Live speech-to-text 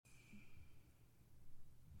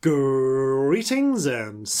Greetings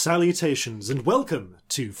and salutations, and welcome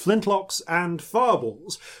to Flintlocks and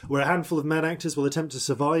Fireballs, where a handful of mad actors will attempt to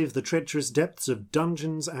survive the treacherous depths of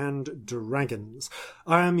Dungeons and Dragons.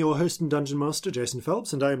 I am your host and dungeon master, Jason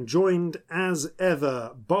Phelps, and I am joined as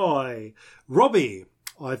ever by Robbie.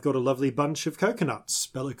 I've got a lovely bunch of coconuts,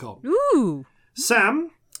 Bellicon. Ooh! Sam,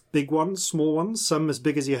 big ones, small ones, some as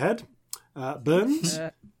big as your head. Burns.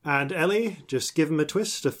 And Ellie, just give him a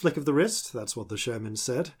twist, a flick of the wrist. That's what the showman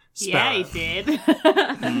said. Sparrow. Yeah, he did.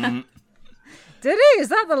 Did he? Is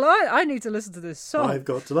that the line? I need to listen to this song. I've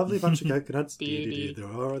got a lovely bunch of coconuts. There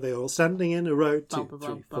are they all standing in a row. 2,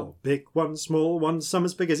 3, 4. Big ones, small ones, some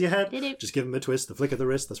as big as your head. Just give him a twist, the flick of the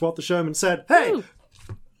wrist. That's what the showman said. Hey! Ooh.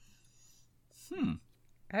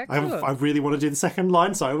 I really want to do the second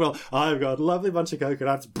line, so I will. I've got a lovely bunch of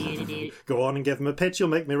coconuts. Go on and give him a pitch, you'll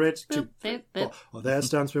make me rich. 2, 3, 4. Oh, there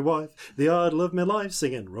stands my wife, the idol of my life,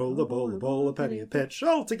 singing, roll the ball, a penny a pitch.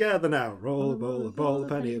 All together now, roll the ball, a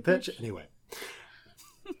penny a pitch. Anyway.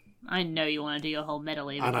 I know you want to do your whole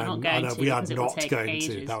medley, but And we're not going to. we are because it will not take going to.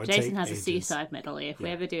 ages. That would Jason take has ages. a seaside medley. If we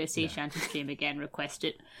ever do a sea shanty stream again, request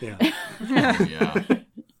it. Yeah. Yeah.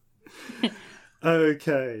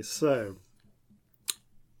 Okay, so...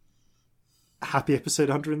 Happy episode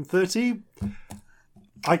 130.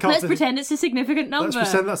 Let's pretend it's a significant number.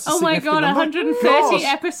 Let's pretend that's a oh my significant god, number. 130 Gosh.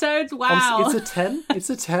 episodes. Wow. It's a 10.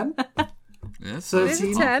 It's a 10. Yeah, So so it's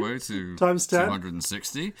it's 10 halfway to times 10.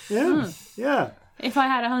 260. Yeah. Yeah. If I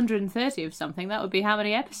had 130 of something, that would be how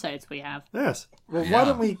many episodes we have. Yes. Well, why Yeah.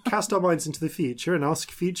 don't we cast our minds into the future and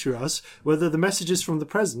ask future us whether the messages from the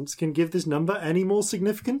present can give this number any more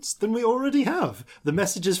significance than we already have? The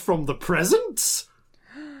messages from the present?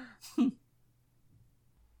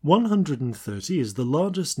 130 is the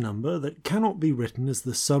largest number that cannot be written as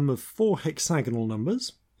the sum of 4 hexagonal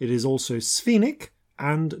numbers. It is also sphenic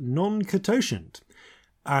and non-cototient.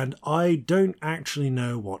 And I don't actually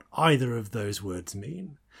know what either of those words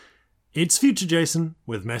mean. It's Future Jason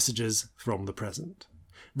with messages from the present.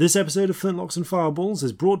 This episode of Flintlocks and Fireballs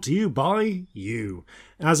is brought to you by you.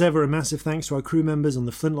 As ever, a massive thanks to our crew members on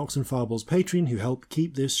the Flintlocks and Fireballs Patreon who help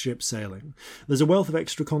keep this ship sailing. There's a wealth of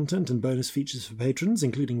extra content and bonus features for patrons,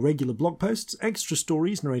 including regular blog posts, extra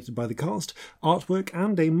stories narrated by the cast, artwork,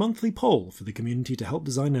 and a monthly poll for the community to help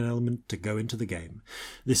design an element to go into the game.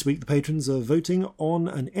 This week, the patrons are voting on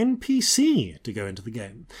an NPC to go into the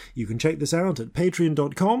game. You can check this out at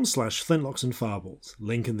patreon.com/Flintlocks and Fireballs.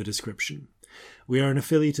 Link in the description. We are an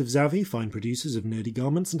affiliate of Zavvi, fine producers of nerdy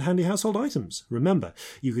garments and handy household items. Remember,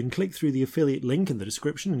 you can click through the affiliate link in the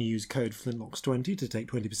description and use code FLINTLOCKS20 to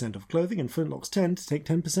take 20% off clothing and FLINTLOCKS10 to take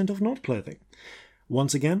 10% off not clothing.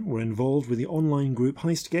 Once again, we're involved with the online group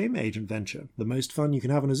heist game Agent Venture, the most fun you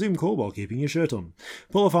can have on a Zoom call while keeping your shirt on.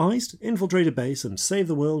 Pull off a heist, infiltrate a base, and save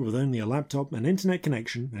the world with only a laptop, an internet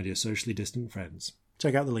connection, and your socially distant friends.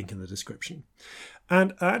 Check out the link in the description.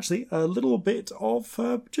 And actually, a little bit of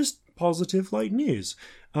just positive light news.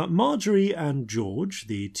 Marjorie and George,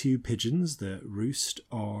 the 2 pigeons that roost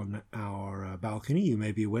on our balcony, you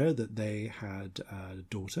may be aware that they had a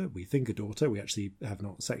daughter. We think a daughter. We actually have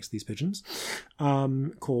not sexed these pigeons.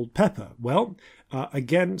 Called Pepper. Well,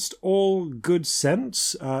 against all good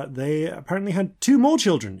sense, they apparently had 2 more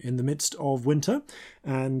children in the midst of winter.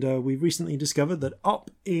 And we've recently discovered that up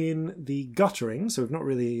in the guttering, so we've not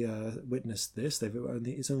really witnessed this.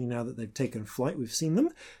 It's only now that they've taken flight we've seen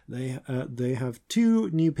them. They have 2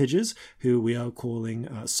 new pigeons who we are calling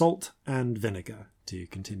Salt and Vinegar to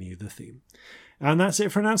continue the theme. And that's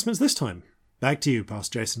it for announcements this time. Back to you,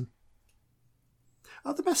 Past Jason.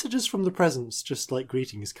 Are the messages from the presents just like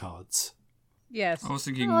greetings cards? Yes. I was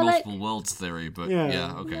thinking Oh, multiple worlds theory, but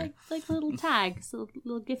yeah, okay. Like little tags,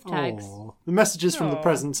 little gift tags. Aww. The messages from the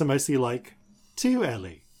presents are mostly like, to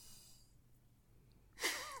Ellie.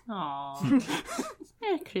 Aww.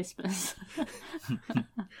 Merry Christmas.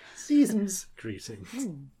 Season's greetings.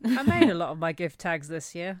 I made a lot of my gift tags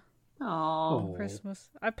this year. Aww. Aw. Christmas.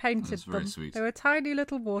 I painted That's very them. sweet. They were tiny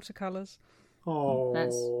little watercolours. Oh,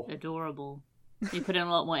 That's adorable. You put in a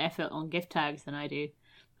lot more effort on gift tags than I do.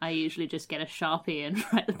 I usually just get a Sharpie and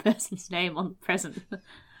write the person's name on the present.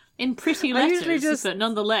 In pretty I usually letters, but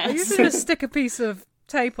nonetheless. I usually just stick a piece of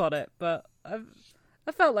tape on it, but I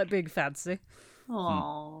felt like being fancy.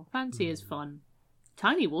 Aww, fancy is fun.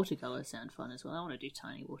 Tiny watercolours sound fun as well. I want to do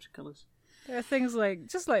tiny watercolours. There are things like,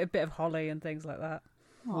 just like a bit of holly and things like that.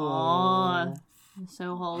 Aww, so That's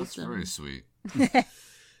wholesome. very sweet.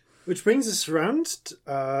 Which brings us around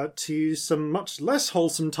to some much less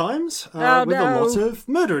wholesome times with Oh, a no. lot of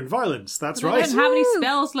murder and violence. That's We right. don't have any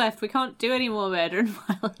spells left. We can't do any more murder and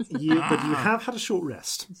violence. But you have had a short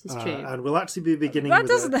rest. This is true. And we'll actually be beginning That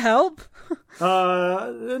with doesn't help.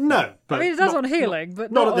 No. But I mean, it does on healing,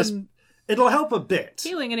 but not not at this. on... It'll help a bit.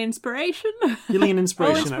 Healing and inspiration. Healing and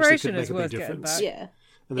inspiration, inspiration actually is could make worth a big getting difference. back. Yeah.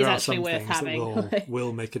 And there Is are actually some worth things having. that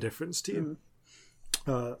will make a difference to you.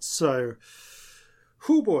 So,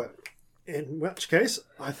 oh boy. In which case,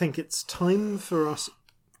 I think it's time for us.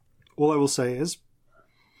 All I will say is,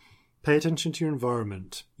 pay attention to your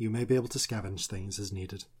environment. You may be able to scavenge things as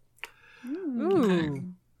needed.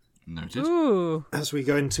 Ooh. Noted. Ooh. As we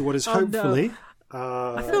go into what is Oh, no. hopefully...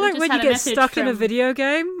 I feel like just when had you a get message stuck in a from- video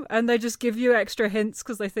game and they just give you extra hints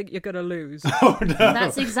because they think you're going to lose. Oh no!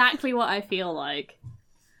 That's exactly what I feel like.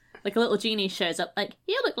 Like a little genie shows up, like,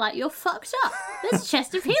 you look like you're fucked up. There's a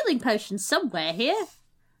chest of healing potions somewhere here.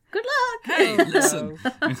 Good luck. Hey, listen.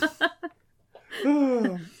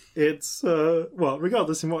 It's well,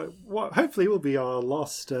 regardless, in what hopefully will be our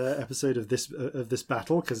last episode of this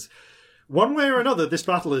battle, because one way or another, this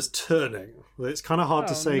battle is turning. It's kind of hard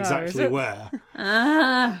to say no, exactly is it? where.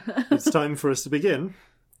 Ah. It's time for us to begin.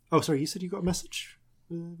 Oh, sorry, you said you got a message.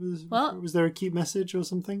 What? Was there a cute message or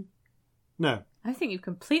something? No. I think you've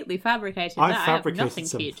completely fabricated I that. fabricated I have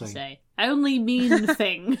nothing cute to something. say. Only mean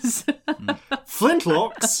things.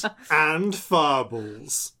 Flintlocks and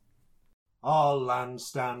fireballs. Our land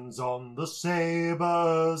stands on the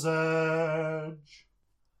sabre's edge.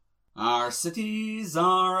 Our cities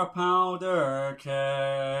are a powder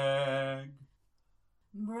keg.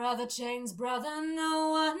 Brother chains, brother, no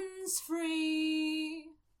one's free.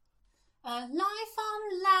 A life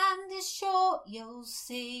on land is short, you'll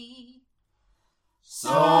see.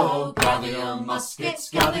 So gather your muskets,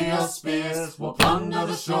 gather your spears, we'll plunder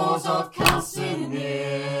the shores of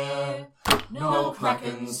Calcinear. No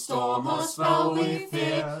kraken, storm or spell we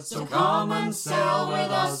fear, so come and sail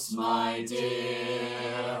with us, my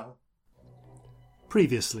dear.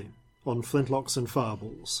 Previously on Flintlocks and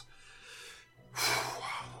Fireballs.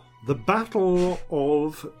 The Battle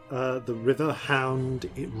of the River Hound,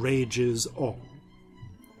 it rages on.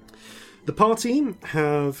 The party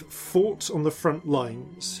have fought on the front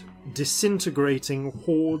lines, disintegrating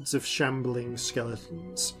hordes of shambling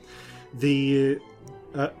skeletons.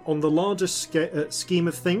 On the larger scheme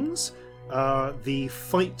of things, the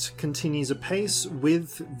fight continues apace,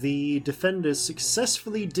 with the defenders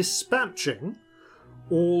successfully dispatching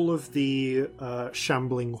all of the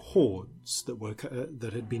shambling hordes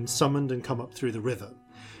that had been summoned and come up through the river.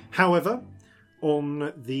 However,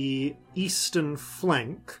 on the eastern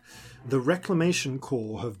flank, the Reclamation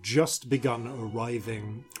Corps have just begun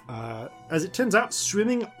arriving, as it turns out,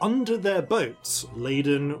 swimming under their boats,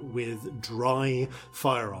 laden with dry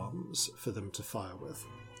firearms for them to fire with.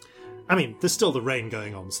 I mean, there's still the rain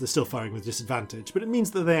going on, so they're still firing with disadvantage, but it means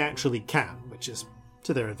that they actually can, which is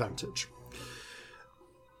to their advantage.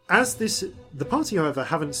 The party, however,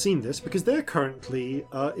 haven't seen this because they're currently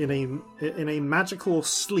in a magical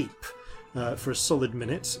sleep for a solid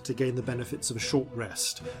minute to gain the benefits of a short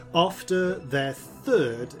rest after their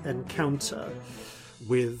third encounter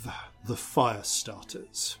with the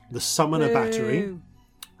Firestarters, the summoner battery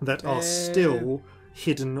that are still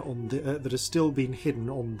hidden that are still being hidden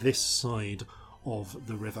on this side of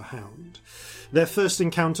the River Hound. Their first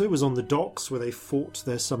encounter was on the docks, where they fought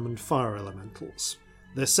their summoned fire elementals.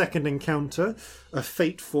 Their second encounter, a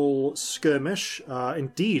fateful skirmish,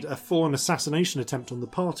 indeed a full-on assassination attempt on the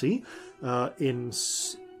party, in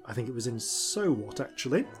Sowat,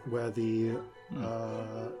 actually, where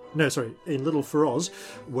in Little Feroz,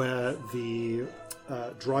 where the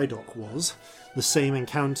dry dock was. The same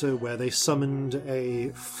encounter where they summoned a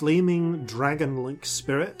flaming dragon-like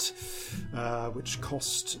spirit,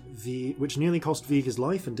 which nearly cost Vig his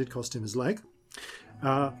life and did cost him his leg.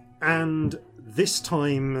 And this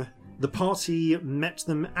time, the party met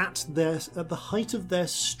them at the height of their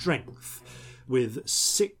strength, with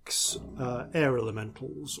 6 air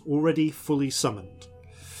elementals already fully summoned.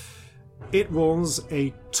 It was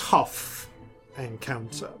a tough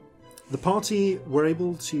encounter. The party were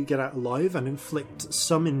able to get out alive and inflict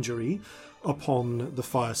some injury upon the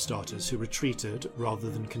Firestarters, who retreated rather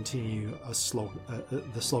than continue the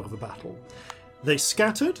slog of a battle. They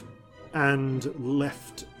scattered and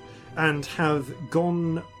left, and have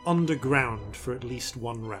gone underground for at least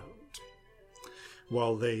one round,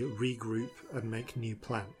 while they regroup and make new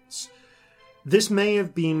plans. This may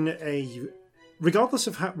have been regardless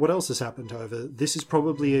of what else has happened, however, this is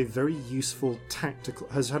probably a very useful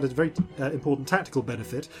has had a very important tactical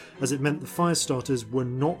benefit, as it meant the Firestarters were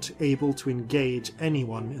not able to engage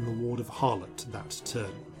anyone in the Ward of Harlot that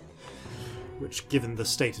turn, which, given the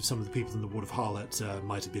state of some of the people in the Ward of Harlot,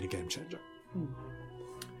 might have been a game changer.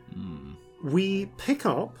 we pick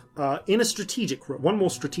up in one more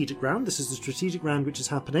strategic round. This is the strategic round which is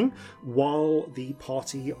happening while the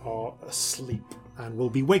party are asleep, and we'll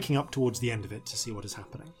be waking up towards the end of it to see what is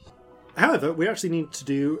happening. However, we actually need to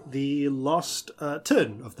do the last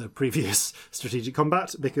turn of the previous strategic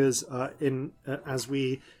combat, because as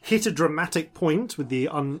we hit a dramatic point with the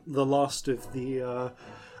last of the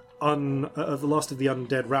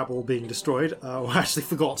undead rabble being destroyed, we actually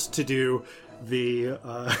forgot to do the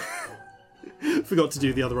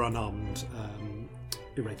other unarmed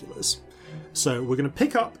irregulars. So we're going to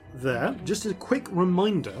pick up there. Just a quick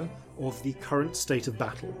reminder of the current state of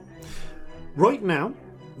battle. Right now,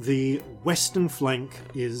 the western flank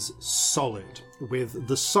is solid, with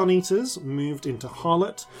the Sun Eaters moved into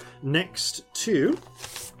Harlot next to,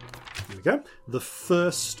 here we go, the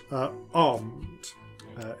first armed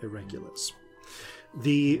irregulars.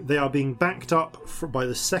 They are being backed up by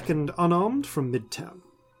the second unarmed from Midtown.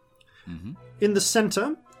 Mm-hmm. In the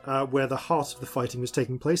centre, where the heart of the fighting was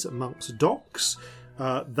taking place at Monk's Docks,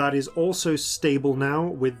 that is also stable now,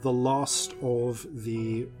 with the last of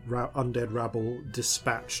the undead rabble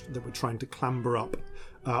dispatched that were trying to clamber up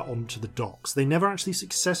onto the docks. They never actually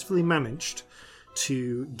successfully managed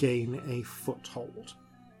to gain a foothold.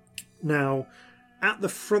 Now, at the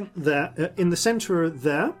front there, in the centre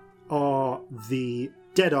there, are the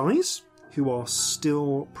Deadeyes, who are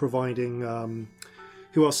still providing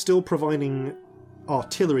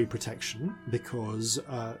artillery protection, because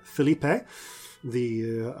Felipe,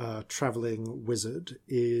 the travelling wizard,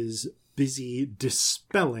 is busy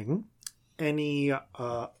dispelling any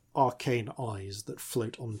arcane eyes that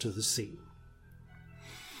float onto the sea,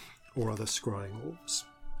 or other scrying orbs.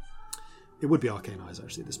 It would be arcane eyes,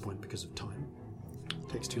 actually, at this point, because of time. It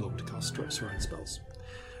takes too long to cast scrying spells.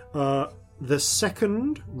 The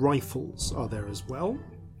second rifles are there as well,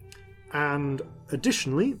 and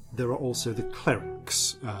additionally there are also the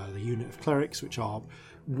clerics, the unit of clerics which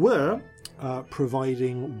were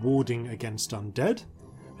providing warding against undead,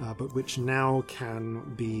 but which now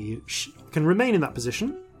can remain in that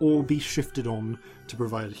position or be shifted on to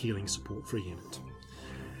provide healing support for a unit.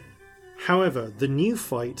 However, the new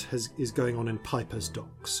fight is going on in Piper's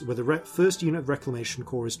Docks, where the first unit of Reclamation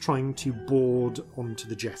Corps is trying to board onto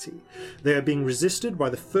the jetty. They are being resisted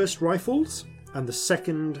by the first rifles and the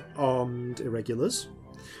second armed irregulars,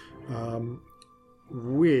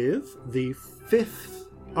 with the fifth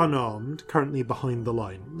unarmed currently behind the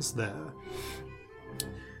lines there.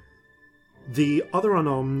 The other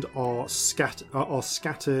unarmed are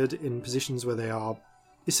scattered in positions where they are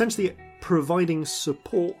essentially providing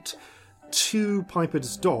support to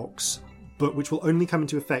Piper's Docks, but which will only come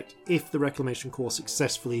into effect if the Reclamation Corps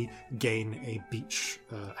successfully gain a beach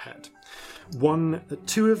head.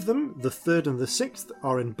 Two of them, the third and the sixth,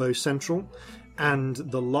 are in Bow Central, and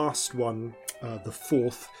the last one, the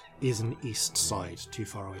fourth, is in East Side, too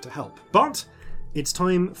far away to help. But it's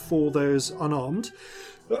time for those unarmed,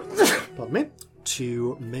 pardon me,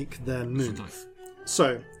 to make their move.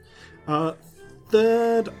 So,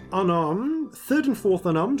 third and fourth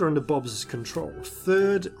unarmed are under Bob's control.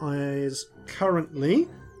 Third is currently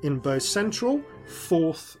in Bow Central.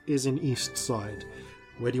 Fourth is in East Side.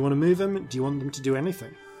 Where do you want to move them? Do you want them to do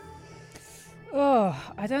anything?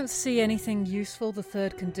 Oh, I don't see anything useful the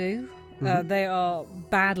third can do. Mm-hmm. They are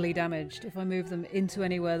badly damaged. If I move them into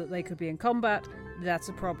anywhere that they could be in combat, that's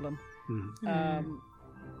a problem. Mm.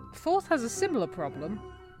 Fourth has a similar problem,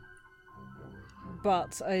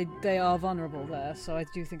 but they are vulnerable there, so I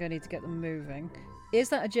do think I need to get them moving. Is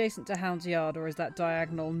that adjacent to Hound's Yard, or is that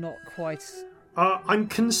diagonal not quite...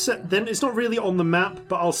 Then it's not really on the map,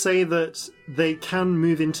 but I'll say that they can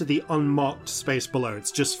move into the unmarked space below.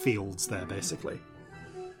 It's just fields there, basically.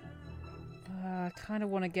 I kind of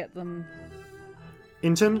want to get them...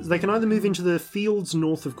 They can either move into the fields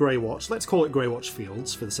north of Greywatch, let's call it Greywatch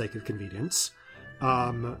Fields for the sake of convenience,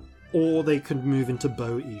 or they can move into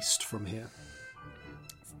Bow East from here.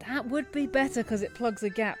 That would be better because it plugs a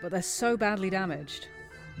gap, but they're so badly damaged.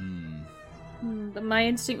 My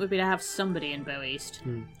instinct would be to have somebody in Bow East.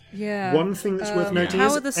 Yeah. One thing that's worth noting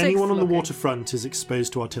is anyone on the waterfront is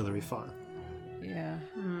exposed to artillery fire. Yeah.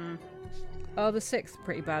 Oh, the 6th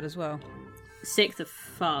pretty bad as well. 6th are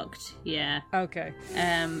fucked, yeah. Okay.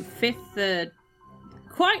 5th are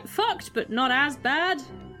quite fucked, but not as bad.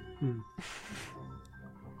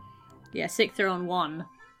 Yeah, 6th are on 1.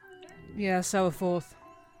 Yeah, so are 4th.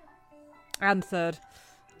 And 3rd.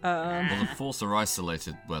 Well, the 4th are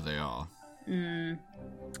isolated where they are.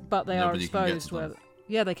 But they Nobody are exposed can get to them.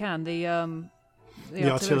 Yeah, they can. The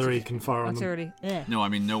artillery can fire on them. Yeah. No, I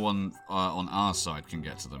mean, no one on our side can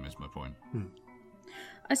get to them, is my point.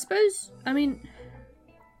 I suppose, I mean,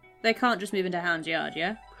 They can't just move into Hound's Yard,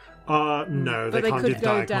 yeah? No, But they can't do could go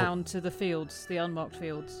diagonal. down to the fields, the unmarked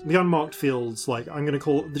fields. The unmarked fields, like I'm going to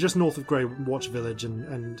call it just north of Grey Watch Village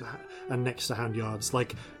and next to Hound Yards.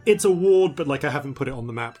 Like it's a ward, but like I haven't put it on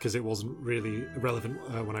the map because it wasn't really relevant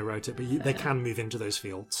when I wrote it. But they can move into those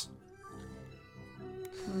fields.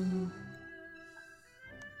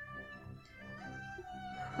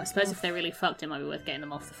 I suppose if they're really fucked, it might be worth getting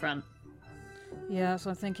them off the front. Yeah, that's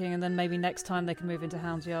what I'm thinking, and then maybe next time they can move into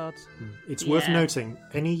Hound's Yards. It's worth Yeah. noting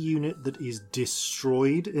any unit that is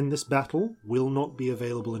destroyed in this battle will not be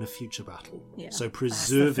available in a future battle. Yeah. So thing.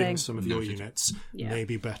 preserving some of your Noted. units Yeah. may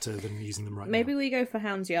be better than using them right Maybe now. we go for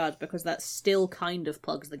Hound's Yard because that still kind of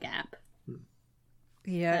plugs the gap.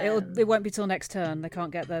 Yeah, it won't be till next turn. They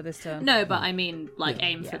can't get there this turn. No, but I mean, like,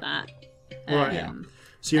 aim for that. Right. Um,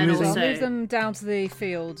 So you're and moving. So I'll also- move them down to the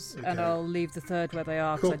fields, and Okay. I'll leave the third where they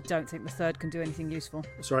are, because Cool. I don't think the third can do anything useful.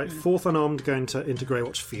 That's right. Fourth unarmed going into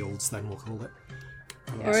Greywatch Fields. Then we'll call it.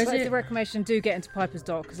 Or is But if it- the Reclamation do get into Piper's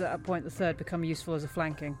Dock, because at that point the third become useful as a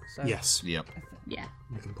flanking. So Yes, Yep. yeah.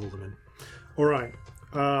 you can pull them in. All right.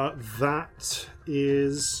 That's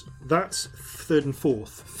third and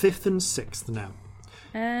fourth. Fifth and sixth now.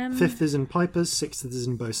 Fifth is in Pipers. Sixth is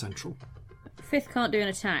in Bow Central. Fifth can't do an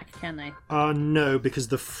attack, can they? No, because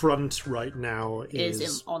the front right now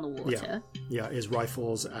is On the water. is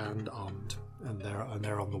rifles and armed, and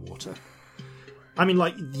they're on the water. I mean,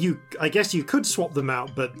 like I guess you could swap them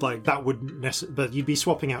out, but like that wouldn't but you'd be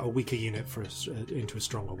swapping out a weaker unit for into a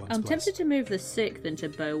stronger one. I'm tempted to move the sixth into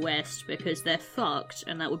Bow West because they're fucked,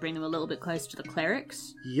 and that would bring them a little bit closer to the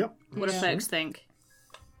clerics. Yep. What do folks think?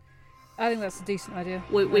 I think that's a decent idea.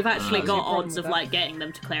 We've actually no got problem odds with of that. like getting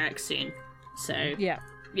them to clerics soon. So Yeah.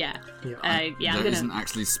 yeah. Yeah. I'm There gonna. isn't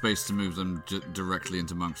actually space to move them directly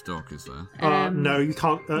into Monk's Dock, is there? No, you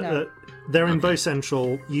can't. no. They're in Bow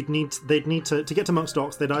Central. They'd need to get to Monk's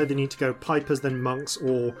Docks. They'd either need to go Pipers, then Monks,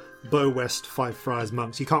 or Bow West, Five Friars,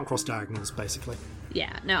 Monks. You can't cross diagonals, basically.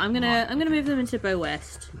 Yeah. No, I'm gonna move them into Bow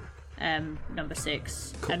West. Number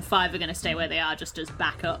 6 and 5 are going to stay where they are, just as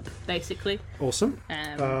backup, basically. Awesome.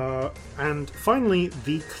 And finally,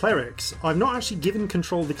 the clerics. I've not actually given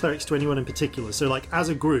control of the clerics to anyone in particular. So, like as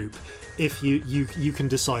a group, if you can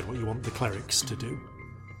decide what you want the clerics to do.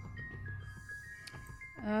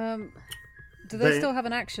 Do they They- still have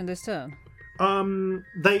an action this turn?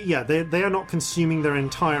 They are not consuming their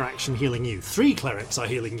entire action healing you. 3 clerics are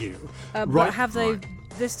healing you. But have they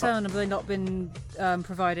this turn? Have they not been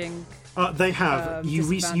providing? They have. You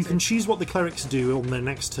can disadvantage. choose what the clerics do on their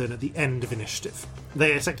next turn at the end of initiative.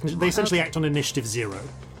 They essentially act on initiative 0.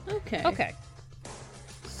 Okay. Okay.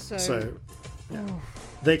 So, So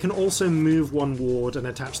they can also move one ward and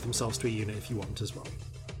attach themselves to a unit if you want as well.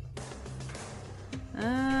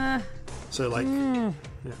 So like,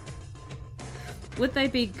 Would they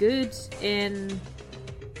be good in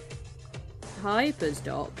Hyper's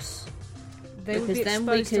Docks? they would be because then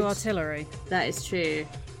we exposed to could- artillery. That is true.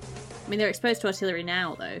 I mean, they're exposed to artillery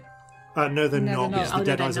now, though. no, they're No, not they're because not. the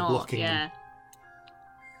they're Deadeyes are not, blocking yeah. them.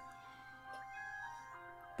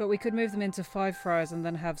 But we could move them into Five Friars and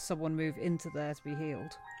then have someone move into there to be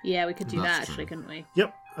healed. Yeah, we could do That's that, true. actually, couldn't we?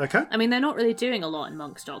 Yep. Okay. I mean, they're not really doing a lot in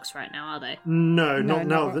Monk's Docks right now, are they? No, not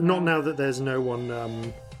now. not right Not now. now that there's no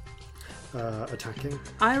one attacking.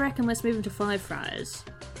 I reckon let's move them to Five Friars.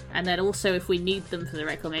 And then also, if we need them for the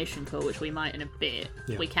Reclamation Corps, which we might in a bit,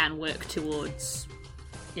 Yeah. we can work towards,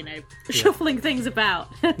 shuffling things about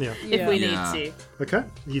Yeah. if we Yeah. need to. Okay.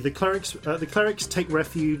 The clerics take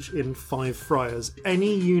refuge in Five Friars.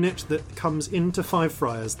 Any unit that comes into Five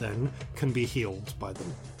Friars then can be healed by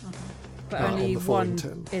them. But on only the following one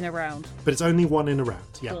turn. in a round. But it's only one in a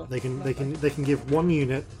round. Yeah, Cool. they can give one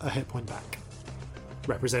unit a hit point back,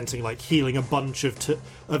 representing like healing a bunch of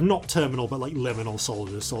not terminal but like liminal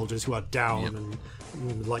soldiers who are down Yep.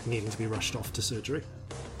 and like needing to be rushed off to surgery.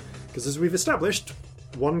 Because as we've established,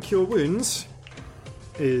 1 cure wounds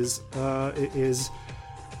is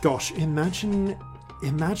gosh, imagine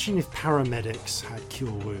if paramedics had cure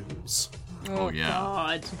wounds. Oh, yeah.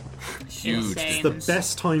 God. Huge. Insane. The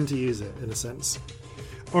best time to use it, in a sense.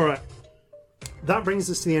 All right, that brings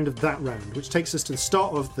us to the end of that round, which takes us to the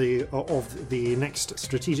start of the next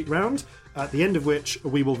strategic round. At the end of which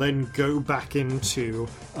we will then go back into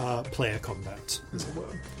player combat, as it were,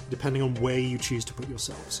 depending on where you choose to put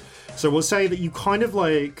yourselves. So we'll say that you kind of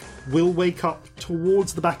like will wake up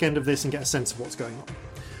towards the back end of this and get a sense of what's going on.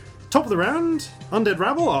 Top of the round, Undead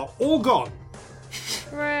Rabble are all gone.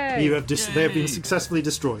 Hooray! They have been Yay. successfully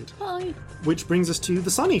destroyed. Bye. Which brings us to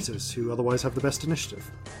the Sun Eaters, who otherwise have the best initiative.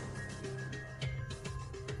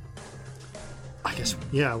 I guess,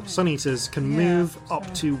 yeah, Sun Eaters can Yeah, move so-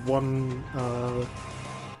 up to one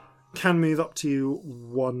can move up to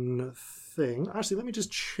one thing. Actually, let me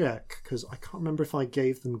just check, because I can't remember if I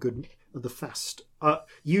gave them the fast.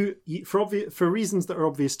 You for reasons that are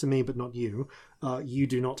obvious to me but not you, you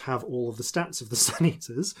do not have all of the stats of the Sun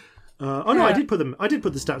Eaters. No, I did put them. I did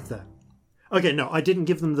put the stats there. Okay, no, I didn't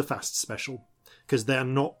give them the fast special because they're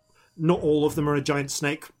not all of them are a giant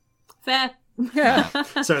snake. Fair. Yeah.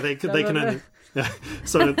 So they can only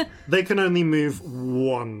so they can only move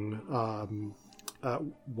one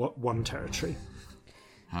territory.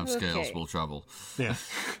 Have scales will travel. Yeah.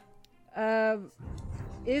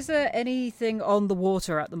 Is there anything on the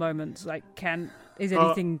water at the moment? Like, is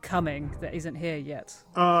anything coming that isn't here yet?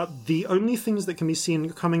 The only things that can be seen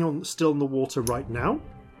coming on still in the water right now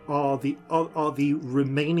are the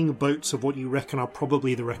remaining boats of what you reckon are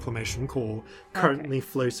probably the Reclamation Corps currently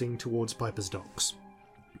floating towards Piper's Docks.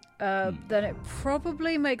 Then it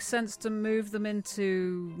probably makes sense to move them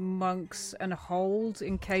into Monks and hold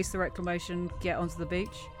in case the Reclamation get onto the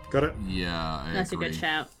beach. Got it? Yeah, That's agree. a good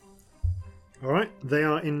shout. All right, they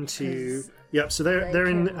are into. Yep, so they're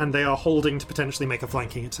in, and they are holding to potentially make a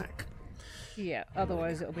flanking attack. Yeah,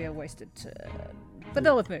 otherwise it'll be a wasted turn. But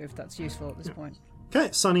they'll have moved. That's useful at this point.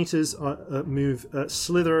 Okay, Sun Eaters move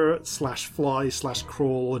slither / fly /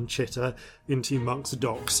 crawl and chitter into Monk's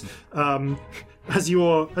Docks. As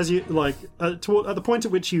you like at the point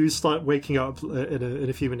at which you start waking up in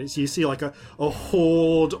a few minutes, you see like a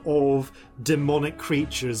horde of demonic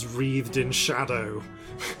creatures wreathed in shadow,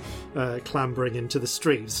 clambering into the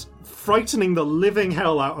streets, frightening the living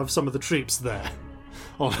hell out of some of the troops there.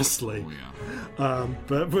 Honestly, Oh, yeah.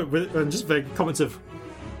 but just vague comments of,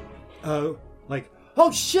 like,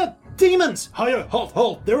 oh shit, demons!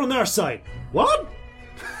 Halt! They're on their side. What?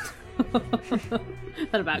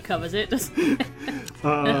 That about covers it, doesn't it?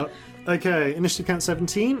 Okay, initiative count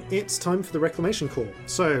 17. It's time for the Reclamation Corps.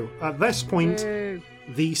 So at this point,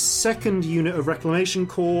 the second unit of Reclamation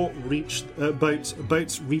Corps boats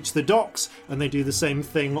reach the docks, and they do the same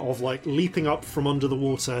thing of like leaping up from under the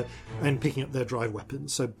water and picking up their dry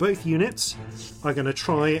weapons. So both units are going to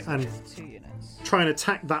try and 2 units.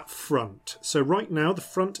 attack that front. So right now, the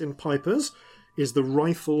front in Pipers is the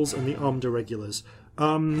rifles and the armed irregulars.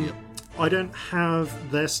 I don't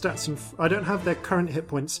have their stats I don't have their current hit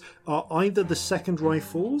points. Are either the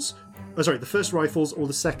the first rifles or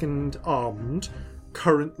the second armed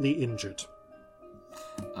currently injured?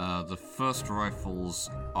 The first rifles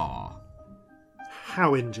are.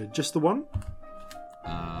 How injured? Just the one?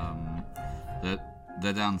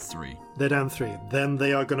 They're down 3. They're down 3. Then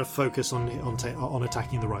they are going to focus on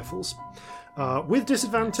attacking the rifles. With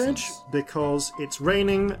disadvantage, because it's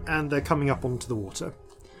raining and they're coming up onto the water.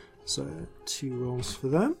 So 2 rolls for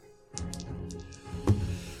them.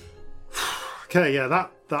 Okay, yeah,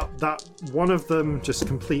 that one of them just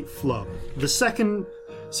complete flub. The second,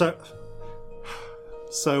 so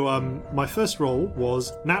my first roll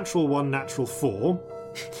was natural 1, natural 4,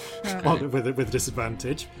 with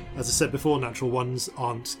disadvantage. As I said before, natural 1s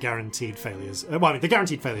aren't guaranteed failures. Well, I mean, they're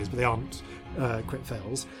guaranteed failures, but they aren't crit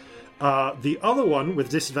fails. The other one with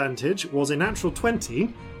disadvantage was a natural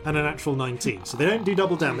 20 and a natural 19. So they don't do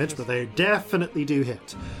double damage, but they definitely do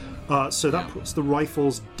hit. So that puts the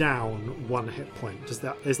rifles down 1 hit point. Is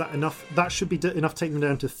that enough? That should be enough to take them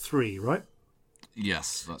down to 3, right?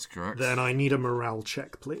 Yes, that's correct. Then I need a morale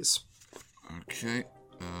check, please. Okay.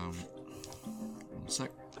 1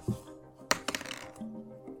 sec.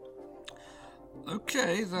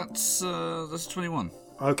 Okay, that's 21.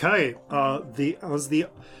 Okay.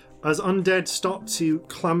 As undead start to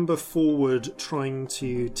clamber forward, trying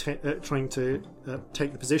to take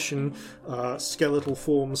the position, skeletal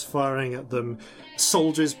forms firing at them,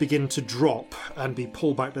 soldiers begin to drop and be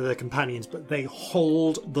pulled back by their companions, but they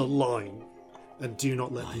hold the line and do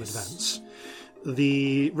not let them advance.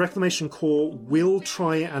 The Reclamation Corps will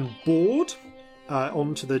try and board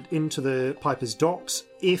into the Piper's Docks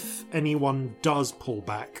if anyone does pull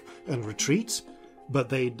back and retreat. But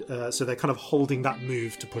so they're kind of holding that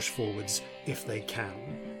move to push forwards if they can.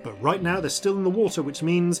 But right now they're still in the water, which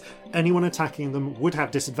means anyone attacking them would have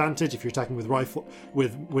disadvantage. If you're attacking with rifle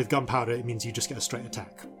with gunpowder, it means you just get a straight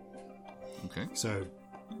attack. Okay. So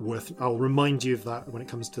I'll remind you of that when it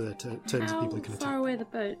comes to the terms of people who can How far attack. away are the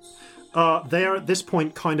boats? They are at this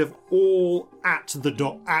point kind of all at the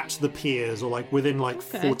piers, or like within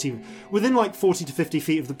 40 to 50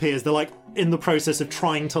 feet of the piers. They're like in the process of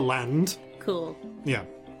trying to land. Cool. Yeah.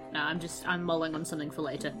 No, I'm mulling on something for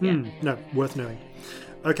later. Yeah. No, worth knowing.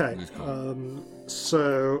 Okay,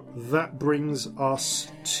 so that brings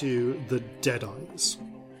us to the Deadeyes,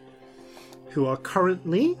 who are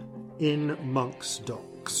currently in Monk's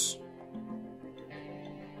Docks.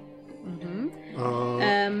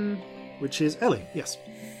 which is Ellie. Yes.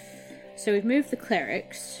 So we've moved the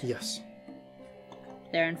clerics. Yes.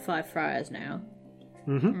 They're in 5 friars now.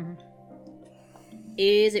 Mm-hmm.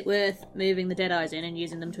 Is it worth moving the Deadeyes in and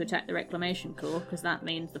using them to attack the Reclamation Corps? Because that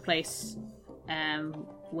means the place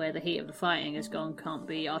where the heat of the fighting has gone can't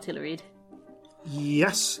be artilleried.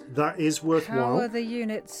 Yes, that is worthwhile. How are the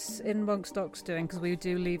units in Monk's Docks doing? Because we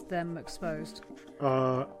do leave them exposed.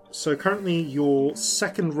 So currently your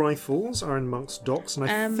second rifles are in Monk's Docks, and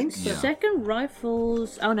I think the second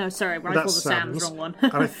rifles... Oh no, sorry, rifles of Sam's, wrong one.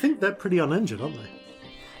 And I think they're pretty uninjured, aren't they?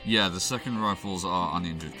 Yeah, the second rifles are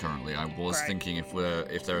uninjured currently. I was thinking if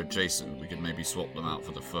they're adjacent, we could maybe swap them out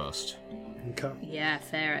for the first. Okay. Yeah,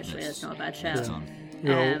 fair actually. That's not a bad shout.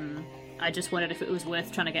 Yeah. I just wondered if it was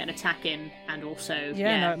worth trying to get an attack in and also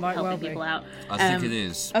no, it might helping well people be. out. I think it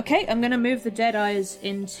is. Okay, I'm going to move the Deadeyes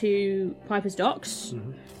into Piper's Docks,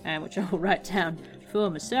 which I will write down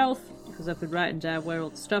for myself because I've been writing down where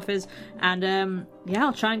all the stuff is. And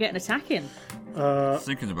I'll try and get an attack in.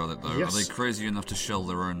 Thinking about it though, yes. are they crazy enough to shell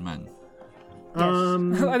their own men?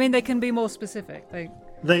 I mean, they can be more specific.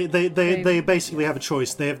 They basically have a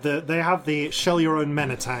choice. They have the shell your own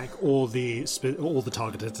men attack or the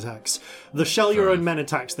targeted attacks. The shell your own men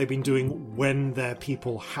attacks they've been doing when their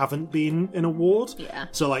people haven't been in a ward. Yeah.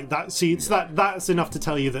 So like that. See, it's that's enough to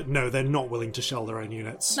tell you that no, they're not willing to shell their own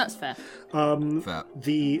units. That's fair. Fair.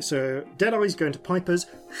 So Deadeye's going to Pipers.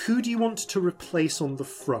 Who do you want to replace on the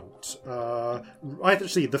front?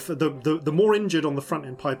 Actually, the more injured on the front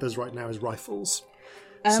in Pipers right now is Rifles.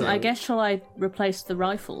 I guess shall I replace the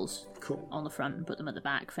rifles Cool. on the front and put them at the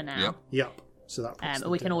back for now? Yep. So that. puts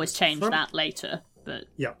We the can always Deadeye's change front. that later, but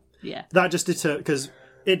Yep. yeah. That just because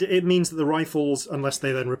it means that the rifles, unless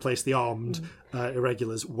they then replace the armed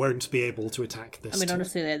irregulars, won't be able to attack this. I mean, turn.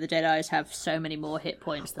 honestly, the Deadeyes have so many more hit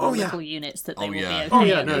points than Oh, the yeah. little units that they will yeah. be Oh, okay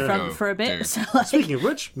yeah, at no, the no, front no. for a bit. Dude. So, like, Speaking of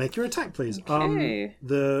which, make your attack, please. Okay.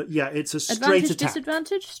 It's a straight advantage, attack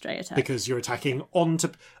disadvantage, straight attack. because you're attacking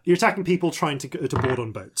people trying to board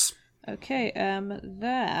on boats. Okay,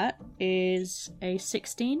 that is a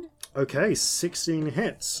 16. Okay, 16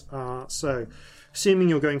 hits. So, assuming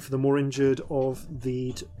you're going for the more injured of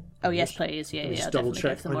the. Oh, yes, please. Yeah, Just I'll double definitely go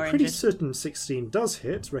check. for the I'm more pretty injured. certain 16 does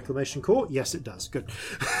hit Reclamation Corps. Yes, it does. Good.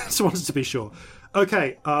 Just wanted to be sure.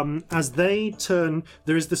 Okay. As they turn,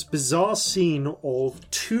 there is this bizarre scene of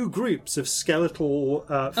 2 groups of skeletal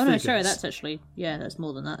figures. Oh, no, sorry, that's actually... Yeah, that's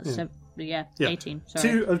more than that. Yeah, 18,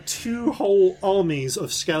 sorry. Two whole armies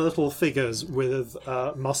of skeletal figures with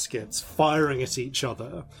muskets firing at each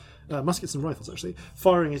other. Muskets and rifles, actually,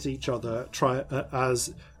 firing at each other.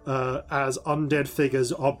 As undead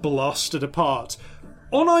figures are blasted apart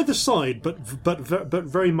on either side, but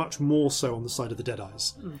very much more so on the side of the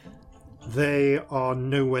Deadeyes. They are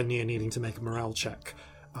nowhere near needing to make a morale check.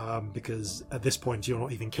 Because at this point you're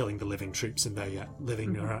not even killing the living troops in there yet.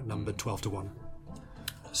 Living are outnumbered 12-1.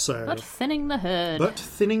 So, But thinning the herd.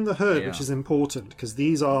 which is important because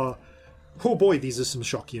these are some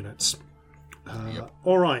shock units.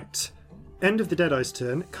 All right, end of the Deadeye's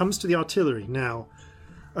turn. It comes to the artillery now.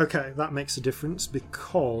 Okay, that makes a difference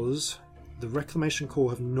because the Reclamation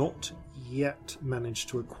Corps have not yet managed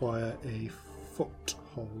to acquire a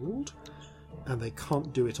foothold, and they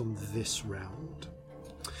can't do it on this round.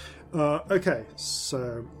 Okay,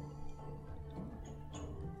 so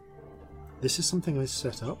this is something I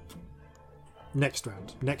set up. Next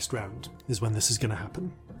round is when this is going to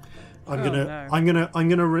happen. I'm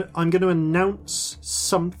gonna announce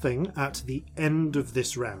something at the end of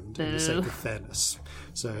this round in the sake of fairness.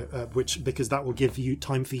 So, because that will give you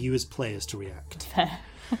time for you as players to react.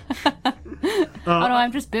 Oh no,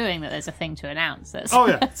 I'm just booing that there's a thing to announce. That's, Oh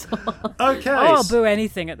yeah. that's all. Okay. I'll boo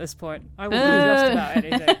anything at this point. I will boo just about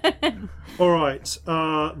anything. All right.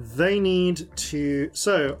 They need to.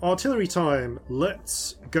 So artillery time.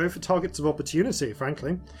 Let's go for targets of opportunity.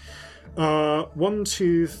 Frankly, 1,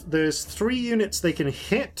 2. There's 3 units they can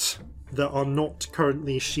hit that are not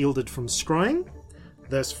currently shielded from scrying.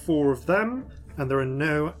 There's 4 of them, and there are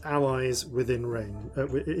no allies within range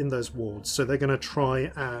in those wards. So they're going to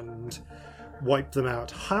try and wipe them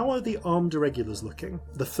out. How are the armed irregulars looking?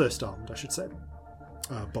 The first armed, I should say.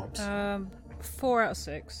 Bobs. 4 out of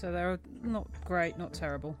 6, so they're not great, not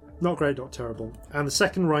terrible. Not great, not terrible. And the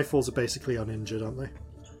second rifles are basically uninjured, aren't they?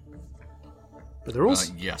 But they're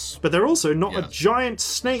also yes. But they're also not a Yes. giant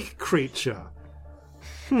snake creature.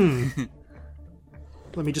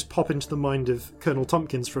 Let me just pop into the mind of Colonel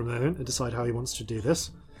Tompkins for a moment and decide how he wants to do this.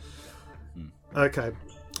 Okay.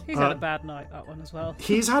 He's had a bad night, that one as well.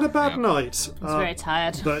 He's had a bad night. He's very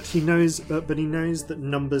tired. But he knows that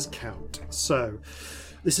numbers count. So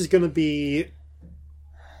this is going to be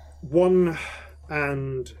one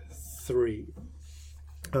and 3.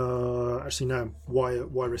 Actually, no.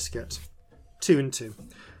 Why risk it? 2 and 2.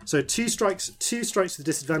 So 2 strikes with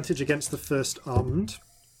disadvantage against the first armed.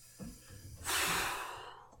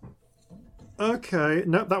 Okay,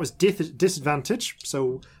 no, that was disadvantage.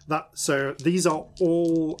 So these are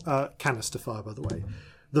all canister fire, by the way.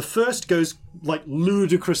 The first goes like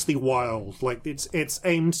ludicrously wild, like it's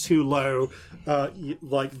aimed too low.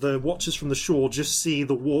 Like the watchers from the shore just see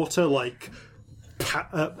the water like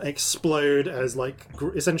explode as like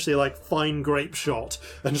essentially like fine grape shot,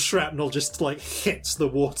 and shrapnel just like hits the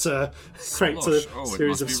water, creates a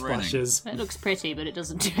series of splashes. It looks pretty, but it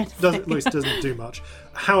doesn't do anything. Doesn't do much.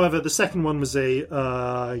 However, the second one was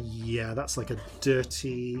that's like a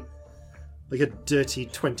dirty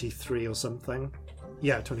 23 or something.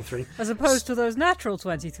 Yeah, 23. As opposed to those natural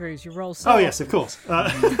 23s you roll so Oh, yes, of course. I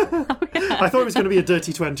thought it was going to be a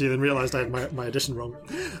dirty 20, then realised I had my addition wrong.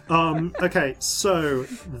 Okay, so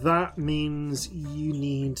that means you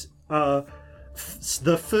need... the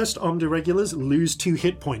first armed irregulars lose 2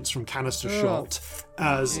 hit points from canister shot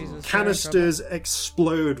as canisters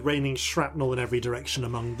explode, raining shrapnel in every direction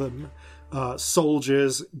among them.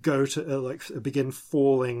 Soldiers go to begin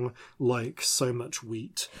falling like so much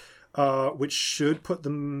wheat. Which should put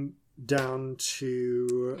them down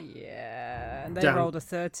to... Yeah, and they rolled a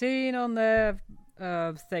 13 on their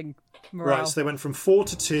thing. Morale. Right, so they went from 4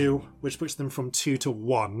 to 2, which puts them from 2 to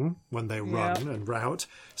 1 when they run and rout.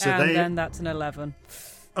 So then that's an 11.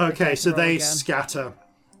 Okay, so they scatter.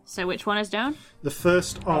 So which one is down? The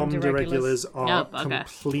first armed irregulars are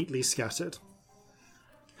completely scattered.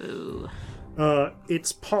 Ooh.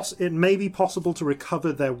 It may be possible to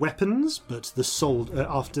recover their weapons, but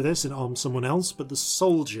after this and arm someone else. But the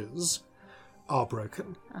soldiers are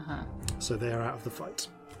broken, so they are out of the fight.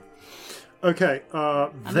 Okay,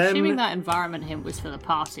 I'm assuming that environment hint was for the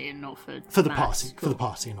party and not for the party. Cool. For the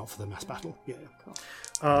party and not for the mass battle. Yeah. Cool.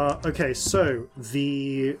 Okay, so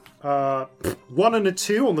the 1 and a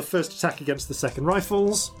 2 on the first attack against the second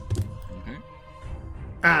rifles.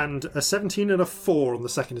 And a 17 and a 4 on the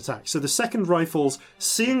second attack. So the second rifles,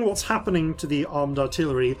 seeing what's happening to the armed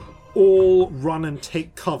artillery, all run and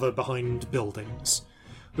take cover behind buildings.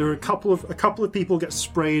 There are a couple of people get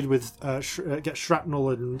sprayed with get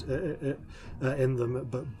shrapnel and in them,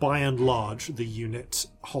 but by and large the unit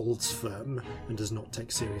holds firm and does not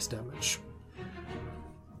take serious damage.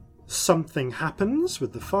 Something happens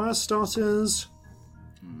with the fire starters,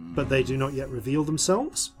 but they do not yet reveal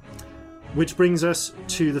themselves. Which brings us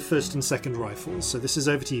to the first and second rifles. So this is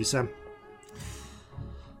over to you, Sam.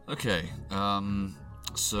 Okay,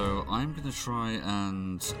 so I'm going to try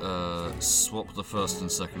and swap the first and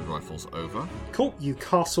second rifles over. Cool, you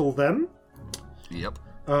castle them. Yep.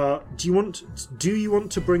 Do you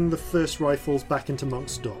want to bring the first rifles back into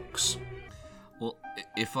Monk's Docks? Well,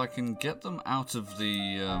 if I can get them out of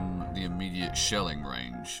the immediate shelling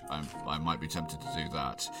range, I might be tempted to do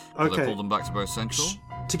that. Will I pull them back to Bow Central?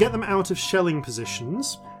 To get them out of shelling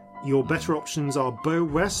positions, your better options are Bow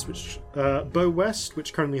West, which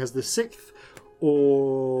currently has the 6th,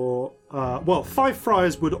 or Five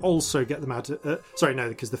Friars would also get them out.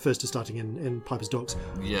 Because the first is starting in Piper's Docks.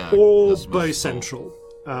 Yeah. Or Bow Central.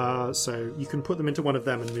 So you can put them into one of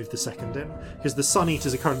them and move the second in, because the Sun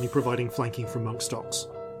Eaters are currently providing flanking from Monk's Docks.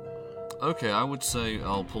 Okay, I would say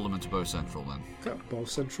I'll pull them into Bow Central then. Okay, Bow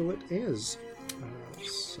Central it is.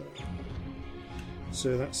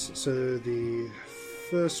 So the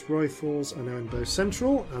first rifles are now in Bow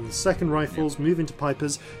Central, and the second rifles move into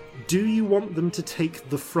Pipers. Do you want them to take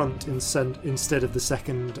the front instead of the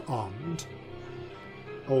second armed,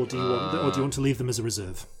 or do you want to leave them as a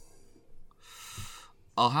reserve?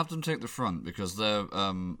 I'll have them take the front because they're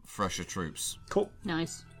fresher troops. Cool.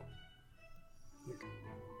 Nice.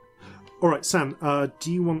 All right, Sam.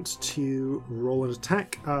 Do you want to roll an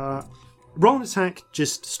attack? Roll an attack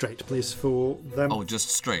just straight, please, for them. Oh,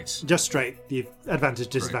 just straight? Just straight. The advantage,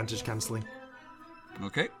 disadvantage cancelling.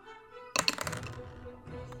 Okay.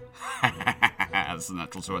 That's a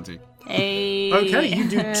natural 20. Hey. Okay, you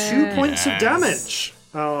do 2 points of damage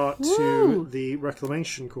to the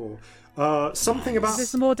Reclamation Corps. Something about... Is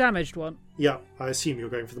this the more damaged one? Yeah, I assume you're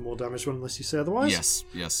going for the more damaged one, unless you say otherwise.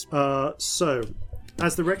 Yes. So,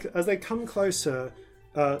 as they come closer...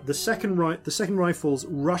 the second rifles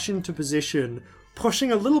rush into position,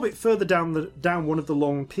 pushing a little bit further down one of the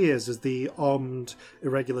long piers as the armed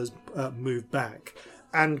irregulars move back,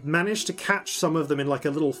 and manage to catch some of them in like a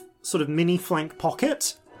little sort of mini flank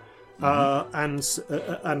pocket, and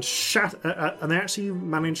they actually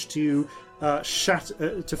manage to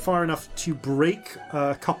fire enough to break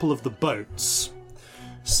a couple of the boats.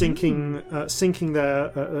 sinking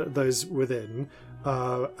those within,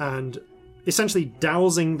 and essentially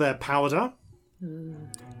dousing their powder,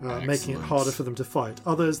 making it harder for them to fight.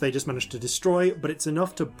 Others they just manage to destroy, but it's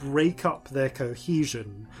enough to break up their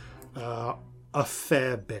cohesion a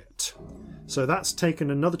fair bit. So that's taken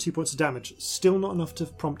another 2 points of damage. Still not enough to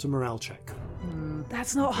prompt a morale check.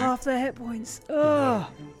 That's not half their hit points. Ugh.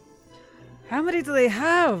 How many do they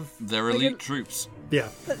have? They're elite troops. Yeah.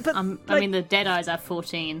 But I mean, the Deadeyes have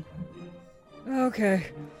 14. Okay.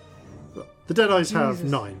 The Deadeyes have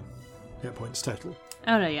 9 hit points total.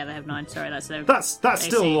 Oh no, yeah, they have 9. Sorry, that's their. That's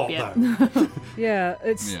still a lot, yeah. though. Yeah,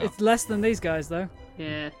 it's less than these guys though.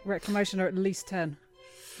 Yeah. Reclamation are at least 10.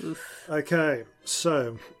 Oof. Okay,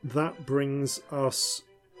 so that brings us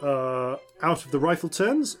out of the rifle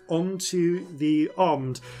turns onto the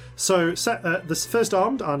armed. So the first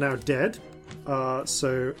armed are now dead.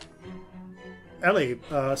 So Ellie,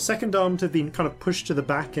 second armed have been kind of pushed to the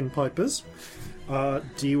back in Pipers.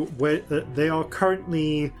 They are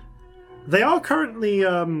currently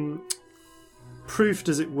proofed,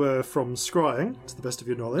 as it were, from scrying, to the best of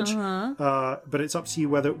your knowledge. But it's up to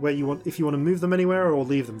you if you want to move them anywhere or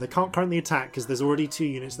leave them. They can't currently attack because there's already 2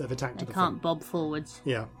 units that have attacked They at the can't front. bob forwards.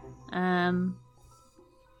 Yeah.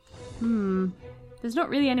 There's not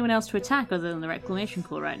really anyone else to attack other than the Reclamation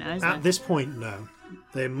Corps right now, is there? At this point, no.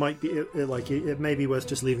 There might be it may be worth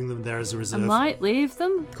just leaving them there as a I reserve. might leave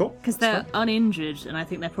them. Cool. Because they're uninjured, and I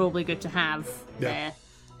think they're probably good to have there.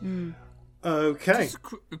 Okay. Just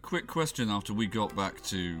a quick question after we got back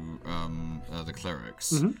to the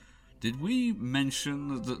clerics. Mm-hmm. Did we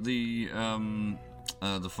mention that the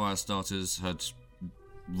fire starters had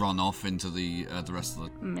run off into the rest of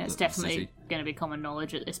the It's the definitely city? going to be common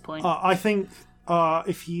knowledge at this point. I think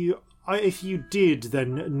if you did,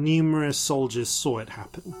 then numerous soldiers saw it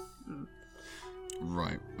happen.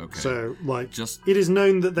 Right. Okay. So, Just- it is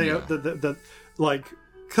known that they Yeah. are that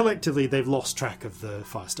collectively they've lost track of the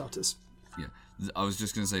fire starters. Yeah, I was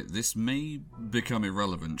just going to say, this may become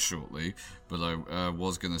irrelevant shortly, but I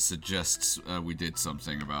was going to suggest we did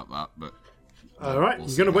something about that, but... All right, we'll you're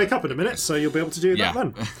see going to how wake it up in a minute, so you'll be able to do Yeah.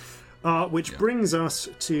 that then. Which brings us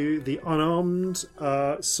to the unarmed.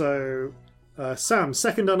 Sam,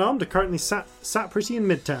 second unarmed, are currently sat pretty in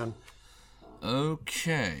Midtown.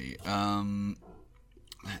 Okay,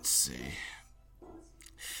 let's see.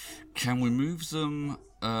 Can we move them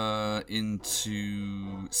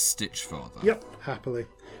into Stitch further? Yep, happily.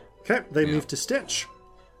 Okay, they move to Stitch.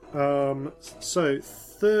 So,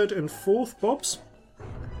 third and fourth, Bobs.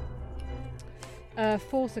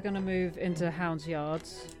 Fourth are going to move into Hound's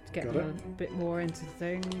Yards to get Got them it. a bit more into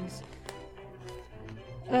things.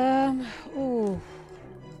 Ooh.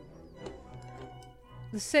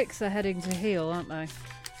 The sixth are heading to heal, aren't they?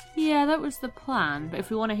 Yeah, that was the plan. But if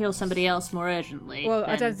we want to heal somebody else more urgently, Well,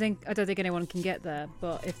 I then- don't think anyone can get there.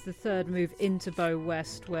 But if the third move into Bow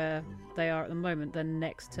West, where they are at the moment, then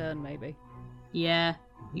next turn maybe. Yeah,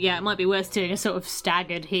 it might be worth doing a sort of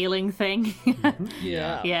staggered healing thing.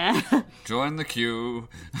 Yeah. Yeah. Join the queue.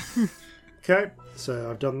 Okay, so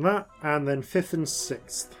I've done that. And then fifth and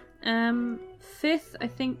sixth. Fifth, I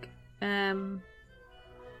think.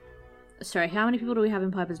 Sorry, how many people do we have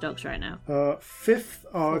in Piper's Docks right now? Fifth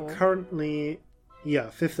are Four. currently...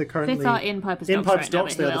 Yeah, fifth are currently... Fifth are in Piper's in Docks Piper's right now,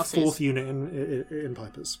 Docks, but who they're the else fourth is? unit in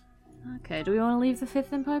Pipers. Okay, do we want to leave the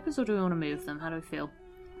fifth in Piper's or do we want to move them? How do we feel?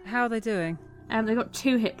 How are they doing? They've got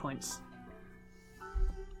 2 hit points.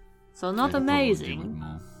 So not They could probably do with amazing,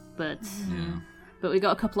 more. but Yeah. we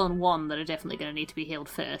got a couple on 1 that are definitely going to need to be healed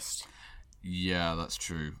first. Yeah, that's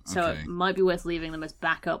true. So Okay. it might be worth leaving them as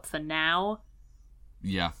backup for now.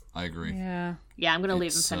 Yeah, I agree. Yeah. Yeah, I'm going to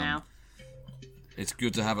leave them It's, for now. It's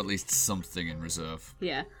good to have at least something in reserve.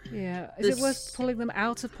 Yeah. Yeah. Is This- it worth pulling them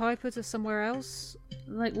out of Piper to somewhere else?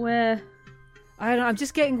 Like where? I don't know. I'm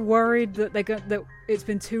just getting worried that that it's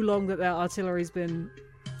been too long that their artillery's been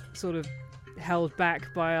sort of held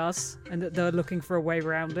back by us, and that they're looking for a way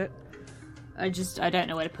around it. I don't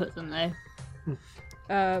know where to put them though.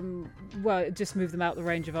 Well, just move them out the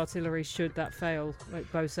range of artillery should that fail,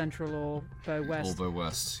 like Bow Central or Bow West, Although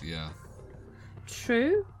West, yeah.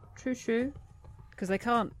 True. because they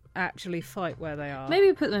can't actually fight where they are.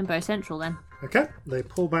 Maybe put them in Bow Central then. Okay, they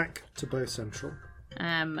pull back to Bow Central.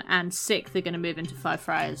 And 6th, they're going to move into Five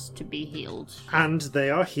Friars to be healed. And they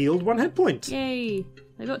are healed 1 hit point. Yay!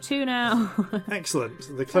 They've got 2 now. Excellent.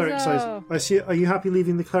 The clerics. Huzzah. I see. Are you happy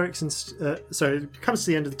leaving the clerics? So it comes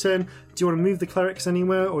to the end of the turn. Do you want to move the clerics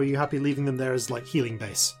anywhere, or are you happy leaving them there as like healing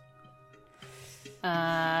base?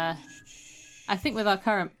 I think with our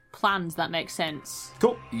current plans, that makes sense.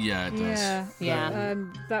 Cool. Yeah, it does. Yeah. Yeah.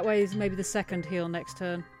 That way is maybe the second heal next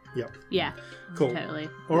turn. Yep. Yeah. Cool. Totally.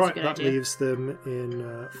 All That's right, a that good idea. leaves them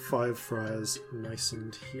in Five Friars, nice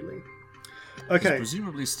and healing. Okay.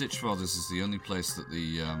 Presumably, Stitch Brothers is the only place that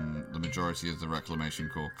the majority of the Reclamation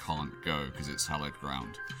Corps can't go because it's hallowed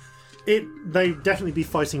ground. They'd definitely be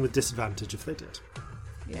fighting with disadvantage if they did.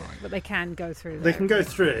 Yeah, but they can go through there. They can go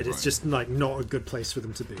through it. It's Right. just like not a good place for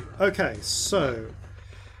them to be. Okay, so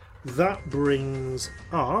that brings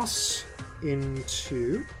us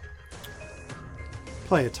into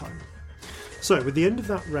player time. So with the end of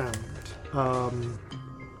that round, I'm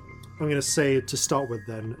going to say to start with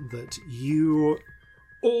then that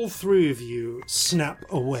all three of you snap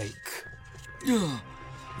awake.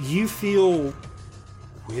 You feel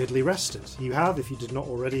weirdly rested. You have, if you did not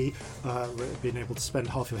already, been able to spend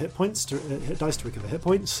half your hit points to hit dice to recover hit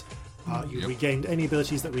points. You've regained any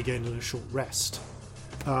abilities that regained in a short rest.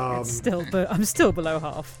 I'm still below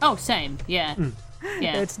half. Oh, same. Yeah.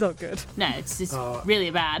 Yeah. It's not good. No, it's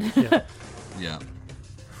really bad. Yeah.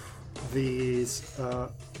 These.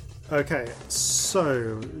 Okay,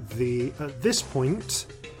 so at this point,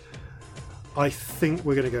 I think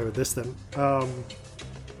we're going to go with this then.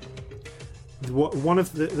 One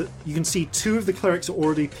of you can see two of the clerics are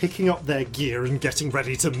already picking up their gear and getting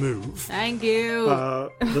ready to move. Thank you.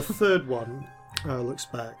 The third one looks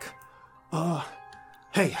back.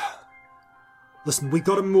 Hey, listen, we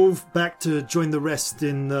got to move back to join the rest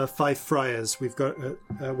in Five Friars.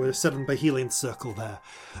 We're set on Bahelian Circle there.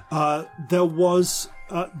 There was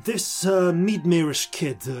this Meadmerish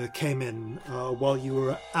kid came in while you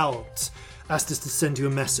were out, asked us to send you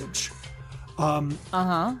a message.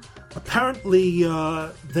 Apparently,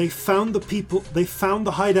 they found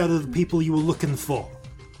the hideout of the people you were looking for.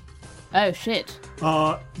 Oh shit.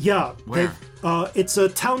 Yeah. Where? It's a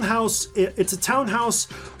townhouse. It's a townhouse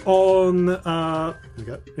on. Here we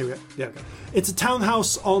go. Yeah. Okay. It's a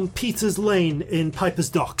townhouse on Peters Lane in Piper's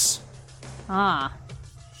Docks. Ah.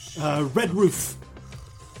 Red roof.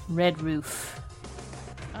 Red roof.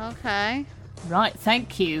 Okay. Right.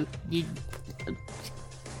 Thank you. You.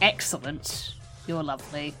 Excellent. You're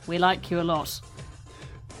lovely. We like you a lot.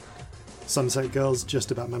 Sunset Girls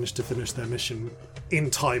just about managed to finish their mission in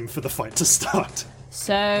time for the fight to start.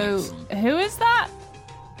 So, who is that?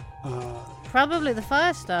 Probably the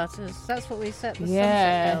fire starters. That's what we set the Sunset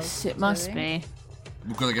Yes, Girls it must doing. be.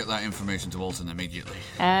 We've got to get that information to Alton immediately.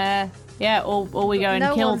 Yeah, or we go and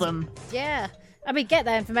No kill one's- them. Yeah. I mean, get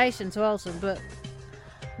that information to Alton, but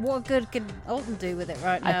what good can Alton do with it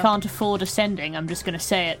right now? I can't afford ascending, I'm just going to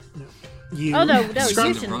say it. You Oh, no, you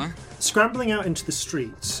Scramble, can. brother. Scrambling out into the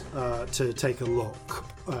streets to take a look,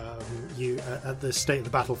 at the state of the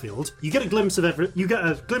battlefield. You get a glimpse of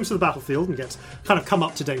the battlefield and get kind of come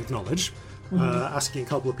up to date with knowledge, asking a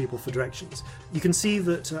couple of people for directions. You can see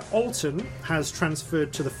that Alton has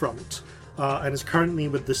transferred to the front and is currently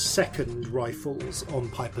with the second rifles on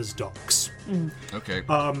Piper's Docks. Okay.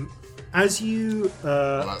 As you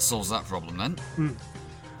well, that solves that problem then.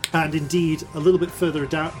 and indeed, a little bit further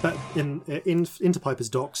down, into Piper's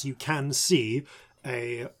Docks, you can see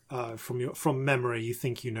from memory. You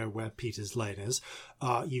think you know where Peters Lane is.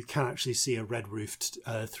 You can actually see a red-roofed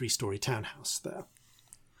 3-story townhouse there.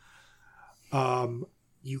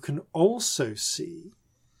 You can also see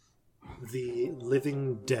the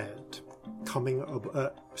living dead coming,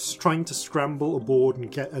 trying to scramble aboard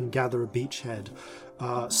and gather a beachhead.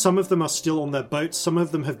 Some of them are still on their boats. Some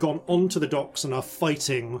of them have gone onto the docks and are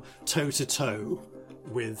fighting toe-to-toe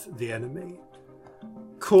with the enemy.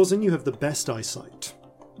 Corzin, you have the best eyesight.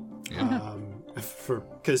 Yeah.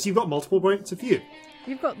 Because you've got multiple points of view.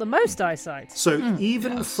 You've got the most eyesight. So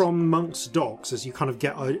even from Monk's Docks, as you kind of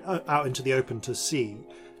get out into the open to see,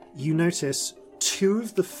 you notice two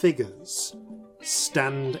of the figures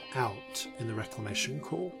stand out in the Reclamation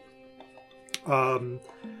Corps.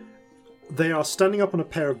 They are standing up on a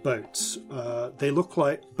pair of boats.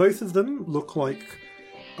 Both of them look like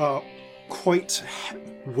quite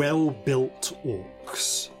well-built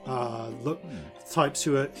orcs. Types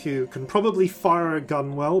who can probably fire a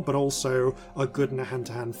gun well, but also are good in a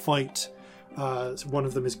hand-to-hand fight. One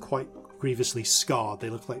of them is quite grievously scarred. They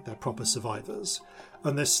look like they're proper survivors.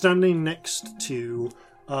 And they're standing next to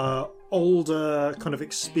older, kind of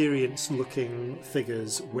experienced-looking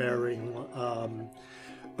figures wearing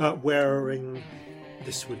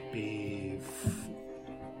this would be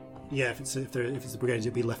if it's the brigade,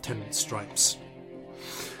 it'd be lieutenant stripes.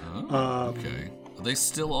 Okay. Are they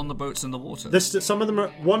still on the boats in the water? Some of them are.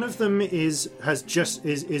 One of them is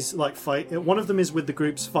like fight. One of them is with the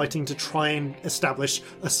groups fighting to try and establish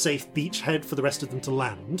a safe beachhead for the rest of them to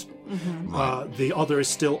land. Right. The other is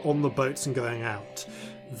still on the boats and going out.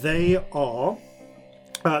 They are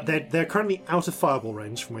They're currently out of fireball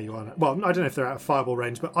range from where you are now. Well, I don't know if they're out of fireball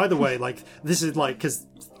range, but either way, like, this is like, because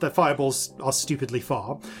the fireballs are stupidly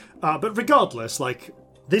far. But regardless, like,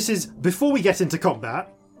 this is, before we get into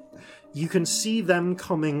combat, you can see them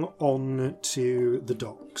coming on to the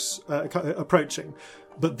docks, approaching.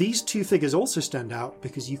 But these two figures also stand out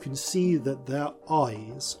because you can see that their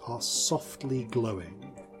eyes are softly glowing.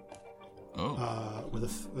 With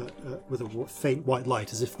a faint white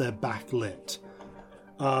light, as if they're backlit.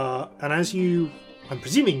 And as I'm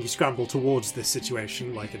presuming you scramble towards this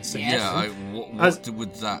situation, like in St. Yeah, what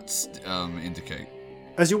would that indicate?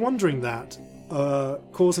 As you're wondering that,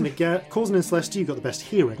 Corzin and Celestia, you've got the best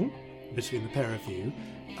hearing between the pair of you.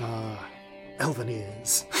 Elven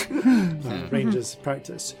ears. Rangers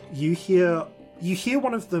practice. You hear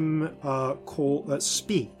one of them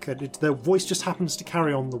speak, and their voice just happens to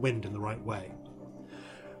carry on the wind in the right way.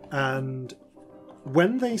 And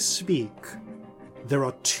when they speak, there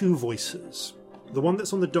are two voices. The one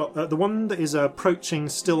that's on the one that is approaching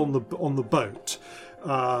still on the boat.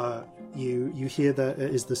 You hear that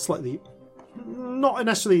is the slightly, not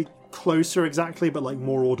necessarily closer exactly, but like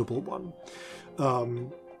more audible one.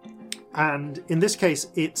 And in this case,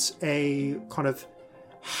 it's a kind of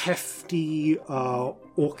hefty,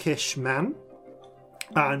 orcish man,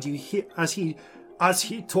 and you hear as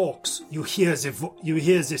he talks, you hear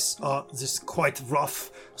this quite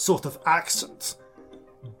rough sort of accent,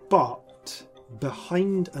 but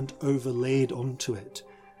behind and overlaid onto it,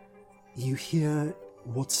 you hear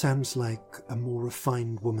what sounds like a more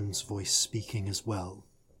refined woman's voice speaking as well.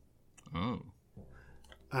 Oh.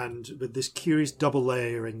 And with this curious double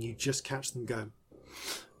layering, you just catch them going,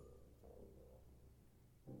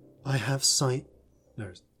 I have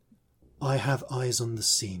eyes on the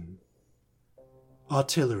scene.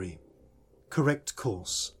 Artillery. Correct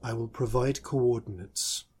course. I will provide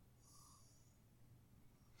coordinates.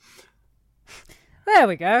 There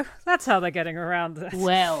we go. That's how they're getting around this.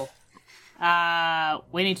 Well,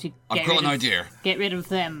 we need to get rid of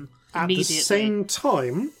them immediately. At the same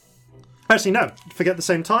time... Actually, no. Forget the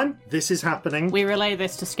same time. This is happening. We relay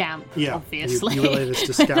this to Scamp, obviously. You relay this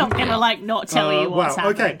to Scamp. I'm not going to, not tell you what's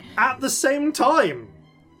happening. Okay. At the same time,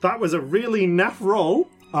 that was a really naff roll.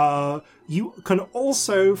 You can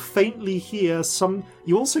also faintly hear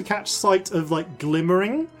you also catch sight of,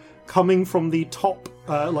 glimmering coming from the top,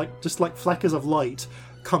 just flickers of light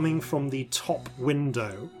coming from the top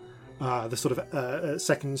window. The sort of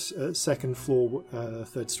second floor,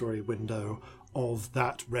 third story window of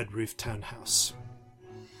that red roof townhouse.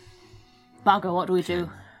 Bugger, what do we do?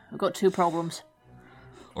 We've got two problems.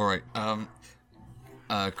 Alright,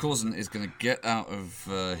 Corzin is going to get out of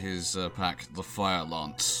his pack the fire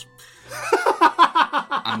lance.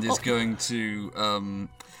 And is going to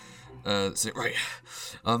say, right,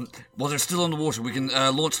 while they're still on the water, we can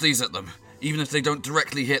launch these at them. Even if they don't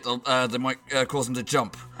directly hit, they might cause them to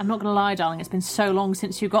jump. I'm not going to lie, darling. It's been so long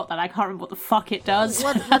since you got that. I can't remember what the fuck it does.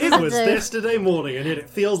 What it was yesterday morning, and yet it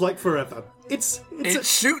feels like forever. It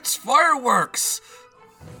shoots fireworks!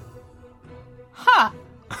 Huh.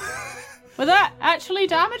 Would that actually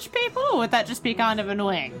damage people, or would that just be kind of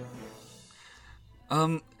annoying?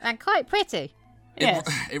 And quite pretty. Yes.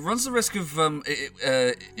 It runs the risk of,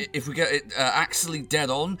 if we get it actually dead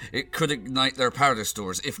on, it could ignite their powder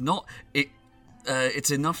stores. If not,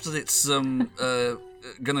 it's enough that it's going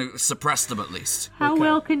to suppress them at least. How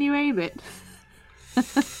well can you aim it?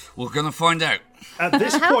 We're going to find out. At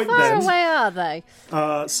this How point, far away are they?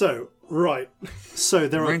 So there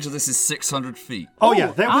the range of this is 600 feet. Oh yeah,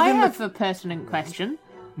 they're within I have a pertinent question.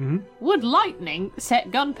 Mm-hmm. Would lightning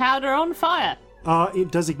set gunpowder on fire?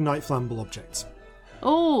 It does ignite flammable objects.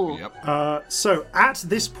 Oh. Yep. So at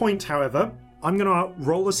this point, however, I'm going to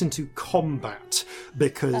roll us into combat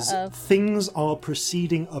because things are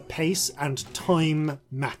proceeding apace and time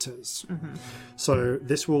matters. Mm-hmm. So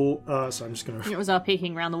this will. So I'm just going to. It was our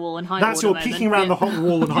peeking around the wall and hiding. That's your peeking around the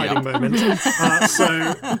wall and hiding moment.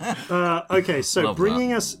 Okay. So Love bringing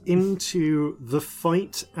that. us into the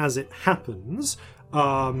fight as it happens.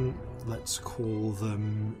 Let's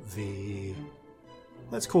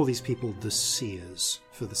call these people the Seers,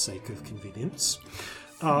 for the sake of convenience.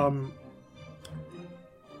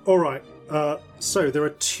 Alright, so there are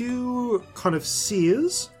two kind of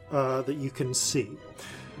Seers that you can see.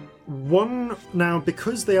 One, now,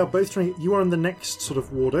 because they are both trying... You are in the next sort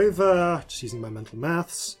of ward over, just using my mental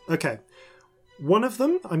maths. Okay. One of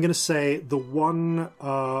them, I'm going to say the one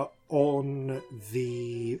on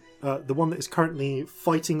the one that is currently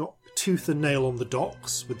fighting tooth and nail on the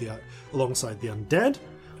docks with alongside the undead,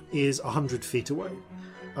 is 100 feet away.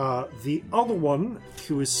 The other one,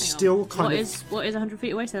 who is still kind of What is 100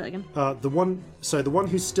 feet away? Say that again. the one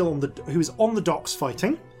who's still who's on the docks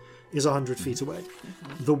fighting is 100 feet away.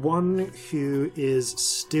 The one who is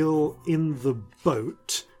still in the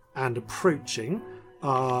boat and approaching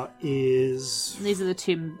is These are the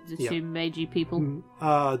two magey people.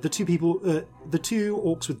 the two people, the two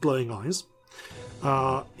orcs with glowing eyes.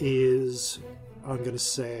 Is, I'm going to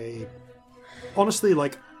say, honestly,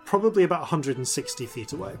 like probably about 160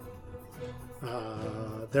 feet away.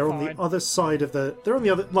 They're on the other side of the. They're on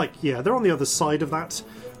the other, they're on the other side of that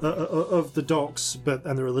of the docks,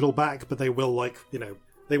 and they're a little back, but they will,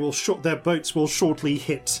 their boats will shortly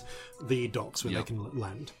hit the docks where they can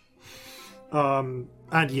land.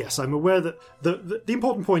 And yes, I'm aware that the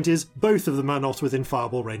important point is both of them are not within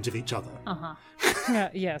fireball range of each other.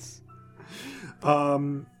 Yes.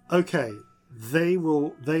 Okay.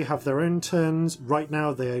 They have their own turns. Right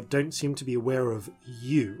now they don't seem to be aware of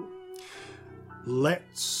you.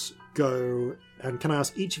 Let's go, and can I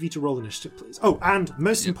ask each of you to roll initiative, please? Oh, and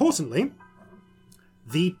most importantly,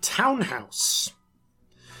 the townhouse.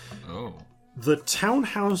 Oh. The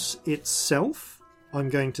townhouse itself, I'm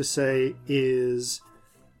going to say, is...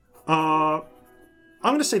 I'm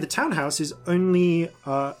going to say the townhouse is only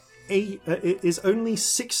only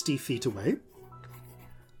 60 feet away,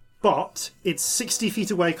 but it's 60 feet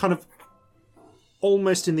away, kind of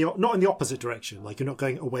almost not in the opposite direction. Like you're not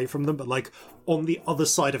going away from them, but like on the other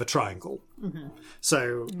side of a triangle. Mm-hmm.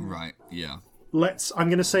 So right, yeah. I'm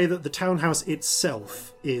going to say that the townhouse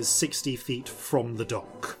itself is 60 feet from the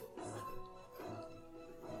dock.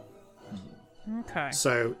 Okay.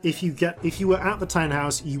 So if you were at the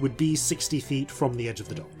townhouse, you would be 60 feet from the edge of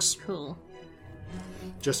the docks. Cool.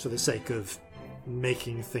 Just for the sake of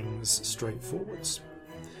making things straightforwards.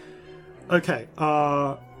 Okay,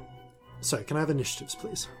 so can I have initiatives,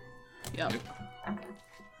 please? Yep.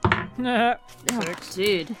 Oh,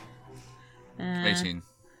 dude. 18.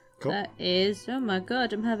 Cool. That is... Oh my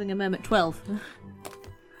god, I'm having a moment. 12.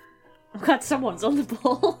 I'm glad someone's on the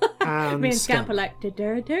ball. And Me and Scamp Scamp. are like...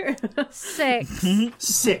 "Du-du-du." 6.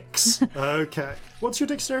 6. Okay. What's your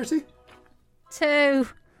dexterity? 2.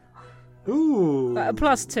 Ooh.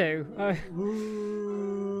 +2.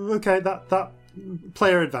 Ooh. Okay, that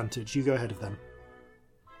player advantage. You go ahead of them.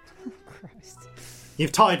 Christ.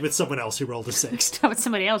 You've tied with someone else who rolled a 6. But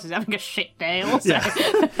somebody else is having a shit day also.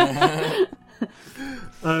 Yeah.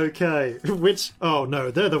 Okay, which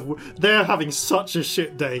no, they're having such a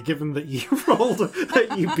shit day. Given that you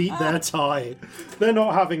that you beat their tie, they're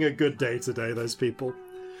not having a good day today. Those people.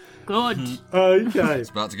 Good. Okay,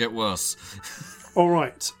 It's about to get worse. all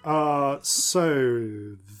right.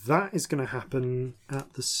 So that is going to happen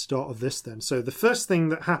at the start of this. Then, so the first thing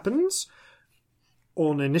that happens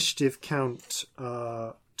on initiative count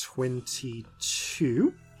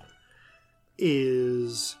 22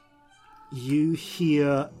 is. You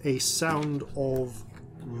hear a sound of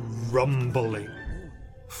rumbling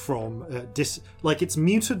from like it's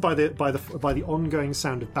muted by the ongoing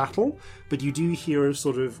sound of battle, but you do hear a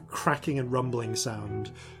sort of cracking and rumbling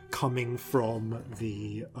sound coming from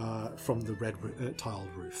the red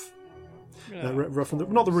tiled roof.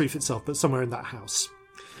 Not the roof itself, but somewhere in that house.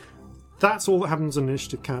 That's all that happens on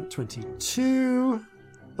initiative count 22.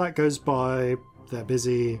 That goes by. They're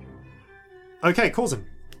busy. Okay, Corzin.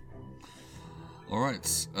 Alright,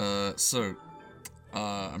 so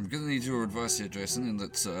I'm going to need your advice here, Jason, in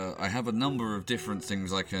that I have a number of different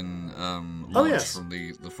things I can launch from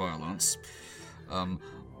the fire lance.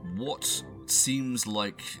 What seems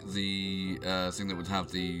like the thing that would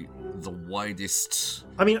have the widest...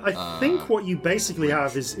 I mean, I think what you basically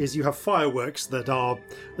have is you have fireworks that are...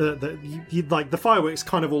 like, the fireworks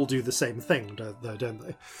kind of all do the same thing, don't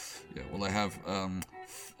they? Yeah, well, I have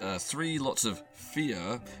 3 lots of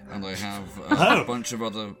fear, and I have a bunch of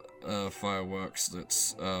other fireworks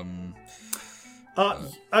that's...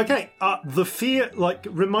 Okay, the fear... Like,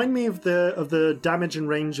 remind me of the damage and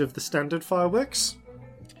range of the standard fireworks?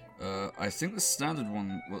 I think the standard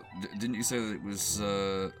one... Well, didn't you say that it was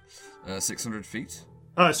 600 feet?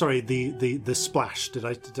 Oh, sorry, the splash. Did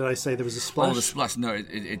I say there was a splash? Oh, the splash. No,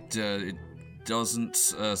 it doesn't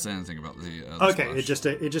say anything about the okay, splash.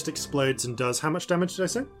 it just explodes and does... How much damage did I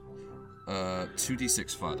say?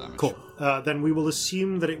 2d6 fire damage. Cool. Then we will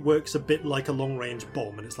assume that it works a bit like a long-range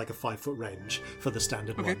bomb, and it's like a 5-foot range for the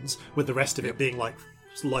standard ones, with the rest of it being like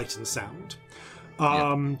light and sound.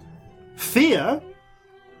 Fear?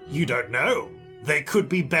 You don't know. They could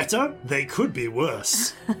be better. They could be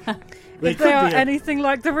worse. If they are anything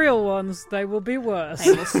like the real ones, they will be worse.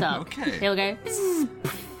 They will suck. Okay. They'll go...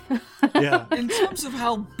 Yeah. In terms of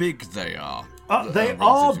how big they are, They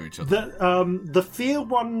are. The fear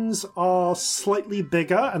ones are slightly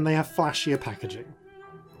bigger and they have flashier packaging.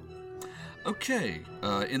 Okay.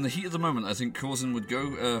 In the heat of the moment, I think Corzin would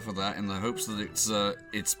go for that in the hopes that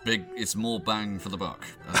it's big, it's more bang for the buck.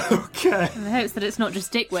 Okay. In the hopes that it's not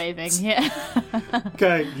just dick waving. Yeah.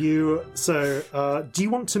 Okay. Do you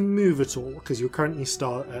want to move at all? Because you're currently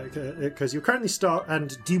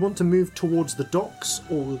and do you want to move towards the docks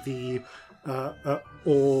or the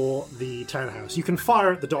townhouse? You can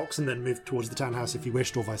fire at the docks and then move towards the townhouse if you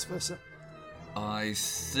wished, or vice versa. I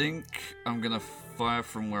think I'm gonna fire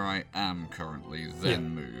from where I am currently,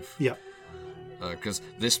 then move. Yeah. Because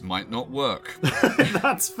this might not work.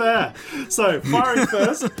 That's fair. So, firing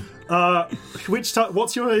first.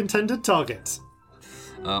 What's your intended target?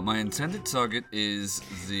 My intended target is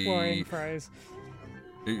the... Worrying phrase.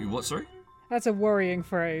 What, sorry? That's a worrying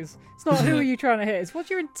phrase. It's not who are you trying to hit, it's what's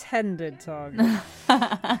your intended target.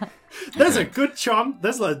 There's a good chance,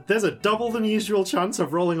 there's a double than usual chance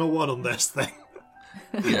of rolling a 1 on this thing.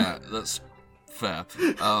 Yeah, that's fair.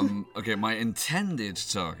 Okay, my intended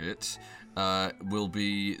target will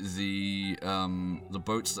be the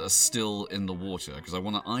boats that are still in the water, because I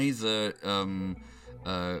want to either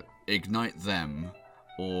ignite them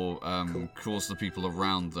or cause the people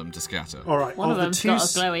around them to scatter. All right. One of them's got a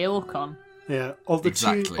glowy orc on. Yeah, of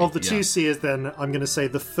the two seers, then I'm going to say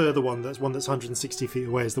the further one, that's 160 feet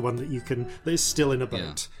away, is the one that is still in a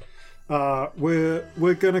boat. Yeah.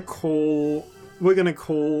 We're going to call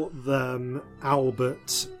them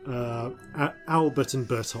Albert and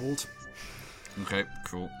Berthold. Okay,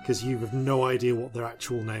 cool. Because you have no idea what their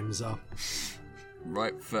actual names are.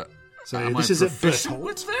 Right. So am this I is at proficient Berthold.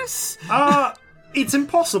 with this? It's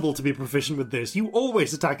impossible to be proficient with this. You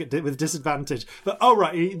always attack it with disadvantage. But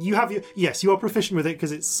you are proficient with it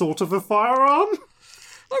because it's sort of a firearm.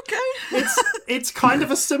 Okay. It's kind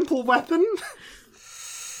of a simple weapon.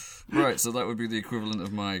 Right, so that would be the equivalent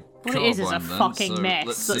of my What carbine, it is a then. fucking So mess.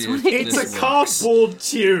 let's That's see what if it It's this a works. cardboard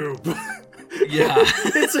tube. Yeah.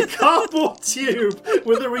 It's a cardboard tube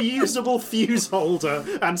with a reusable fuse holder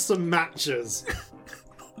and some matches.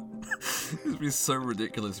 It would be so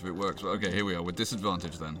ridiculous if it works. But okay, here we are with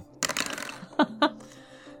disadvantage then.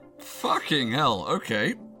 Fucking hell.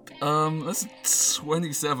 Okay. That's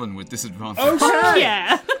 27 with disadvantage. Okay.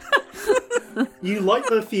 Yeah. You light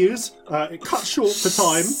the fuse. It cuts short for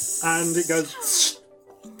time, and it goes.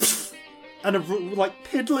 And a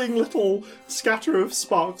piddling little scatter of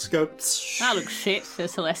sparks go. That looks shit,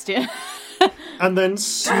 says Celestia. And then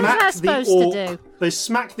smack the supposed to orc. do? They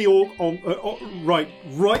smack the orc on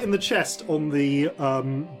right in the chest on the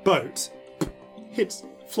boat.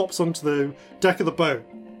 Flops onto the deck of the boat.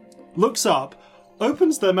 Looks up,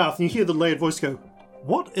 opens their mouth, and you hear the layered voice go,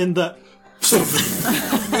 "What in the?"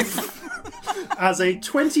 As a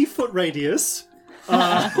 20-foot radius.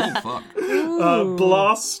 Oh, fuck.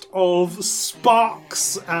 Blast of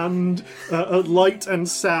sparks and light and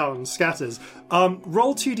sound scatters.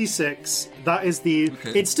 Roll 2d6. That is the.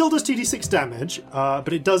 Okay. It still does 2d6 damage,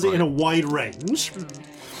 but it does it in a wide range,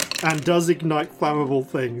 and does ignite flammable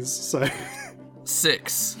things. So.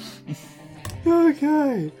 6.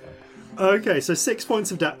 Okay, so 6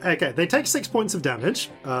 points of damage. Okay, they take 6 points of damage.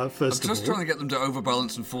 First I'm just of all, trying to get them to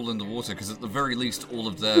overbalance and fall in the water, because at the very least, all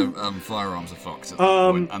of their firearms are fucked at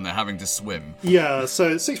that point, and they're having to swim. yeah.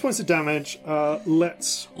 So 6 points of damage.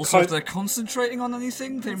 Let's. Also, if they're concentrating on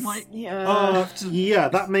anything, they might. Yeah,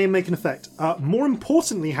 that may make an effect. More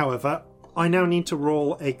importantly, however, I now need to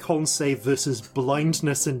roll a con save versus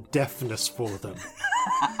blindness and deafness for them.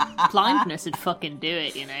 Blindness would fucking do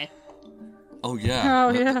it, you know. Oh yeah. Oh,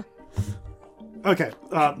 yeah. Okay,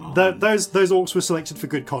 those orcs were selected for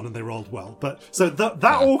good con and they rolled well. But so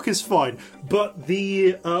that orc is fine. But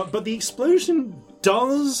the explosion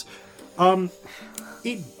does.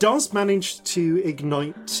 It does manage to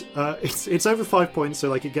ignite. It's over 5 points,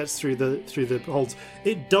 so it gets through the holds.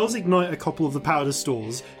 It does ignite a couple of the powder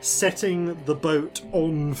stores, setting the boat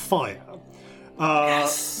on fire.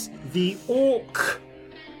 Yes. The orc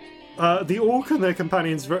and their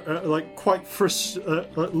companions look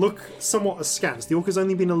somewhat askance. The orc has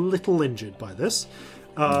only been a little injured by this,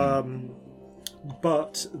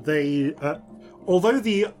 but they, although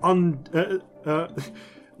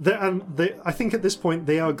I think at this point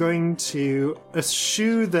they are going to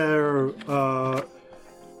eschew their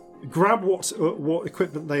grab what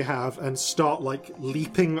equipment they have and start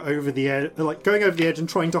leaping over the edge, going over the edge and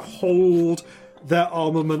trying to hold their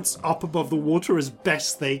armaments up above the water as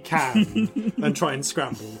best they can and try and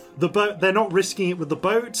scramble. The boat, they're not risking it with the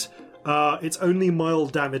boat. It's only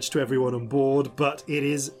mild damage to everyone on board, but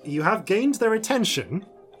you have gained their attention.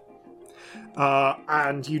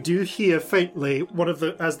 And you do hear faintly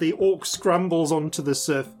as the orc scrambles onto the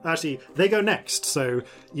surf. Actually, they go next, so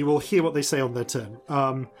you will hear what they say on their turn.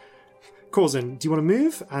 Corzin, do you want to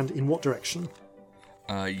move, and in what direction?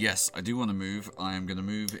 Yes, I do want to move. I am going to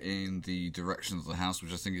move in the direction of the house,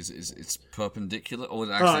 which I think is it's perpendicular,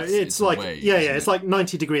 or actually it's like away, it's like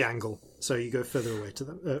 90-degree angle, so you go further away to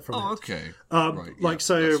them from it. Okay. Right. That's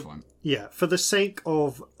fine. Yeah, for the sake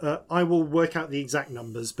of, I will work out the exact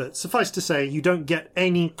numbers, but suffice to say, you don't get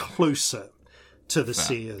any closer to the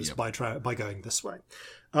seers by going this way.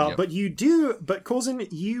 But you do. But Corzin,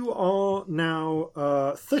 you are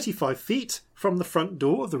now 35 feet from the front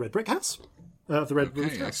door of the red brick house. The red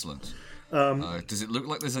roof house. Excellent. Does it look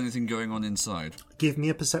like there's anything going on inside? Give me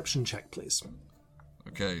a perception check, please.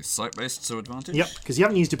 Okay, sight-based, so advantage? Yep, because you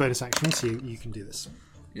haven't used your bonus action, so you can do this.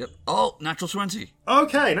 Yep. Oh, natural 20.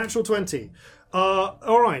 Okay, natural 20.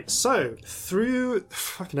 Alright, so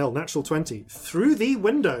natural 20. Through the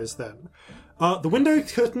windows, then. The window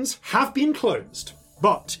curtains have been closed,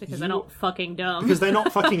 but... Because they're not fucking dumb. Because they're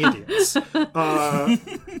not fucking idiots.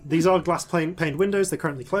 These are glass-paned windows, they're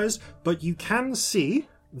currently closed, but you can see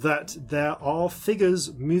that there are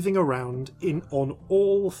figures moving around on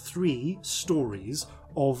all 3 stories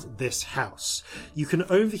of this house. You can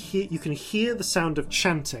hear the sound of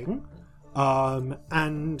chanting,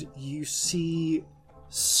 and you see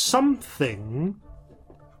something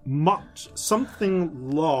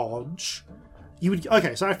large.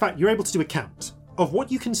 So in fact, you're able to do a count of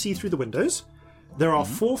what you can see through the windows. There are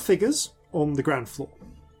 4 figures on the ground floor,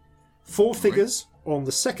 4 figures on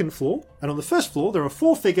the second floor, and on the first floor there are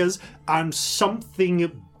 4 figures and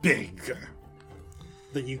something big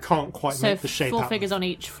that you can't quite make the shape out. So 4 figures on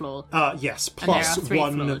each floor. Yes, plus and there are 3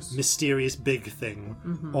 one floors. mysterious big thing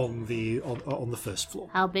on the first floor.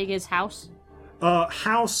 How big is house?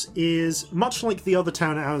 House is much like the other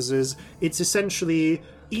townhouses. It's essentially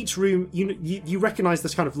each room. You recognise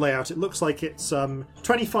this kind of layout. It looks like it's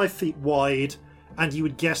 25 feet wide, and you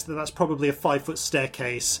would guess that that's probably a 5-foot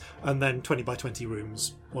staircase, and then 20 by 20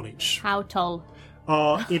 rooms on each. How tall?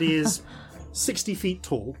 It is 60 feet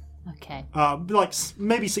tall. Okay. Like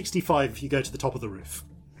maybe 65 if you go to the top of the roof.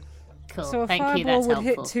 Cool. So a Thank you, fireball that's would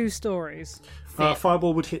helpful. hit 2 stories.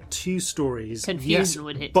 Fireball would hit 2 stories. Confusion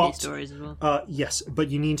would hit 2 stories as well. Yes, but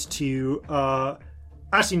you need to.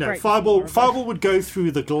 Actually, no. Break Fireball would go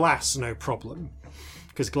through the glass, no problem,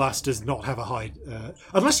 because glass does not have a high.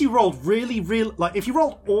 Unless you rolled really, like if you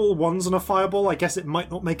rolled all 1s on a fireball, I guess it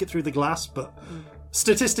might not make it through the glass. But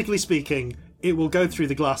statistically speaking, it will go through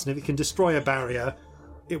the glass, and if it can destroy a barrier,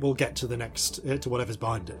 it will get to the next to whatever's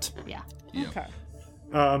behind it. Yeah. Okay.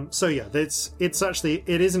 So yeah,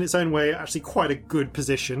 it is in its own way actually quite a good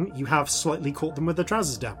position. You have slightly caught them with their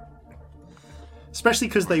trousers down, especially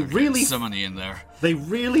because they really so many in there. They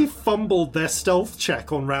really fumbled their stealth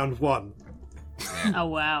check on round 1. Oh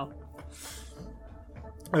wow.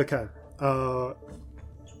 Okay.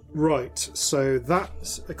 Right. So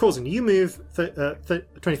that's Corzin. You move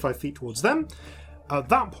 25 feet towards them. At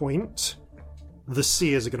that point, the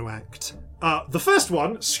seers are going to act. The first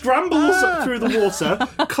one scrambles through the water,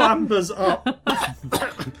 clambers up.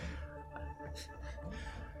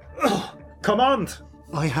 Command!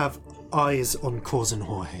 I have eyes on Corzin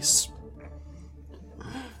Hoyes.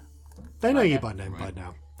 They know you by name by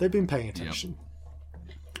now. They've been paying attention.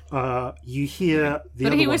 You hear the But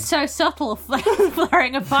other he one. was so subtle,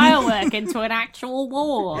 flaring a firework into an actual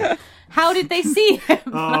war. How did they see him?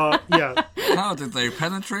 Yeah. How did they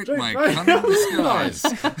penetrate my cunning disguise?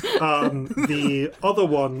 The other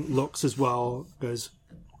one looks as well, goes,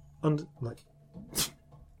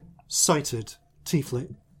 sighted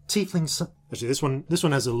tiefling. Actually, this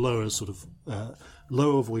one has a lower sort of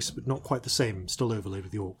lower voice, but not quite the same. Still overlaid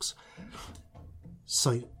with the orcs.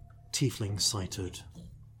 Tiefling sighted,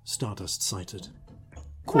 Stardust sighted.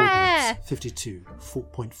 Coordinates 52,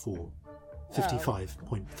 4.4,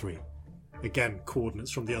 55.3. Again, coordinates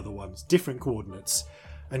from the other ones, different coordinates,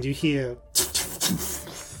 and you hear.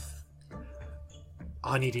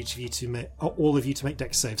 I need each of you to make, all of you to make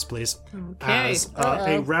dex saves, please. Okay. As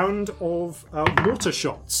a round of mortar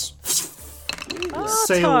shots Are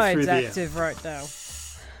sail tides through the air. active right now?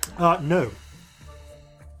 No.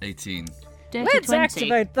 18. Dirty Let's 20.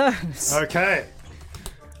 activate those. Okay.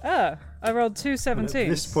 Oh, I rolled 2 17s. At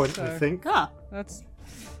this point, I think Ah, That's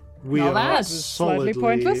we Not are bad. solidly Slightly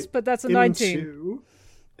pointless, but that's a 19. into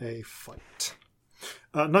a fight.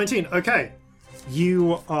 19. Okay,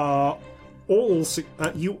 you are all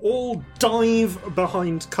you all dive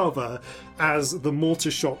behind cover as the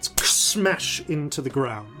mortar shots smash into the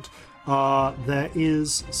ground. You are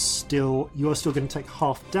still going to take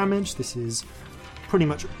half damage. This is pretty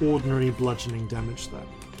much ordinary bludgeoning damage there.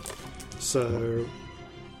 So,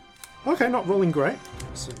 okay, not rolling great.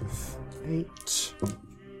 So 8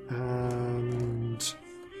 and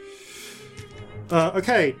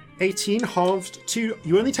okay, 18 halved to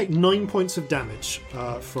you only take 9 points of damage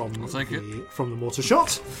from the mortar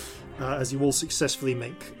shot as you all successfully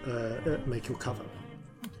make your cover.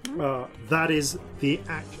 That is the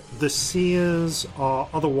act. The seers are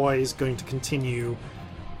otherwise going to continue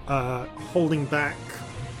holding back.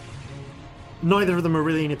 Neither of them are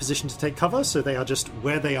really in a position to take cover, so they are just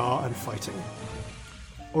where they are and fighting.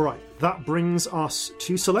 Alright, that brings us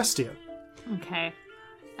to Celestia. Okay.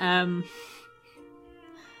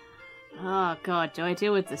 Oh god, do I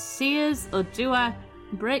deal with the seers or do I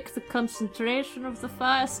break the concentration of the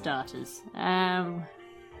fire starters? God,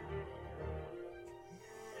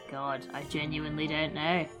 I genuinely don't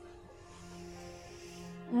know.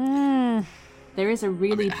 There is a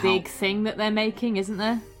really big thing that they're making, isn't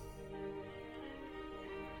there?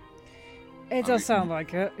 It does sound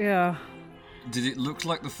like it, yeah. Did it look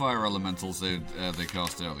like the fire elementals they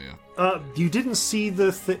cast earlier? You didn't see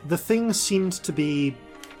the thing seemed to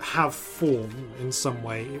have form in some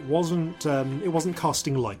way. It wasn't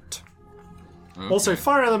casting light. Okay. Also,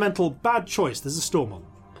 fire elemental, bad choice. There's a storm on.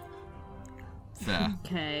 Fair.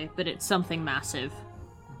 Okay, but it's something massive.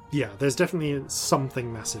 Yeah, there's definitely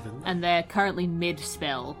something massive in there. And they're currently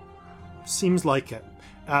mid-spell. Seems like it.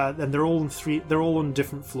 And they're all on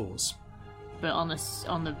different floors. But on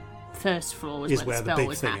the first floor was where the spell big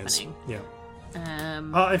was thing happening. is.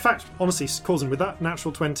 Yeah. In fact, honestly, causing with that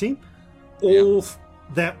natural 20,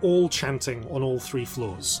 they're all chanting on all 3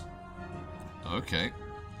 floors. Okay.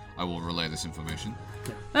 I will relay this information.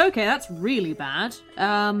 Okay, that's really bad.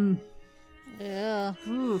 Yeah.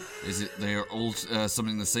 Oof. Is it they are all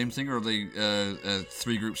summoning the same thing, or are they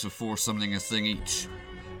 3 groups of 4 summoning a thing each?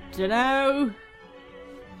 Dunno.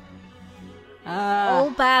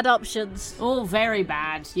 All bad options. All very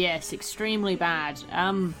bad. Yes, extremely bad.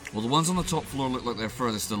 Well, the ones on the top floor look like they're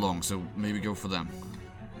furthest along, so maybe go for them.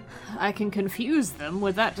 I can confuse them.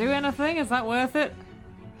 Would that do anything? Is that worth it?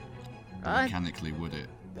 Mechanically, would it?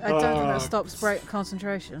 I don't think that stops break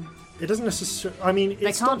concentration. It doesn't necessarily. I mean,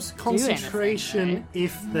 it stops concentration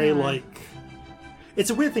if they It's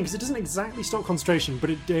a weird thing because it doesn't exactly stop concentration, but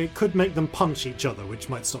it could make them punch each other, which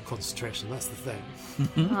might stop concentration. That's the thing.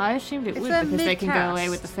 I assumed it If would they're because they can go mid-cast. away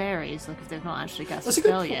with the fairies, like if they've not actually cast a That's a good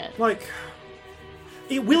spell point. yet. Like,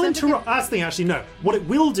 it will interrupt. That's the thing. Actually, no. What it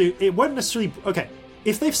will do, it won't necessarily. Okay,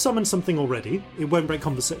 if they've summoned something already, it won't break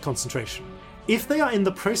concentration. If they are in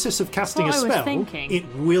the process of casting a That's what I was spell, thinking. it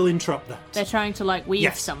will interrupt that. They're trying to weave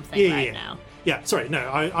Yes. something Yeah. now. Yeah, sorry, no,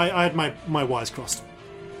 I had my wires crossed.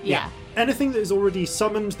 Yeah. Anything that is already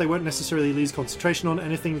summoned, they won't necessarily lose concentration on.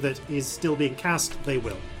 Anything that is still being cast, they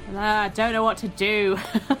will. I don't know what to do.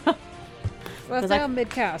 Well, if they are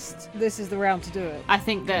mid-cast, this is the round to do it. I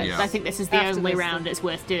think this is the After only this, round it's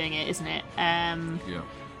worth doing it, isn't it? Yeah.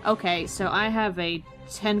 Okay, so I have a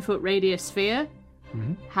 10-foot radius sphere.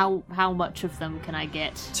 Mm-hmm. How much of them can I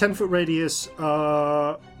get? 10-foot radius.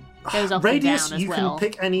 Goes up Radius, and down as you well. can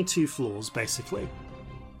pick any 2 floors, basically.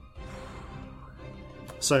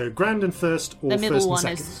 So, grand and first, or The first middle and one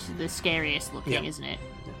second. is the scariest looking, Yeah. isn't it?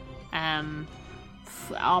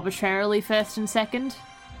 Arbitrarily first and second.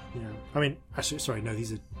 Yeah. I mean, actually, sorry, no,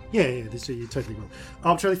 these are... Yeah, these are, you're totally wrong.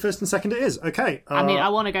 Arbitrarily first and second it is. Okay. I mean, I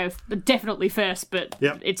want to go definitely first, but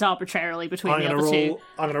Yep. it's arbitrarily between I'm the gonna other two.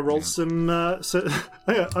 I'm going to roll some... I'm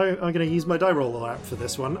going to use my die roller app for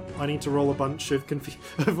this one. I need to roll a bunch of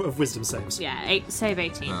of wisdom saves. Yeah, save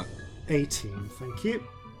 18. 18, thank you.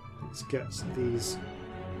 Let's get these...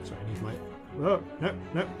 Sorry, I need my... Oh,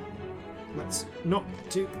 no. Let's not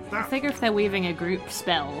do I that. figure if they're weaving a group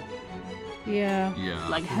spell, Yeah.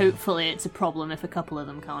 Yeah. hopefully it's a problem if a couple of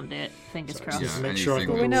them can't do it. Fingers crossed. Yeah, make sure I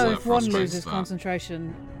anything can- But we that know if one frustrates loses that.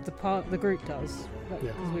 concentration, the group does. Because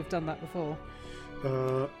Yeah. we've done that before.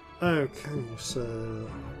 Okay, so...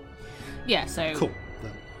 Yeah, so Cool.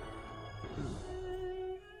 Then.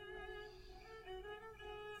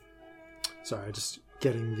 Sorry, just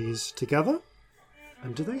getting these together.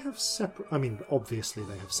 And do they have separate... I mean, obviously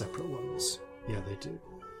they have separate ones. Yeah, they do.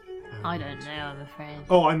 I don't know, I'm afraid.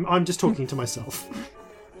 Oh, I'm just talking to myself.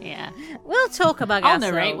 Yeah. We'll talk about I'll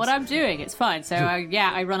ourselves. narrate what I'm doing. It's fine. So,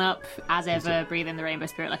 I run up, as ever, breathe in the rainbow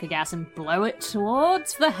spirit like a gas and blow it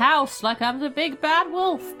towards the house like I'm the big bad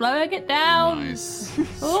wolf, blowing it down. Nice.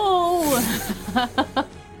 Oh!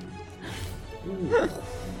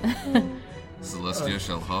 Celestia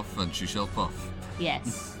shall huff and she shall puff.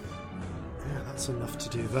 Yes. Yeah, that's enough to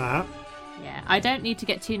do that. Yeah. I don't need to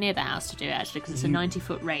get too near the house to do it, actually, because it's a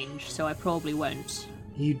 90-foot range, so I probably won't.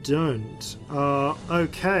 You don't.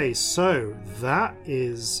 Okay, so that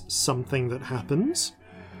is something that happens.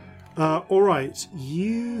 Alright,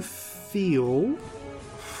 you feel...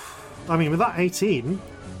 I mean, with that 18,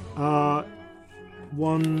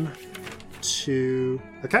 1, 2...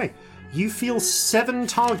 Okay, you feel 7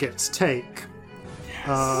 targets take.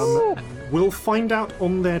 We'll find out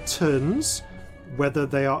on their turns whether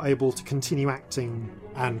they are able to continue acting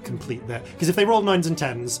and complete their... Because if they roll 9s and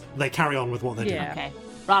 10s, they carry on with what they're doing. Okay.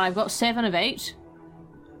 Right, I've got 7 of 8.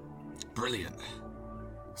 Brilliant.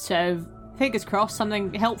 So, fingers crossed,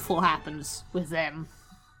 something helpful happens with them.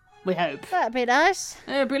 We hope. That'd be nice.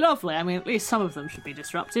 It'd be lovely. I mean, at least some of them should be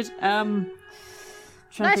disrupted.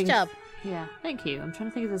 Nice job. Yeah, thank you. I'm trying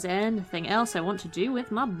to think if there's anything else I want to do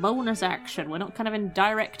with my bonus action. We're not kind of in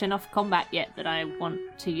direct enough combat yet that I want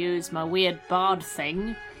to use my weird bard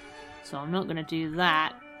thing, so I'm not going to do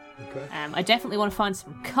that. Okay. I definitely want to find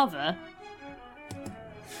some cover.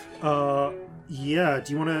 Yeah.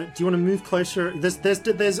 Do you want to move closer?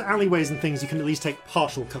 There's alleyways and things you can at least take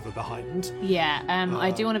partial cover behind. Yeah.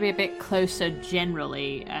 I do want to be a bit closer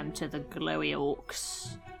generally to the glowy orcs.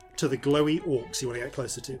 To the glowy orcs, you want to get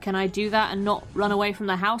closer to. Can I do that and not run away from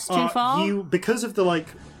the house too far? Because of the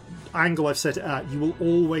angle I've set it at, you will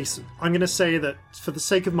always. I'm going to say that for the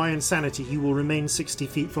sake of my insanity, you will remain 60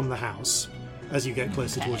 feet from the house as you get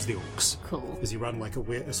closer towards the orcs. Cool. As you run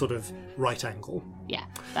a sort of right angle. Yeah,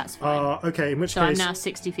 that's fine. Okay, in which So case. I'm now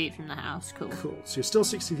 60 feet from the house. Cool. Cool. So you're still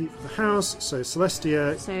 60 feet from the house. So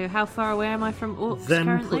Celestia. So how far away am I from orcs Then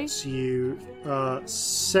currently? puts you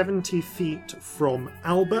 70 feet from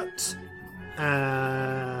Albert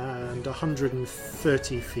and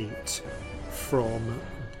 130 feet from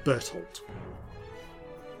Bertolt.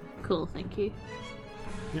 Cool, thank you.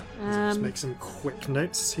 Yep. Let's make some quick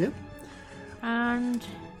notes here. And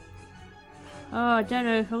I don't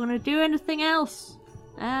know if I'm gonna do anything else.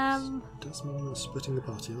 Does mean you're splitting the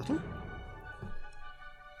party a little.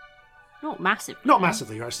 Not massively. Not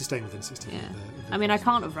massively. You're actually staying within 60 feet. Yeah. of the I mean, I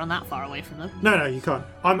can't have run that far away from them. No, you can't.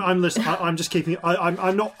 I'm just keeping.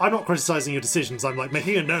 I'm not criticizing your decisions. I'm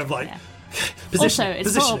making a note of Yeah. position. Also, it's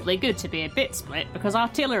positioning. probably good to be a bit split because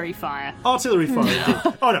artillery fire. Artillery fire.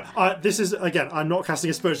 Oh no! This is again. I'm not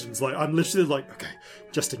casting aspersions. I'm literally okay,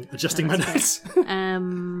 adjusting my notes.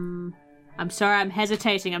 I'm sorry, I'm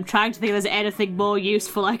hesitating. I'm trying to think if there's anything more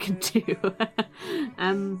useful I can do.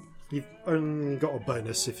 You've only got a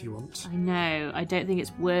bonus if you want. I know. I don't think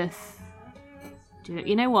it's worth.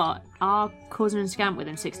 You know what? Are Corzin and Scamp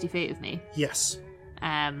within 60 feet of me? Yes.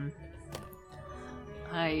 I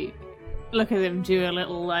look at them do a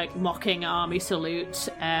little mocking army salute.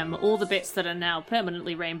 All the bits that are now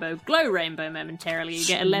permanently rainbow glow rainbow momentarily. You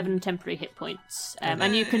get 11 temporary hit points,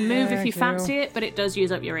 and you can move if you fancy it, but it does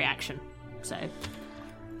use up your reaction. So.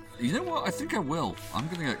 You know what? I think I will. I'm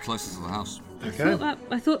going to get closer to the house. Okay.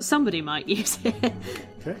 I thought somebody might use it.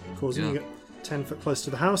 Okay. Causing you get 10 foot close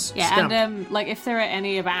to the house. Yeah, Scamp. and if there are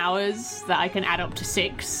any of ours that I can add up to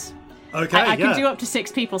 6, Okay. I can do up to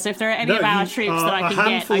 6 people. So if there are any of our troops that I a can get,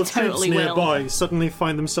 handful I of troops totally will. nearby suddenly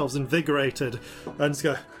find themselves invigorated and just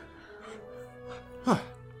go. Huh,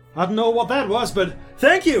 I don't know what that was, but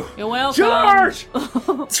thank you. You're welcome. George.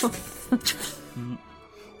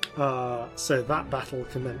 So that battle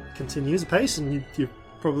continues apace, and you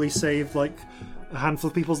probably saved a handful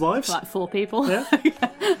of people's lives. Like 4 people. Yeah.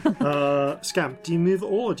 Scamp, do you move at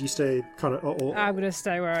all, or do you stay kind of? Or I'm gonna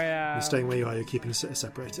stay where I am. you're staying where you are. You're keeping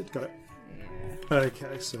separated. Got it. Yeah.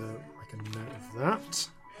 Okay, so make a note of that.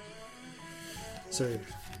 So,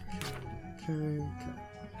 okay.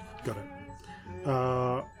 Got it.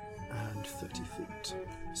 And 30 feet.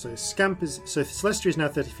 So Celestia is now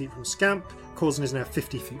 30 feet from Scamp. Corzin is now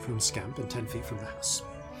 50 feet from Scamp and 10 feet from the house.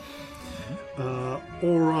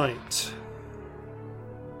 All right.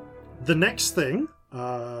 The next thing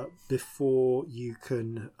before you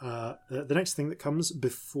can, the next thing that comes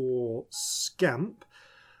before Scamp,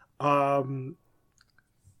 all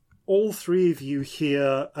 3 of you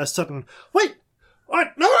hear a sudden wait,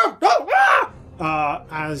 what? No!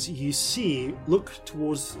 As you look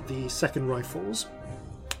towards the second rifles,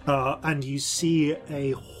 and you see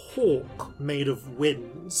a hawk made of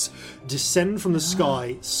winds descend from the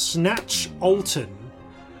sky, snatch Alton,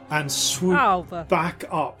 and swoop back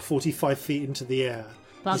up 45 feet into the air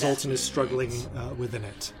as Alton is struggling within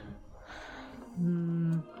it.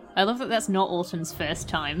 I love that that's not Alton's first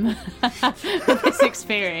time with this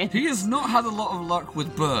experience. He has not had a lot of luck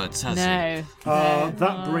with birds, has he? No.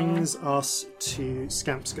 That brings us to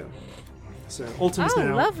Scamp's go. So Alton is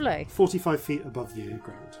now lovely. 45 feet above the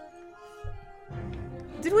ground.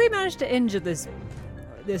 Did we manage to injure this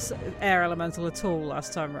this air elemental at all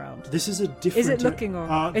last time around? This is a different. Is it looking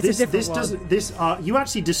or it's a different one? Doesn't. This you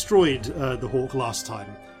actually destroyed the hawk last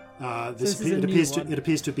time. This is a new one. It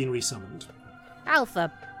appears to have been resummoned.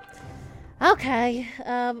 Alpha. Okay.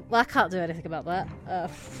 Well, I can't do anything about that.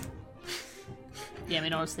 Yeah, I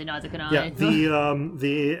mean, honestly, neither can I. Yeah,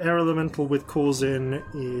 the air elemental with Corzin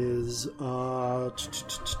is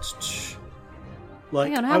like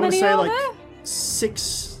Hang on, how I want to many say are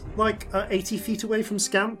like there? 80 feet away from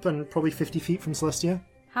Scamp and probably 50 feet from Celestia.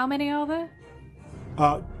 How many are there?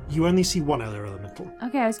 You only see one air elemental.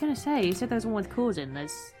 Okay, I was going to say, you said there was one with Corzin.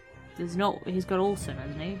 There's not. He's got Olsen,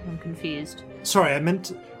 hasn't he? I'm confused. Sorry, I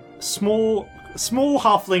meant small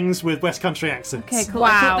halflings with West Country accents. Okay, cool. Wow.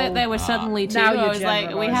 I thought that there were suddenly two. Now I you're was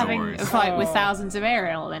like, are we having a generalising. fight with thousands of air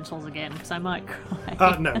elementals again? Because I might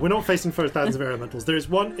cry. No, we're not facing thousands of air elementals. There is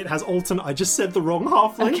one. It has Alton. I just said the wrong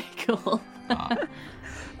halfling. Okay, cool.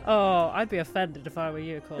 Oh, I'd be offended if I were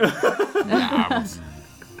you, Colin.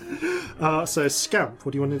 So Scamp,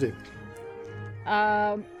 what do you want to do?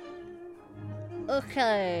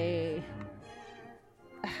 Okay.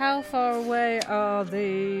 How far away are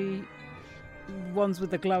the ones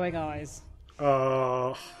with the glowing eyes?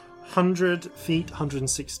 100 feet,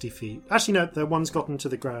 160 feet. Actually, no, that one's gotten to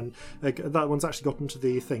the ground. That one's actually gotten to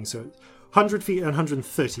the thing. So 100 feet and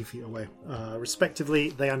 130 feet away, respectively.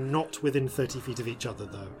 They are not within 30 feet of each other,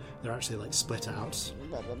 though. They're actually like split out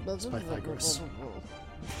by Pythagoras.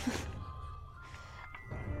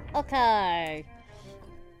 Okay.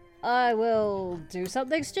 I will do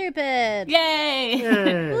something stupid. Yay!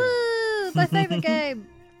 Yeah. Woo! My favourite game.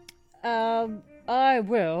 I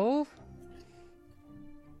will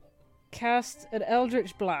cast an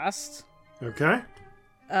Eldritch Blast. Okay.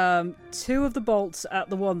 2 of the bolts at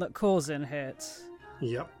the one that Corzin hit,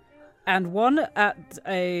 Yep. and 1 at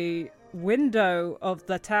a window of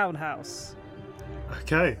the townhouse.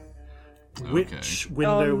 Okay. Which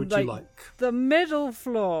window would you like? The middle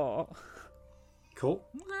floor. Cool.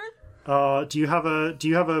 Do you have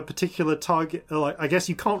a particular target? Like, I guess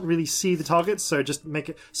you can't really see the targets, so just make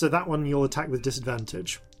it so that one you'll attack with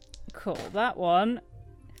disadvantage. Cool. That one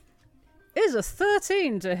is a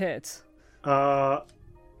 13 to hit.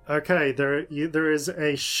 Okay. There is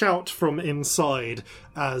a shout from inside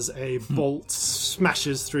as a bolt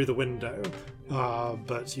smashes through the window,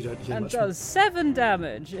 but you don't hear And much. does 7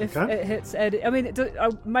 damage if Okay. it hits Eddie. I mean,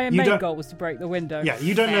 my You main don't- goal was to break the window. Yeah,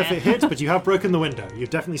 you don't know if it hit, but you have broken the window. You've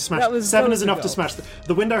definitely smashed. That was 7 is the enough to goal. smash.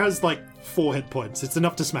 The window has like 4 hit points. It's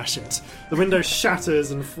enough to smash it. The window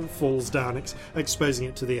shatters and falls down, exposing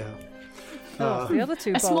it to the air. Oh, the other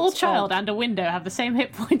 2 A small bolts child aren't. and a window have the same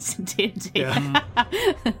hit points in D&D. Yeah.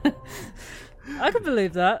 I can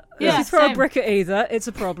believe that. Yeah, if you throw same. a brick at either, it's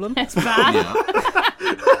a problem. It's bad.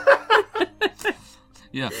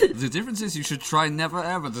 Yeah, the difference is you should try never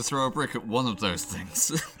ever to throw a brick at one of those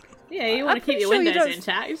things. Yeah, you want to keep pretty your sure you windows don't-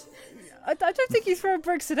 intact. I don't think you throw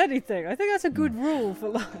bricks at anything. I think that's a good rule for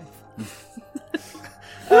life.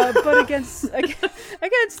 But against the If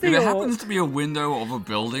it orc, happens to be a window of a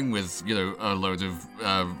building with, a load of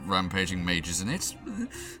rampaging mages in it,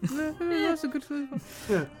 that's a good.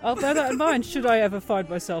 I'll bear that in mind. Should I ever find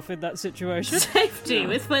myself in that situation? Safety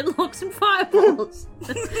with flintlocks and fireballs.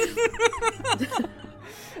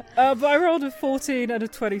 But I rolled a 14 and a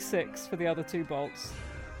 26 for the other 2 bolts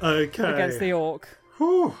Okay. against the orc.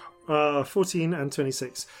 Whew. 14 and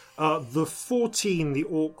 26. The 14, the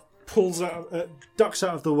orc pulls out, ducks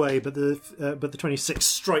out of the way, but the 26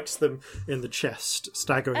 strikes them in the chest,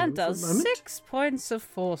 staggering And them does for a moment. 6 points of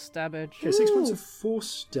force damage. Okay, 6 points of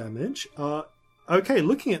force damage. Okay,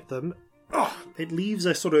 looking at them, it leaves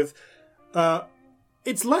a sort of.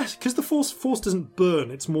 It's less because the force doesn't burn.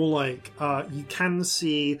 It's more like you can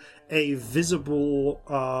see a visible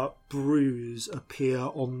bruise appear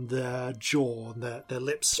on their jaw, and their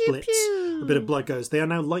lips split. A bit of blood goes. They are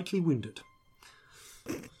now lightly wounded.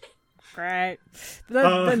 Great.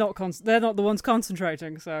 But they're not. They're not the ones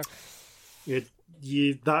concentrating. So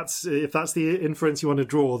That's if that's the inference you want to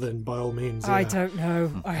draw, then by all means. I don't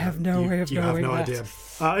know. I have no way of You have knowing no that. idea.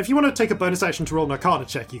 If you want to take a bonus action to roll an Arcana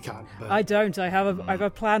check, you can. But... I don't. I have a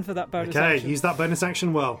plan for that bonus Okay, action. use that bonus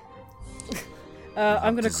action well.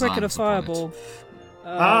 I'm going to quicken a designs upon it. fireball.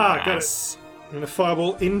 Got it. yes. I'm going to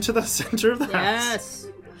fireball into the center of the house. Yes.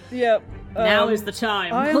 Yep. Now is the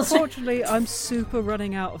time. Unfortunately, I'm super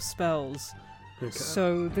running out of spells. Okay.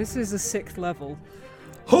 So this is a 6th level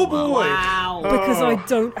Oh boy! Wow. because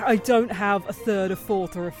I don't have a 3rd, a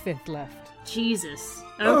 4th, or a 5th left. Jesus.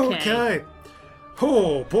 Okay.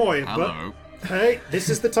 Oh boy! Hello. But hey, this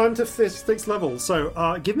is the time to fix level.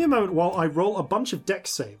 So give me a moment while I roll a bunch of dex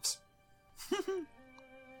saves.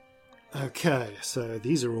 Okay, so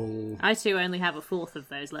these are all... I too only have a fourth of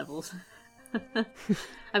those levels.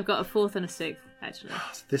 I've got a fourth and a sixth, actually.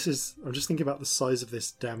 This is... I'm just thinking about the size of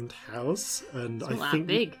this damned house, and It's not I think...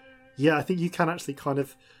 that big. Yeah, I think you can actually kind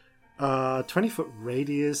of... 20-foot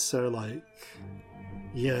radius, so like...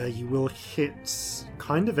 Yeah, you will hit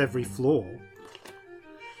kind of every floor.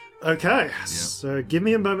 Okay, so give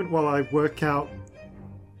me a moment while I work out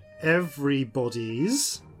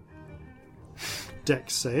everybody's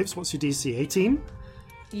dex saves. What's your DC? 18?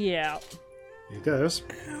 Yeah. Here goes.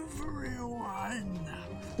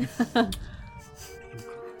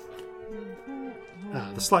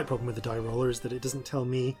 The slight problem with the die roller is that it doesn't tell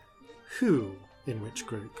me who in which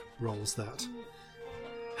group rolls that.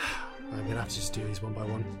 I'm going to have to just do these one by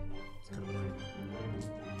one.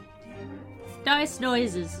 Dice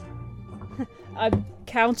noises. I'm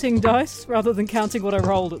counting dice rather than counting what I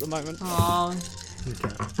rolled at the moment. Oh, Okay.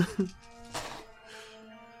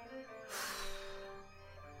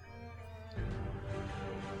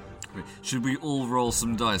 Should we all roll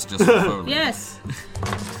some dice just for fun? yes.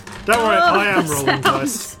 Don't worry, Oh, I am that rolling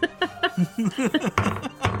dice.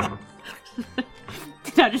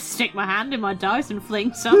 Did I just stick my hand in my dice and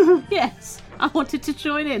fling some? Yes. I wanted to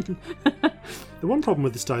join in. The one problem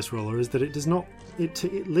with this dice roller is that it does not.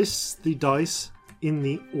 It lists the dice in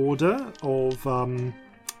the order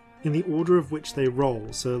of which they roll.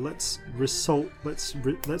 So let's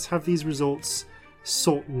have these results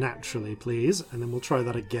sort naturally, please, and then we'll try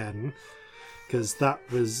that again, because that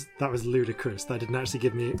was ludicrous. That didn't actually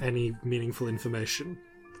give me any meaningful information.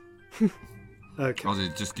 Okay. Or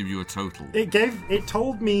did it just give you a total? It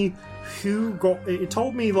told me who got. It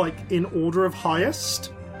told me like in order of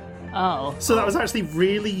highest. Oh. So that was actually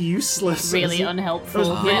really useless. Really That unhelpful.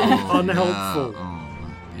 was really Yeah. unhelpful.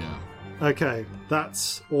 Yeah. Okay,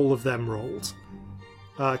 that's all of them rolled.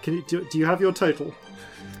 Do you have your total?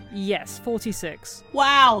 Yes, 46.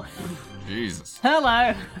 Wow. Jesus.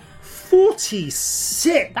 Hello.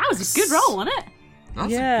 46. That was a good roll, wasn't it?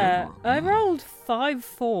 That's Yeah, a good I one. rolled 5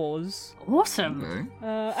 4s. Awesome. Okay.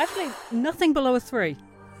 Actually, nothing below a 3.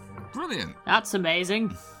 Brilliant. That's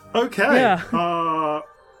amazing. Okay. Yeah.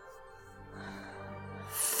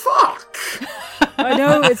 Fuck. I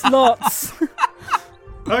know, it's lots.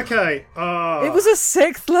 Okay. It was a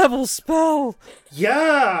 6th level spell.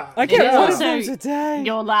 Yeah. I get is one of also those a day.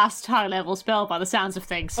 Your last high level spell by the sounds of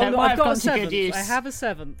things, so Oh, no, I've I've got gone a to good 7th. use. I have a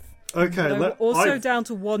 7th. Okay. I'm also down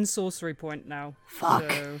to 1 sorcery point now. Fuck.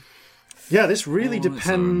 So... Yeah, this really On its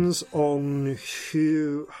depends on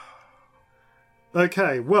who.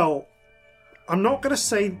 Okay, well, I'm not going to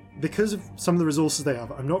say, because of some of the resources they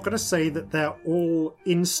have, I'm not going to say that they're all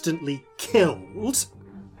instantly killed.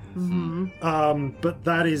 But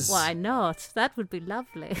that is. Why not? That would be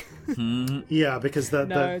lovely. Yeah, because No,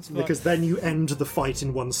 it's fine. because then you end the fight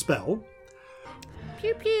in one spell.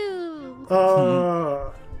 Pew pew.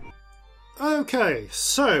 Okay,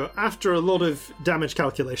 so after a lot of damage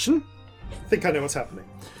calculation, I think I know what's happening.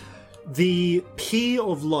 The pea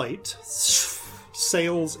of light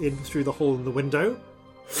sails in through the hole in the window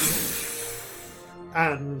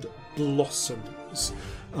and blossoms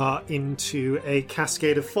into a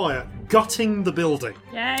cascade of fire, gutting the building.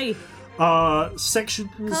 Yay. Sections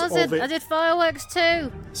Cousin, of it I did fireworks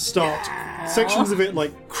too. sections of it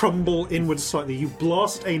like crumble inwards slightly. You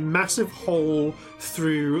blast a massive hole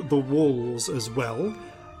through the walls as well.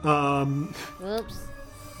 Whoops.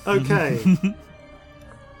 Okay.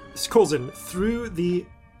 Corzin,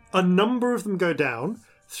 a number of them go down.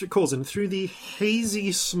 Corzin, through the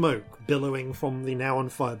hazy smoke billowing from the now on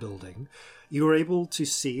fire building, you are able to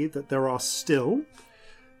see that there are still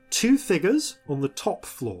 2 figures on the top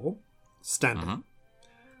floor standing.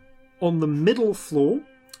 On the middle floor,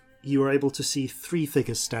 you are able to see 3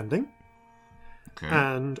 figures standing. Okay.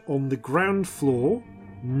 And on the ground floor,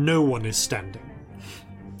 no one is standing.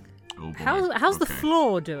 Oh, boy. How's the Okay.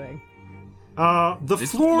 floor doing? The Is the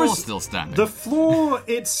floor floor is still standing? The floor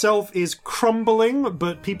itself is crumbling,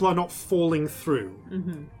 but people are not falling through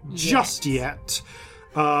just yet.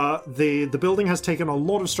 The building has taken a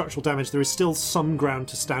lot of structural damage. There is still some ground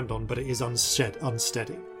to stand on, but it is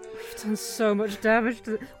unsteady. We've done so much damage.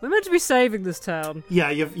 We're meant to be saving this town. Yeah,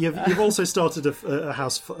 you've also started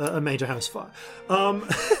a major house fire.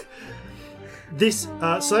 This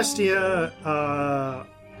Celestia,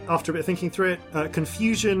 after a bit of thinking through it,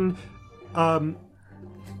 confusion.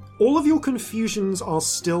 All of your confusions are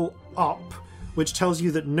still up, which tells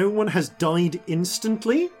you that no one has died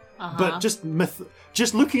instantly. But just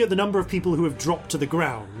looking at the number of people who have dropped to the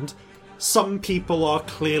ground, some people are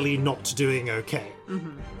clearly not doing okay.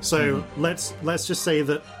 So let's just say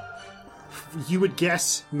that you would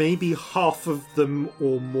guess maybe half of them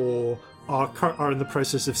or more are in the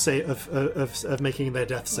process of making their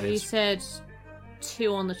death Well, you saves. said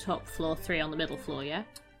 2 on the top floor, 3 on the middle floor, yeah?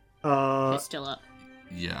 It's still up.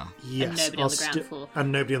 Yeah. Yes, nobody on the ground floor.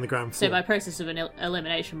 And nobody on the ground So floor. by process of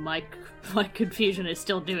elimination, my confusion is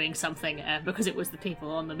still doing something because it was the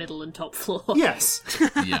people on the middle and top floor. Yes,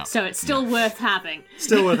 Yeah. So it's still worth having.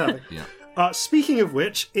 still worth having. Yeah. Speaking of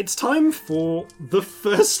which, it's time for the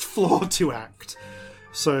first floor to act.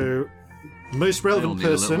 So, most They all relevant need a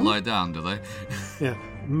little person. lie down, do they? Yeah,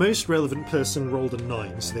 most relevant person rolled a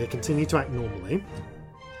 9, so they continue to act normally.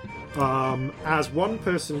 As one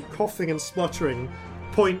person, coughing and spluttering,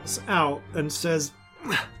 points out and says,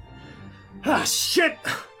 "Ah, shit!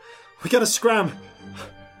 We gotta scram!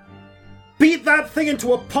 Beat that thing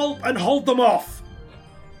into a pulp and hold them off!"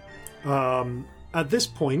 At this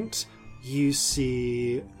point, you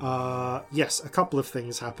see, yes, a couple of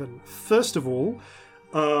things happen. First of all,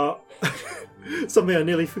 something I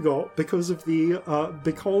nearly forgot because of the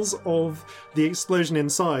explosion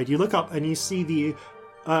inside. You look up and you see the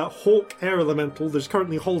Hawk air elemental that's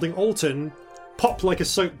currently holding Alton pop like a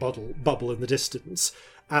soap bubble in the distance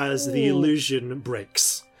as the illusion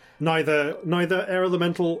breaks. Neither air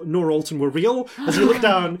elemental nor Alton were real. As you look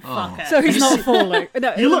down, So he's not falling.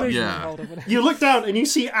 No, You look- illusion Yeah. holding it. you look down and you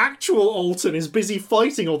see actual Alton is busy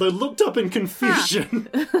fighting, although looked up in confusion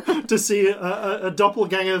to see a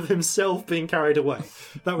doppelganger of himself being carried away.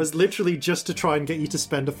 That was literally just to try and get you to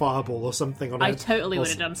spend a fireball or something on it. I totally would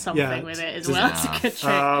have done something Yeah, with it as just- well. It's a good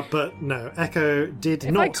trick. But no, Echo did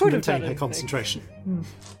I not could have maintain done her anything. concentration.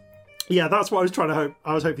 Yeah, that's what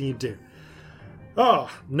I was hoping you'd do.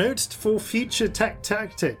 Note for future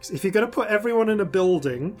tactics. If you're going to put everyone in a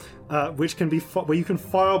building, which can be where you can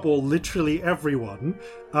fireball literally everyone,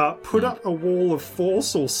 put up a wall of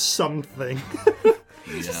force or something.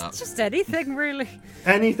 Yeah. Just anything, really.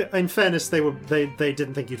 Anything. In fairness, they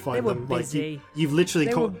didn't think you'd find They were them. busy. You've literally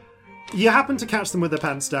They caught. were- You happened to catch them with their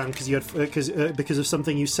pants down because of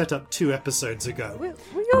something you set up 2 episodes ago. Were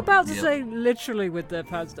you about to Yeah. say literally with their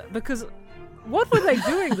pants down? Because what were they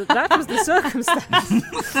doing that was the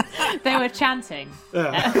circumstance? They were chanting.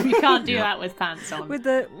 You can't do that with pants on. with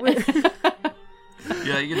the...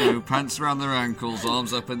 Yeah, you know, pants around their ankles,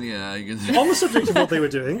 arms up in the air. You can... On the subject of what they were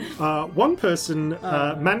doing, one person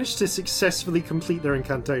managed to successfully complete their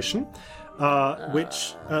incantation,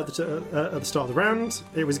 which at the start of the round,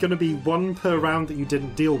 it was going to be 1 per round that you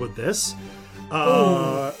didn't deal with this.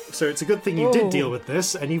 So it's a good thing you did deal with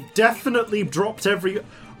this, and you've definitely dropped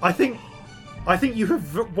I think you have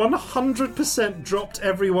 100% dropped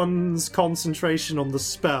everyone's concentration on the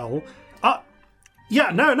spell.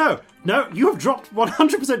 No, you have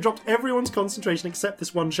 100% dropped everyone's concentration except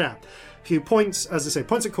this one chap, who points, as I say,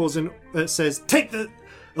 points at Corzin, says, "Take the..."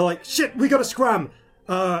 They're like, "Shit, we gotta scram!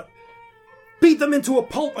 Beat them into a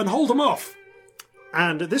pulp and hold them off!"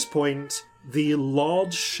 And at this point, the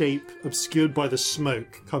large shape obscured by the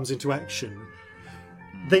smoke comes into action.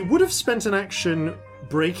 They would have spent an action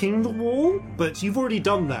breaking the wall, but you've already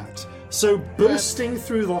done that. So bursting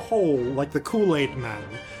through the hole like the Kool-Aid Man,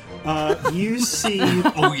 you see...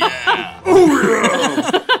 Oh yeah!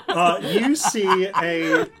 you see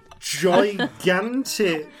a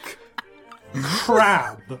gigantic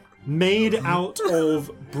crab made out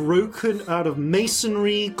of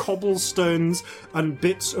masonry, cobblestones, and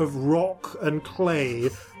bits of rock and clay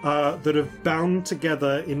that have bound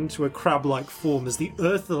together into a crab-like form as the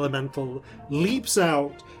earth elemental leaps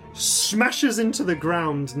out, smashes into the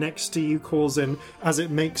ground next to you, Corzin, as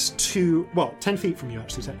it makes 10 feet from you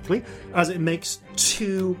actually, technically, as it makes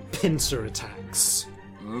 2 pincer attacks.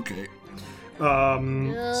 Okay.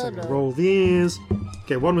 So roll these.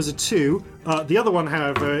 Okay, one was a 2. The other one,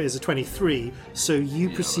 however, is a 23. So you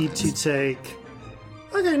proceed to take...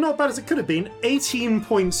 Okay, not bad as it could have been. 18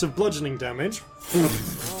 points of bludgeoning damage.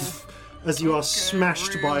 As you are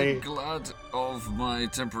smashed really by glad of my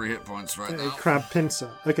temporary hit points right a now. crab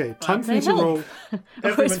pincer. Okay, time for they me to help. roll...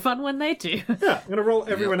 Always fun when they do. Yeah, I'm going to roll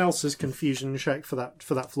everyone else's confusion check for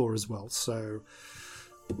that floor as well. So...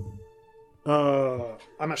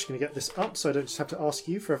 I'm actually going to get this up so I don't just have to ask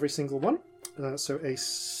you for every single one. So a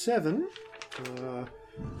 7.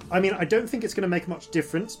 I mean, I don't think it's going to make much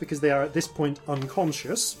difference because they are at this point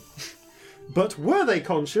unconscious. But were they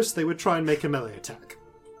conscious, they would try and make a melee attack.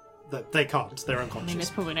 They can't, they're I mean, there's unconscious.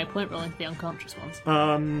 probably no point rolling for the unconscious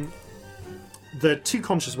ones. The 2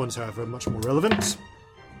 conscious ones, however, are much more relevant.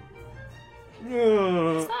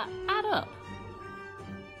 Does that add up?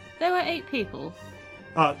 There were 8 people.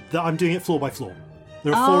 I'm doing it floor by floor.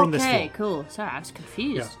 There are 4 on this floor. Okay, cool. Sorry, I was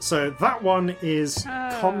confused. Yeah, so that one is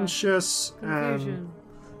conscious and... Confusion.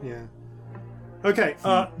 Yeah. Okay,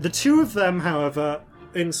 the two of them, however,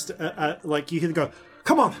 like you hear them go,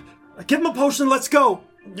 "Come on, give them a potion, let's go!"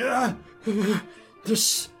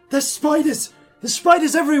 There's spiders! There's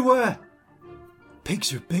spiders everywhere!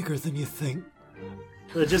 Pigs are bigger than you think.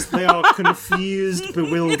 They are confused,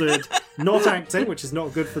 bewildered, not acting, which is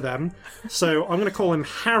not good for them. So I'm going to call him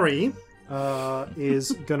Harry.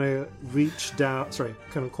 Is going to reach down. Sorry,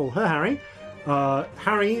 going to call her Harry.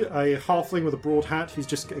 Harry, a halfling with a broad hat, who's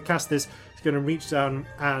just cast this, is going to reach down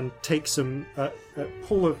and take some,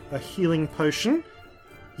 pull a healing potion.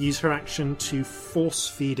 Use her action to force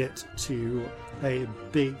feed it to a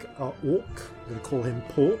big orc. I'm going to call him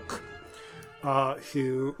Pork.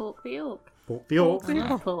 Who? Pork the orc. Pork the orc.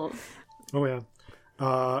 Pork. Oh yeah.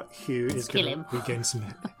 Who is kill going him. to regain some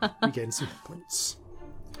hit points.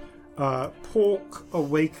 Pork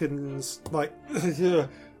awakens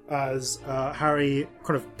as Harry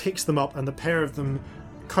kind of picks them up, and the pair of them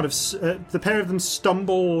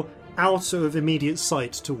stumble out of immediate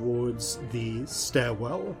sight towards the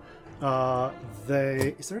stairwell.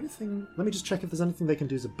 Is there anything? Let me just check if there's anything they can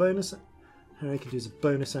do as a bonus. Harry can do as a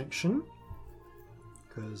bonus action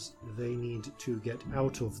because they need to get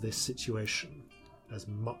out of this situation as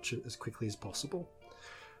quickly as possible.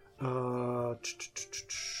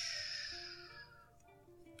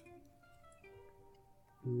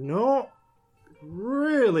 Not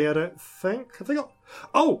really, I don't think.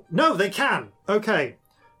 Oh, no, they can! Okay.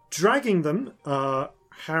 Dragging them,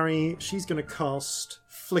 Harry, she's going to cast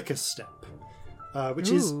Flicker Step, which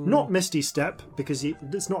is not Misty Step, because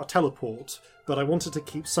it's not a teleport, but I wanted to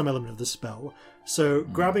keep some element of the spell. So,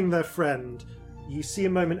 grabbing their friend, you see a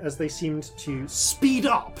moment as they seemed to speed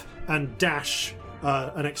up and dash,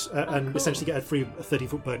 and essentially get a free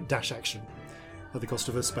 30-foot dash action at the cost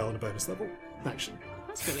of a spell and a bonus level action.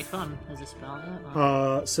 That's really fun as a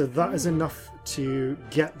spell. So that is enough to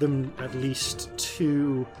get them at least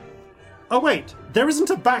to... Oh wait, there isn't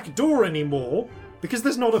a back door anymore, because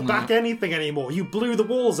there's not a back anything anymore. You blew the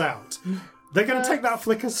walls out. They're going to take that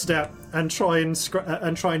Flicker Step and try and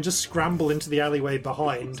just scramble into the alleyway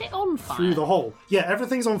behind. Is it on fire? Through the hole. Yeah,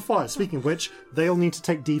 everything's on fire. Speaking of which, they'll need to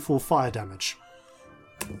take D4 fire damage.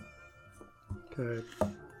 Okay.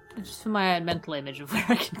 Just for my own mental image of where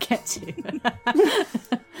I can get to. I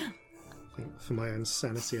think for my own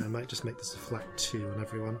sanity, I might just make this a flat 2 on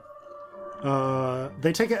everyone.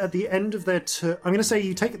 They take it at the end of their turn. I'm going to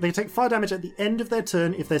say they take fire damage at the end of their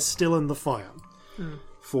turn if they're still in the fire.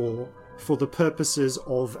 For the purposes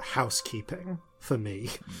of housekeeping, for me.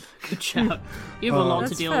 Good job. You have a lot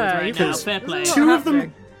to deal with right now. Fair play.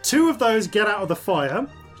 Two of those get out of the fire.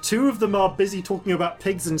 2 of them are busy talking about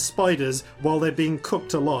pigs and spiders while they're being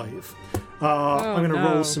cooked alive. I'm going to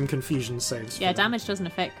roll some confusion saves. Yeah, damage doesn't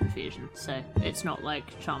affect confusion, so it's not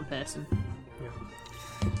like Charm Person.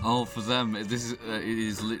 Oh, for them, it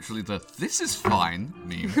is literally the "this is fine"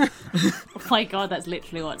 meme. Oh my god, that's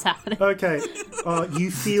literally what's happening. Okay, you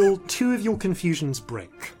feel 2 of your confusions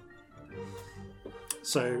break.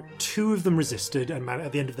 So 2 of them resisted and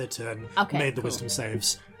at the end of their turn made the wisdom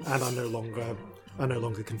saves, and are no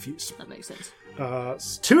longer confused. That makes sense.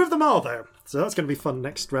 2 of them are though, so that's going to be fun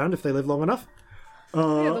next round if they live long enough.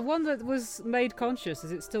 Yeah, the one that was made conscious,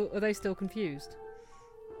 are they still confused?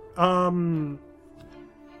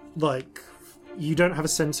 Like, you don't have a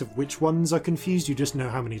sense of which ones are confused, you just know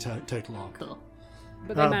how many total are. Cool.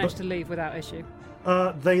 But they managed to leave without issue.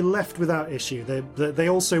 They left without issue. They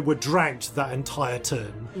also were dragged that entire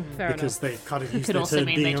turn because they kind of used Could their also turn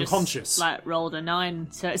mean being they just unconscious. rolled a 9,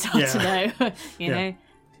 so it's hard to know. you know.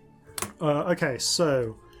 Okay,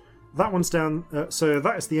 so that one's down. So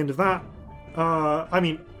that is the end of that. I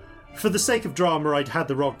mean, for the sake of drama, I'd had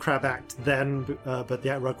the Rod Crab act then, but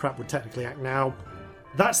the Rod Crab would technically act now.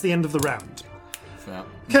 That's the end of the round. Fair.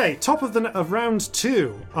 Okay, top of round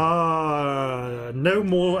 2. No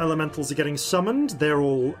more elementals are getting summoned. They're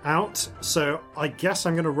all out. So I guess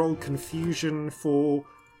I'm going to roll confusion for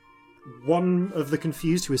one of the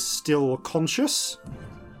confused who is still conscious.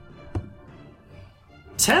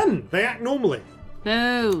 10! They act normally.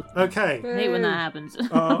 No. Okay. I hate when that happens.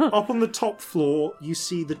 Up on the top floor, you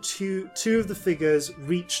see the two of the figures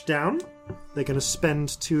reach down. They're going to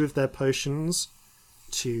spend 2 of their potions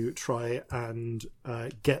to try and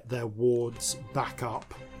get their wards back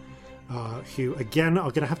up, who again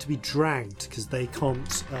are going to have to be dragged because they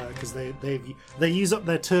can't, because they use up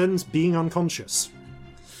their turns being unconscious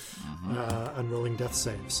and rolling death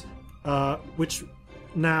saves. Which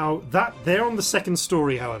now that they're on the second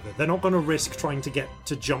story, however, they're not going to risk trying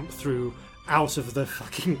to jump through out of the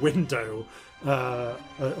fucking window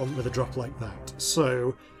with a drop like that.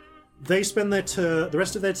 So they spend the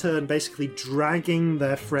rest of their turn basically dragging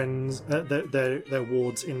their friends, their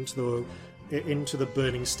wards into the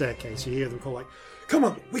burning staircase. You hear them call like, "Come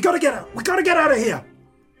on, we gotta get out! We gotta get out of here!"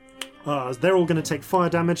 They're all going to take fire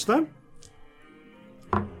damage though.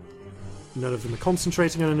 None of them are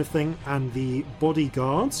concentrating on anything, and the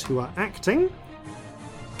bodyguards who are acting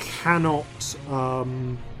cannot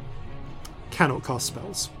cast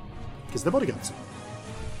spells because they're bodyguards.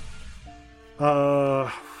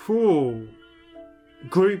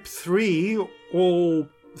 Group 3 all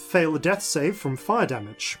fail a death save from fire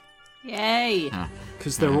damage Yay!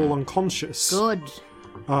 because they're all unconscious. Good.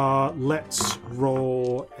 Let's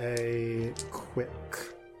roll a quick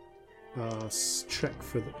check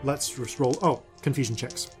for the. Let's just roll. Confusion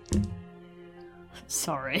checks.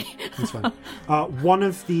 Sorry. That's fine. One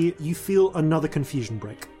of the. You feel another confusion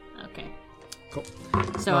break. Okay. Cool.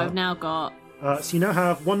 So I've now got So you now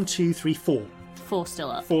have 1, 2, 3, 4. 4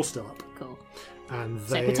 still up. 4 still up, Cool. and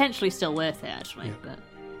So they. potentially still worth it, actually. Yeah.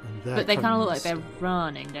 But they kind of look like they're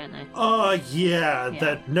running, don't they? Yeah. Yeah.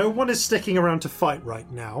 That no one is sticking around to fight right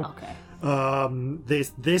now.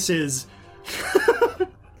 Okay. This is.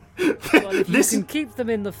 Well, if This- you can keep them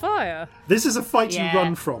in the fire. This is a fight Yeah. you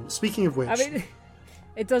run from. Speaking of which, I mean,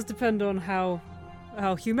 it does depend on how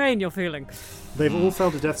humane you're feeling. they've all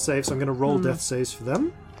failed a death save, so I'm going to roll death saves for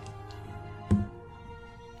them.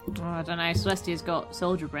 Oh, I don't know. Celestia's got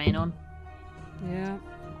soldier brain on. Yeah.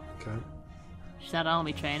 Okay. She's had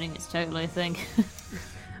army training. It's totally a thing.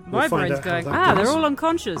 My find brain's out how going, that they're goes. all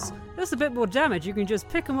unconscious. That's a bit more damage. You can just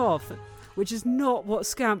pick them off, which is not what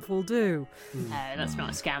Scamp will do. No, that's not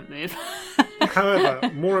a scamp move. However,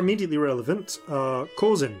 more immediately relevant,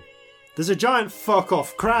 Corzin. There's a giant fuck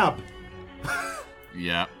off crab.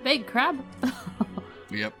 Yeah. Big crab.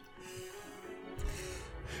 Yep.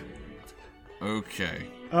 Okay.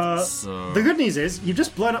 So The good news is you've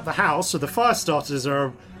just blown up the house, so the fire starters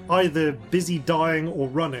are either busy dying or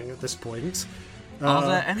running at this point. are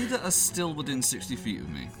there any that are still within 60 feet of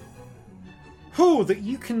me? Who that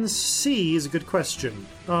you can see is a good question.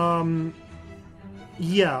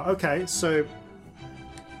 Yeah, okay, so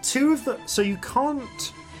two of the you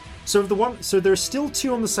can't there are still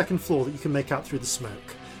 2 on the second floor that you can make out through the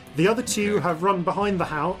smoke. The other 2 have run behind the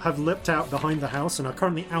house, have leapt out behind the house, and are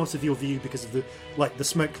currently out of your view because of the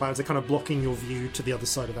smoke clouds are kind of blocking your view to the other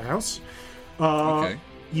side of the house. Okay.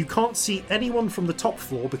 You can't see anyone from the top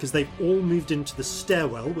floor because they've all moved into the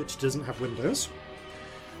stairwell, which doesn't have windows.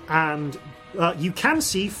 And you can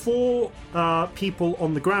see 4 people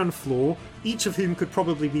on the ground floor, each of whom could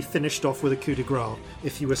probably be finished off with a coup de grace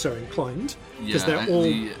if you were so inclined. Because Yeah, they're all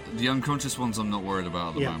the unconscious ones I'm not worried about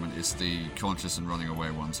at the Yeah. moment. It's the conscious and running away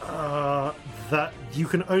ones. that you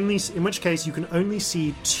can only, in which case you can only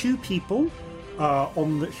see 2 people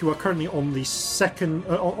who are currently on the second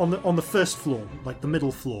on the first floor, like the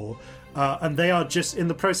middle floor, and they are just in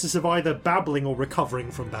the process of either babbling or recovering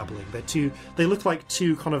from babbling. They look like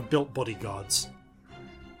 2 kind of built bodyguards.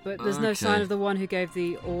 But there's no sign Okay. of the one who gave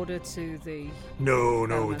the order to the No,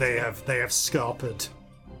 Elemental. they have scarpered.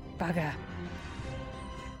 bugger.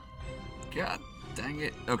 God dang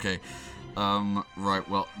it. Okay. Right,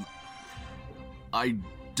 well, I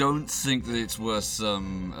don't think that it's worth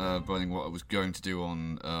burning what I was going to do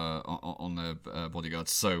on the bodyguard.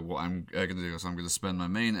 So what I'm going to do is I'm going to spend my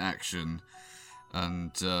main action,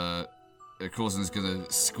 and Corzin is going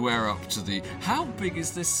to square up to the. How big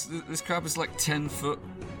is this? This crab is like 10 foot.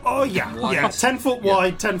 Oh yeah, Wide. yeah, 10 foot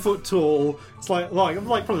wide, 10 foot tall. It's like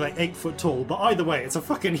probably like 8 foot tall, but either way, it's a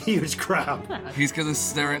fucking huge crab. He's going to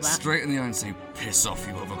stare it straight in the eye and say, "Piss off,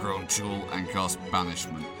 you overgrown tool," and cast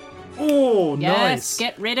banishment. Oh, Yes, nice.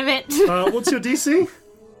 get rid of it. What's your DC?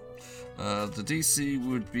 The DC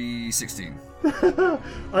would be 16.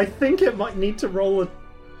 I think it might need to roll a.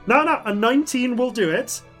 No, a 19 will do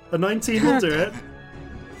it. A 19 will do it.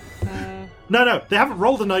 No, they haven't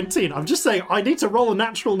rolled a 19. I'm just saying I need to roll a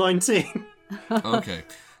natural 19. Okay.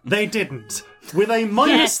 They didn't. With a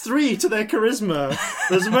 -3 to their charisma,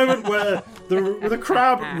 there's a moment where the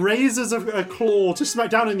crab raises a claw to smack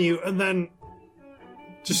down on you, and then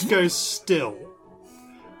just goes still.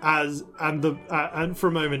 And for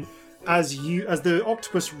a moment, as the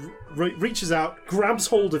octopus reaches out, grabs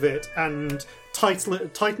hold of it, and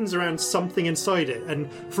tightens around something inside it, and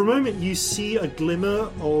for a moment you see a glimmer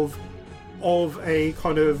of a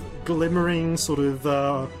kind of glimmering sort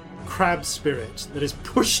of crab spirit that is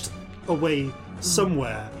pushed away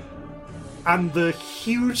somewhere, and the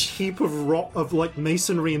huge heap of rock of like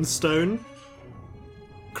masonry and stone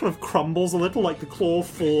kind of crumbles a little, like the claw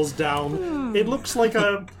falls down. It looks like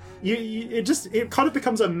it kind of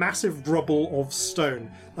becomes a massive rubble of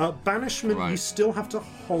stone. Banishment, you still have to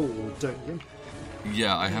hold, don't you?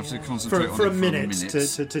 Yeah, I have to concentrate for on a it minute for a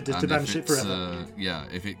minute to banish it forever.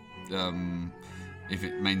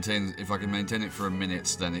 If I can maintain it for a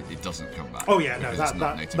minute, then it doesn't come back. Oh yeah, no,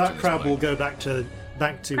 that crab will go back to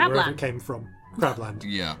wherever it came from, Crabland.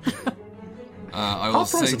 Yeah. I will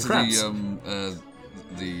say to crabs.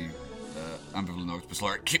 the ambivalent octopus,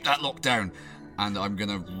 like, keep that locked down, and I'm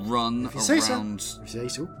gonna run around. If you say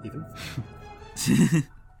so, even.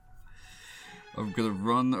 I'm gonna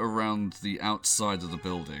run around the outside of the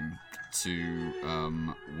building to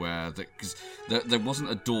where because there wasn't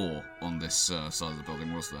a door on this side of the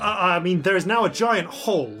building, was there? I mean, there is now a giant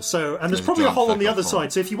hole. And there's probably a hole on the other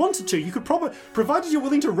side. So if you wanted to, you could probably, provided you're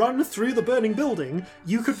willing to run through the burning building,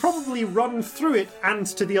 you could probably run through it and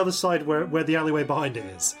to the other side where the alleyway behind it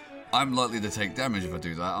is. I'm likely to take damage if I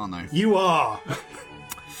do that, aren't I? You are.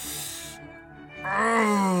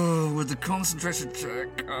 Oh, with the concentration check.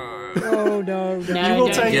 Oh no! You will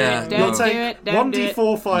take Don't do it.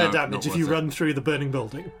 1d4 fire No, damage not if you worth it. run through the burning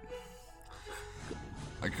building.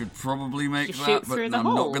 I could probably make You that, shoot but through the I'm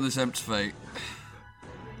not hole. going to tempt fate.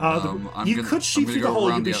 You could shoot through the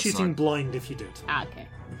hole. You'd be shooting outside. blind if you did, Okay.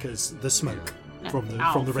 because the smoke from the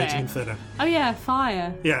Oh, Raging fair. Inferno. Oh yeah,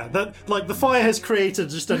 fire. Yeah, the fire has created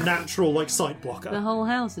just a natural sight blocker. The whole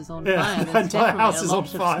house is on Yeah, fire. the There's entire definitely house a is lot on of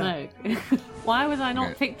fire. smoke. Why was I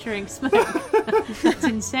not Okay. picturing smoke? That's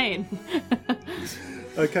insane.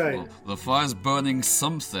 Okay. Well, the fire's burning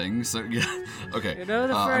something, so yeah. Okay. You know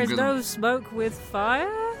the I'm phrase gonna- "no smoke with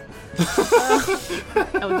fire."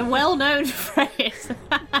 Oh, the well-known phrase.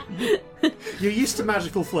 You're used to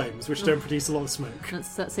magical flames, which don't produce a lot of smoke.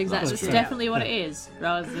 That's exactly. That's definitely what it is,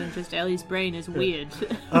 rather than just Ellie's brain is weird.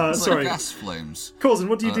 It's Sorry. like gas flames. Corzin,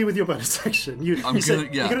 what do you do with your bonus action? You're going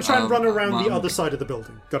to try and run around the other side of the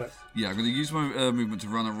building. Got it. Yeah, I'm going to use my movement to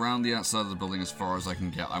run around the outside of the building as far as I can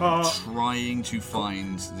get. I'm trying to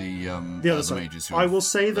find the The other side. mages who I have- will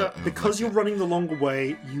say who that have because left you're it. running the longer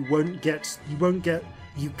way,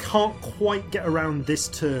 you can't quite get around this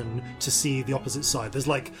turn to see the opposite side. There's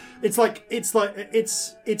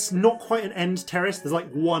it's not quite an end terrace. There's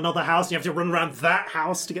one other house, and you have to run around that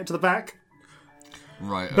house to get to the back.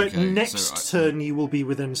 Right, But okay, next so turn, you will be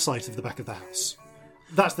within sight of the back of the house.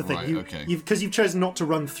 That's the thing. Right, okay. Because you've chosen not to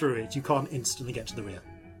run through it, you can't instantly get to the rear.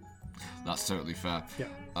 That's totally fair. Yeah.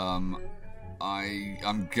 I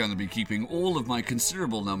am going to be keeping all of my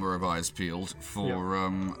considerable number of eyes peeled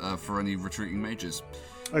for any retreating mages.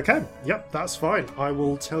 Okay. Yep, that's fine. I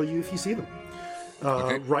will tell you if you see them.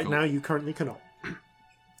 Okay, Right cool. now, you currently cannot.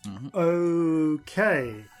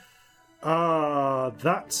 Okay.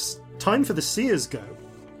 That's time for the Seers go.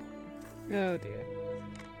 Oh dear.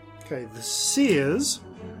 Okay, the Seers,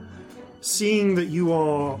 seeing that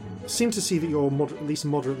seem to see that you're at least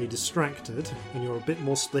moderately distracted and you're a bit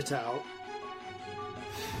more split out.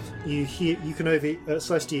 You can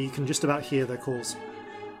Celestia, you can just about hear their calls.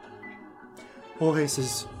 Orhes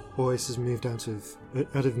has moved out of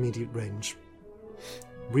immediate range.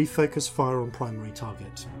 Refocus fire on primary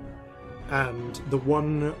target. And the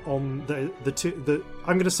one on I'm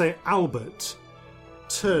going to say Albert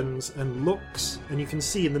turns and looks, and you can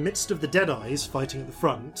see in the midst of the Deadeyes fighting at the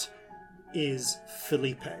front is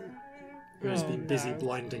Felipe, who has been busy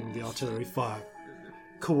blinding the artillery fire.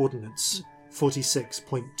 Coordinates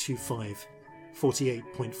 46.25,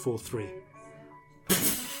 48.43.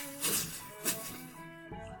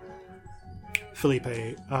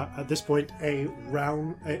 Felipe, at this point, a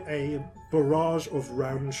barrage of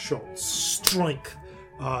round shots strike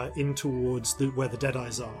in towards where the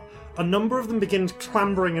Deadeyes are. A number of them begin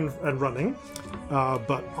clambering and running,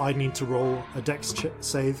 but I need to roll a dex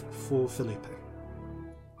save for Felipe.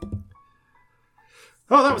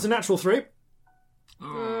 Oh, that was a natural 3.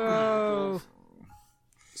 Oh.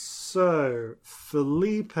 So,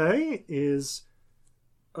 Felipe is...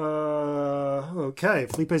 okay,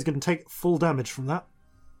 Felipe's going to take full damage from that,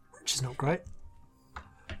 which is not great.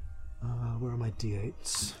 Where are my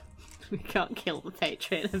d8s? We can't kill the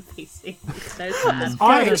Patreon NPC. It's so sad.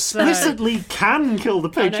 I explicitly can kill the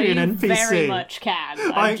I know Patreon you NPC. very much can.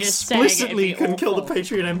 I I'm just saying it'd explicitly be can kill the awful.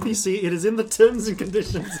 Patreon NPC. It is in the terms and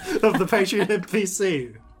conditions of the Patreon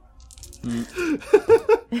NPC.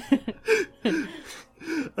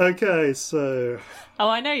 Okay, so... Oh,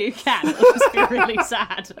 I know you can. It'll just be really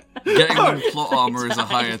sad. Getting them plot armor is a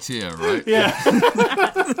higher tier, right? Yeah.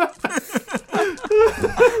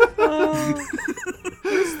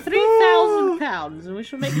 £3,000, and we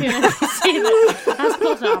shall make you an NPC that has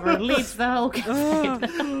plot armor and leads the whole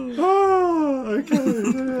campaign. Oh,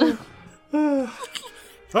 okay.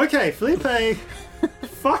 Okay, Felipe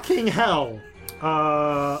Fucking hell.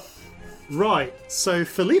 Right, so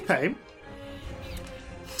Felipe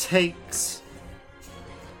takes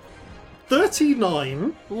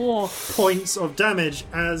 39 Whoa. points of damage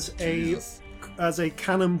as a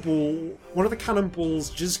cannonball. One of the cannonballs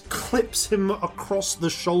just clips him across the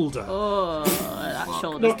shoulder. Oh, that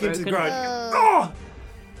shoulder's Knock him to broken. the ground.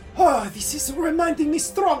 Oh, this is reminding me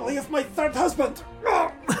strongly of my third husband.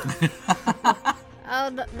 Oh. Oh,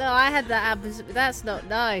 no, I had that happen. That's not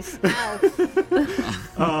nice.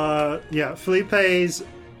 Ow. Yeah, Felipe's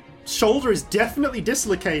shoulder is definitely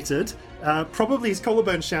dislocated. Probably his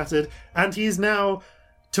collarbone shattered, and he is now,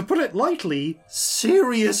 to put it lightly,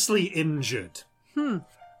 seriously injured.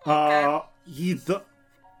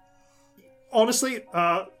 Honestly,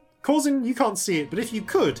 Corzin, you can't see it, but if you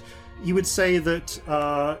could, you would say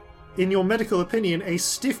that, in your medical opinion, a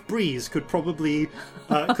stiff breeze could probably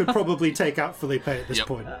take out Felipe at this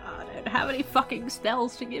point. I don't have any fucking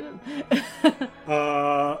spells to give him.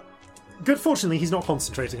 Good fortunately, he's not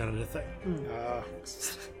concentrating on anything.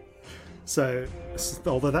 So,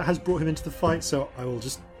 although that has brought him into the fight, so I will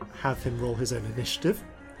just have him roll his own initiative.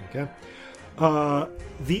 Okay.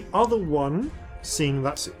 The other one, seeing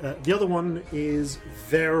that the other one is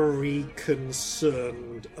very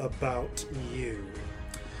concerned about you.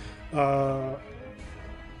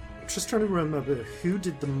 Just trying to remember who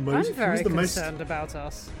did the most. I'm very concerned about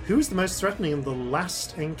us. Who was the most threatening in the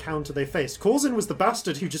last encounter they faced? Corzin was the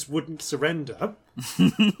bastard who just wouldn't surrender.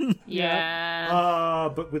 Yeah.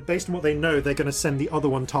 But based on what they know, they're going to send the other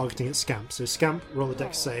one targeting at Scamp. So Scamp, roll a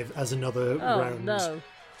dex save as another round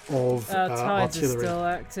of Tides is artillery. still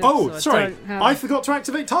active. Oh, so sorry. I forgot to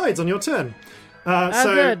activate Tides on your turn.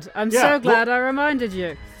 So, good. I'm so glad I reminded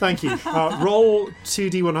you. Thank you. Roll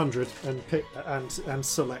 2d100 and pick and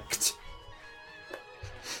select.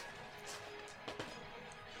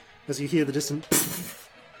 As you hear the distant.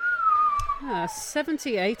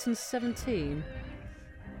 78 and 17.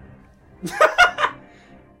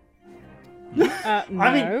 No,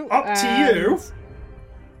 I mean, up to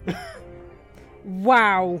you.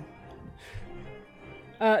 Wow.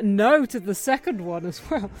 No to the second one as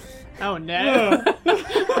well. Oh no.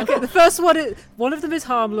 Okay, the first one of them is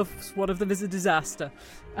harmless, one of them is a disaster.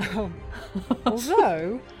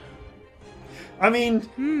 Although, I mean,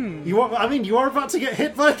 you are about to get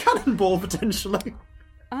hit by a cannonball potentially.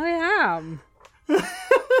 I am.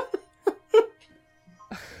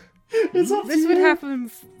 It's up to you.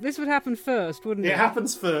 This would happen first, wouldn't it? It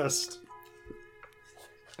happens first.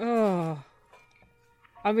 Oh,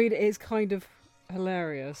 I mean, it's kind of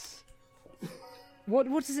hilarious. What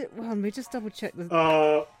is it? Well, let me just double check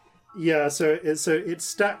the. Yeah. So it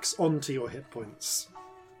stacks onto your hit points.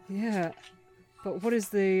 Yeah, but what is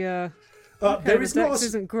the? There is the not. dex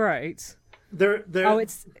isn't great. There. Oh,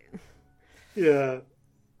 it's. Yeah.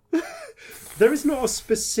 There is not a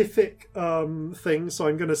specific thing, so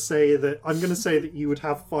I'm going to say that you would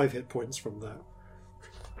have 5 hit points from that.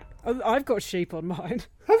 I've got sheep on mine.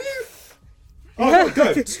 Have you? Oh, I've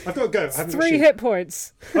got goat. I've got goat. I haven't got 3 sheep. hit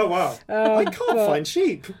points. Oh wow! I can't find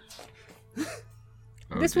sheep.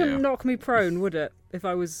 This wouldn't knock me prone, would it? If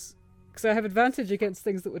I was, because I have advantage against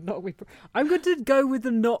things that would knock me prone. I'm going to go with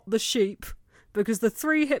not the sheep. Because the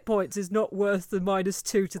 3 hit points is not worth the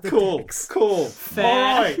 -2 to the dex. Cool. Fair.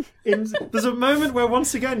 All right. There's a moment where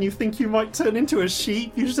once again you think you might turn into a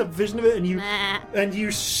sheep. You just have a vision of it, and you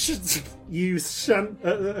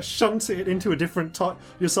shunt it into a different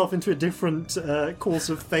yourself into a different course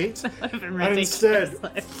of fate. And instead,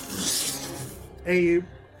 a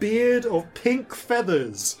beard of pink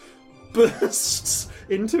feathers bursts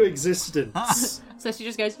into existence. So she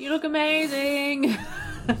just goes, "You look amazing."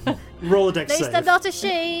 Roll a dex At least save. I'm not a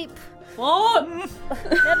sheep. What?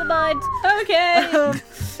 Never mind. Okay.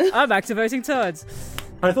 I'm activating tides,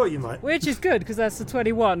 I thought you might. which is good because that's a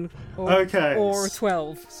 21 or a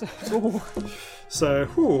 12. So,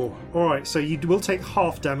 all right. So you will take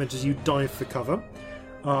half damage as you dive for cover.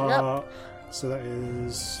 So that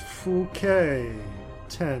is 4k,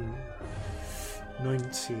 10,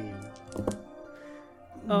 19.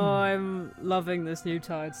 Oh, I'm loving this new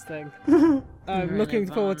tides thing. I'm looking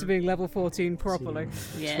forward to being level 14 properly.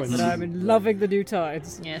 Yes. But I'm loving the new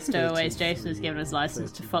tides. Yeah, Stowaways Jason has given us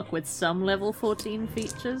license to fuck with some level 14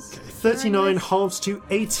 features. 39 halves to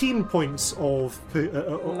 18 points of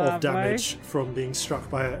Lovely. damage from being struck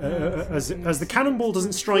by as the cannonball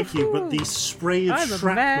doesn't strike you, but the spray of I'm a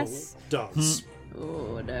shrapnel mess. does.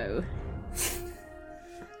 Oh no.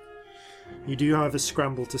 You do, however,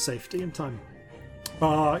 scramble to safety in time.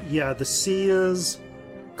 Yeah, the seers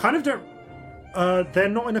kind of don't They're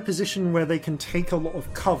not in a position where they can take a lot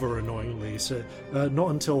of cover, annoyingly. So not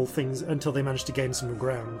until they manage to gain some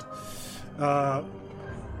ground.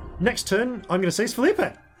 Next turn, I'm going to say is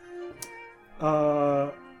Felipe.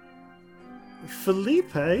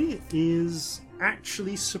 Felipe is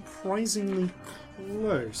actually surprisingly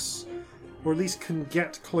close, or at least can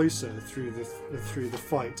get closer through the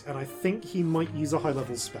fight, and I think he might use a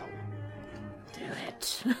high-level spell. Do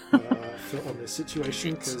it. On this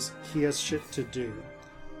situation, because he has shit to do.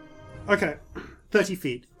 Okay, 30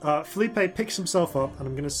 feet. Felipe picks himself up, and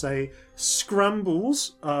I'm going to say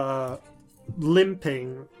scrambles,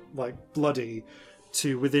 limping, like bloody,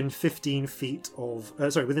 to within 15 feet of...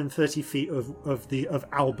 within 30 feet of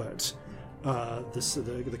Albert,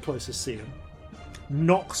 the closest seer.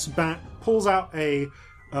 Knocks back, pulls out a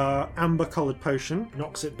amber-coloured potion,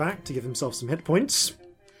 knocks it back to give himself some hit points.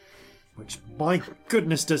 Which, my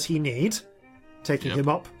goodness, does he need? Taking him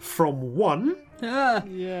up from 1.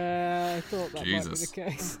 Yeah, I thought that Jesus. might be the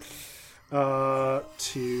case.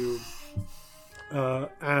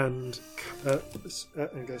 And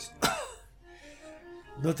goes.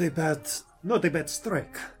 Not a bad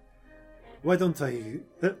strike. Why don't I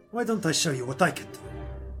show you what I can do?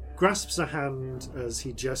 Grasps a hand as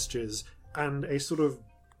he gestures, and a sort of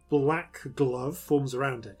black glove forms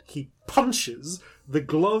around it. He punches, the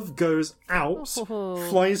glove goes out,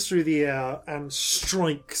 flies through the air, and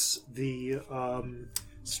strikes the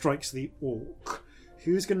orc,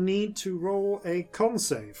 who's going to need to roll a con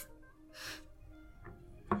save.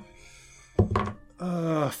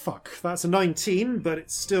 Fuck. That's a 19, but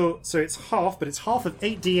it's still... So it's half, but it's half of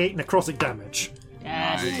 8d8 necrotic damage.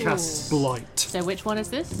 Yes. It casts Blight. So which one is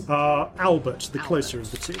this? Albert, the closer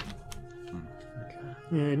of the two.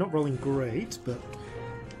 Yeah, not rolling great, but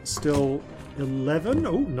still 11.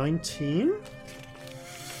 Oh, 19.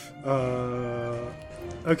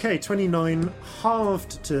 Okay, 29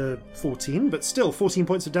 halved to 14, but still 14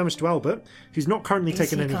 points of damage to Albert, who's not currently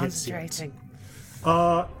taken any hits yet.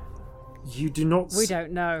 You do not... We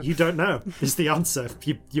don't know. You don't know, is the answer.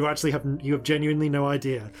 You actually have... You have genuinely no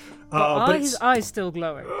idea. But his eye's still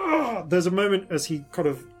glowing. There's a moment as he kind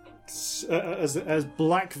of... as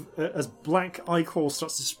black ichor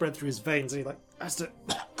starts to spread through his veins, and he has to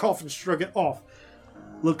cough and shrug it off.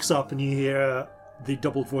 Looks up, and you hear the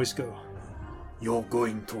doubled voice go, You're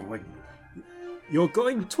going to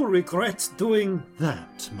regret doing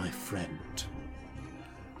that, my friend.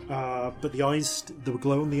 But the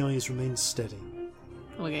glow in the eyes remains steady.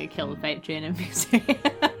 We're going to kill the Patreon NPC.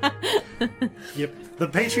 Yep. The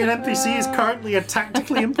Patreon NPC is currently a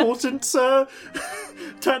tactically important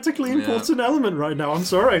element right now. I'm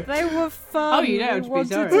sorry. They were fun. Oh, you don't We have to be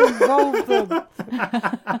wanted sorry. to involve them.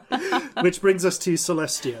 Which brings us to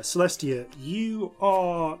Celestia. Celestia, you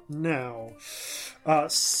are now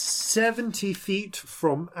 70 feet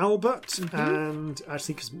from Albert, and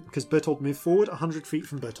actually, because Bertolt moved forward, 100 feet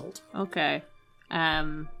from Bertolt. Okay.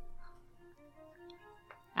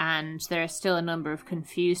 And there are still a number of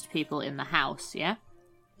confused people in the house, yeah?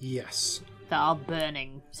 Yes. That are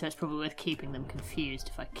burning, so it's probably worth keeping them confused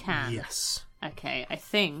if I can. Yes. Okay, I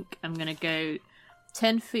think I'm going to go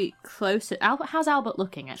 10 feet closer. Albert, how's Albert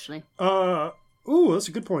looking, actually? That's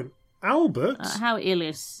a good point. Albert... how ill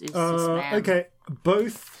is this man? Okay,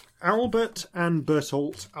 both Albert and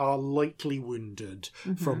Bertolt are lightly wounded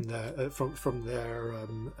from their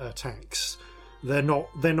attacks. They're not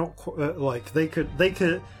like they could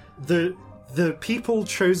the people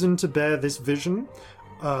chosen to bear this vision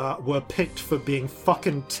were picked for being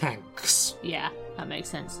fucking tanks. Yeah, that makes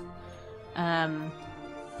sense.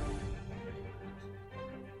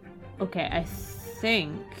 Okay, I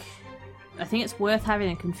think it's worth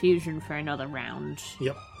having a confusion for another round.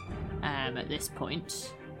 Yep. At this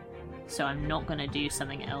point. So I'm not going to do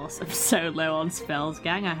something else. I'm so low on spells,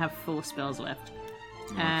 gang. I have 4 spells left.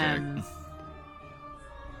 And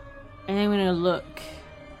I'm going to look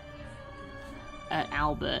at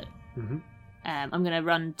Albert. Mm-hmm. I'm going to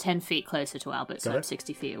run 10 feet closer to Albert, so Got I'm it.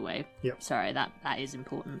 60 feet away. Yep. Sorry, that is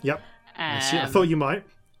important. Yep. I thought you might.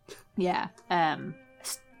 Yeah.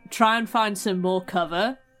 Try and find some more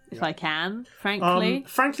cover if I can, frankly.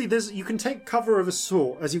 Frankly, you can take cover of a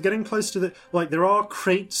sort as you're getting close to there are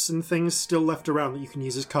crates and things still left around that you can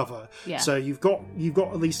use as cover. Yeah. So you've got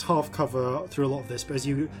at least half cover through a lot of this, but as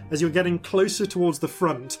you're getting closer towards the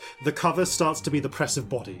front, the cover starts to be the press of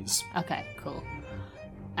bodies. Okay, cool.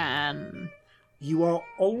 You are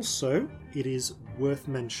also, it is worth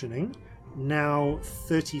mentioning, now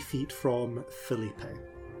 30 feet from Felipe.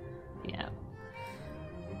 Yeah.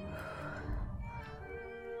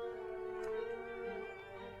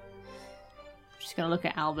 Just gonna look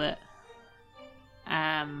at Albert, and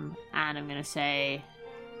and I'm going to say,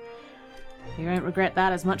 you won't regret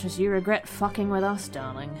that as much as you regret fucking with us,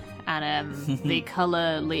 darling. And the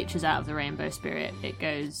colour leeches out of the rainbow spirit. It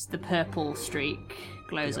goes, the purple streak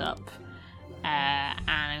glows up. And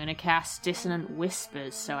I'm going to cast Dissonant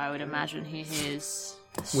Whispers, so I would imagine he hears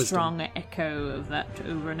a strong echo of that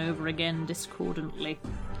over and over again discordantly.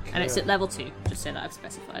 And it's at level 2, just so that I've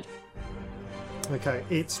specified. Okay,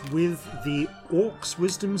 it's with the Orc's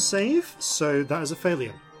Wisdom save, so that is a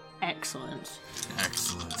failure. Excellent.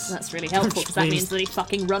 Excellent. That's really helpful, because that means that he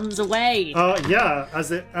fucking runs away. Yeah, as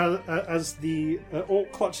the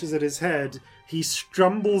Orc clutches at his head, he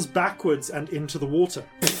stumbles backwards and into the water.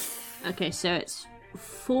 Okay, so it's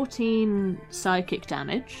 14 psychic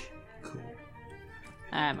damage. Cool.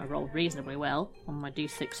 I rolled reasonably well on my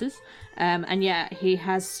d6s. And yeah, he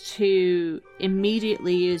has to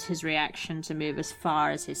immediately use his reaction to move as far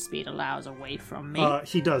as his speed allows away from me.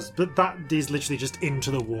 He does, but that is literally just into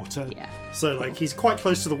the water. Yeah. So, he's quite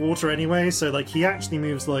close to the water anyway, so, he actually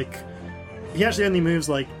moves, he actually only moves,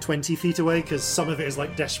 20 feet away, because some of it is,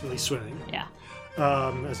 desperately swimming. Yeah.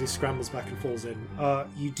 As he scrambles back and falls in.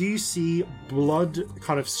 You do see blood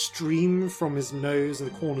kind of stream from his nose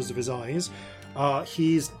and the corners of his eyes.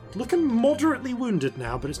 He's looking moderately wounded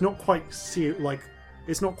now, but it's not quite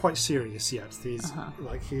it's not quite serious yet. He's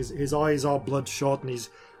his eyes are bloodshot, and he's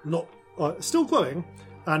not still glowing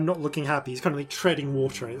and not looking happy. He's kind of treading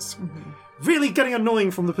water. It's really getting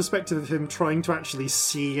annoying from the perspective of him trying to actually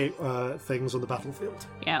see things on the battlefield.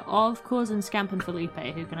 Yeah, of Corzin, Scamp, and Felipe.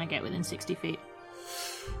 Who can I get within 60 feet?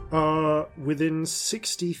 Within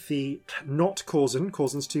 60 feet, not Corzin.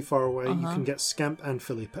 Corzin's too far away. You can get Scamp and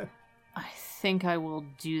Felipe. I think I will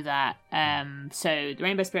do that. So the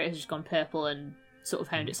Rainbow Spirit has just gone purple and sort of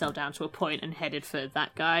honed itself down to a point and headed for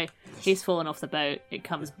that guy. He's fallen off the boat. It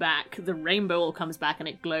comes back. The rainbow all comes back and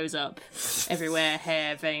it glows up everywhere,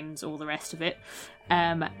 hair, veins, all the rest of it.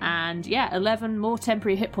 And yeah, 11 more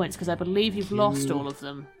temporary hit points, because I believe you've lost all of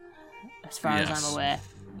them, as far as I'm aware.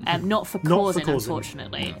 Not for Corzin,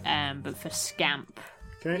 unfortunately, but for Scamp.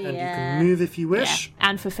 Okay, and you can move if you wish. Yeah,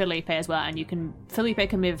 and for Felipe as well. And Felipe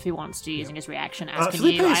can move if he wants to, using his reaction, as can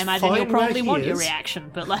Felipe you. I imagine you'll probably want your is.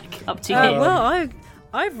 reaction, but up to you. Well,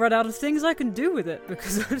 I've run out of things I can do with it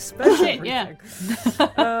because I've spent everything. Yeah.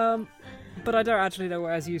 But I don't actually know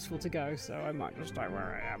where it's useful to go, so I might just stay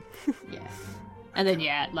where I am. Yeah. And then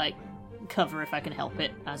cover if I can help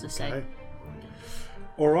it, as I say. Okay.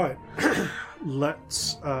 All right,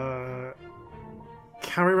 let's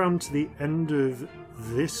carry around to the end of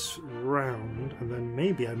this round, and then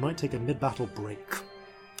maybe I might take a mid-battle break.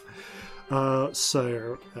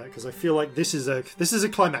 Because I feel like this is a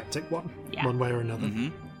climactic one, one way or another.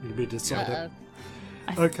 You'll be decided.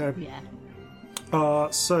 Okay. Yeah.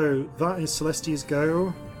 So that is Celestia's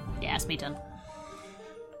go. Yeah, it's me done.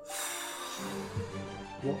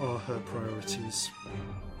 What are her priorities?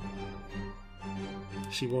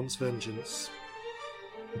 She wants vengeance.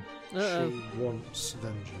 She wants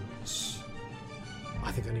vengeance.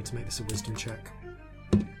 I think I need to make this a wisdom check.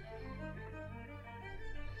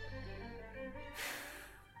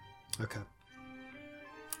 Okay.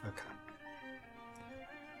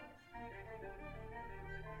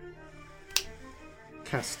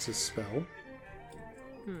 Casts a spell.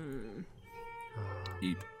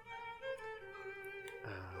 Eep.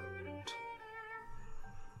 And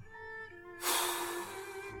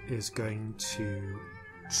is going to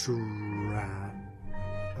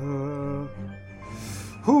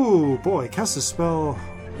oh boy, cast a spell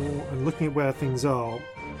and looking at where things are.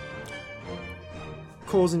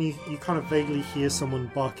 Corzin, you kind of vaguely hear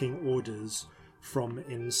someone barking orders from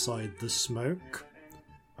inside the smoke.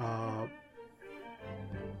 And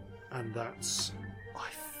that's, I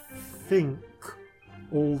think,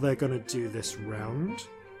 all they're going to do this round.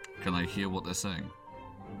 Can I hear what they're saying?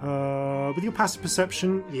 With your passive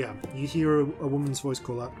perception, yeah, you hear a woman's voice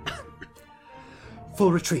call out.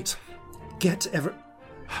 Full retreat.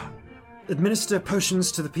 Administer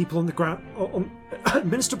potions to the people on the ground.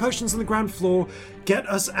 Administer potions on the ground floor. Get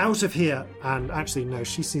us out of here. And actually, no,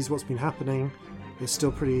 she sees what's been happening.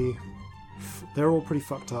 They're all pretty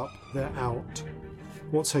fucked up. They're out.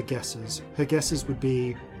 What's her guesses? Her guesses would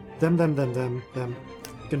be them.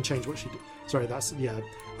 Gonna change what she did. Sorry, that's, yeah.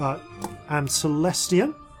 And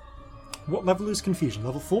Celestia. What level is confusion?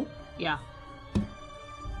 Level 4? Yeah.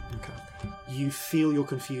 Okay. You feel your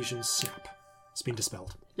confusion snap. It's been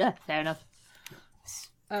dispelled. Yeah, fair enough. Is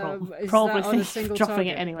Probably that on a single dropping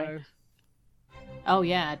target, it anyway. though? Oh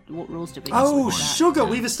yeah, what rules did we use? Oh, with that? sugar!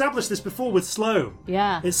 We've established this before with slow.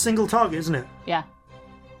 Yeah. It's single target, isn't it? Yeah.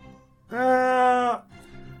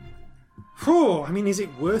 I mean, is it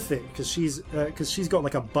worth it? Because she's got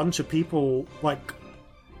like a bunch of people. Like,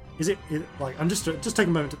 is it like? I'm just take a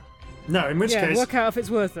moment. No, in which case, work out if it's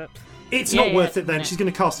worth it. It's not worth it then. No. She's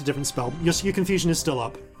going to cast a different spell. Your confusion is still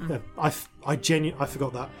up. I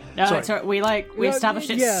forgot that. No, sorry. We established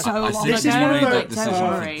it so long ago. This is one of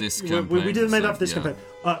the decision we didn't make that for this campaign.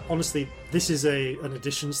 Honestly, this is an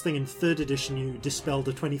additions thing. In 3rd edition, you dispelled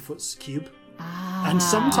a 20-foot cube, and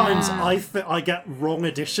sometimes I get wrong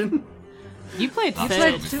addition. You played a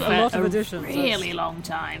lot of editions. Really long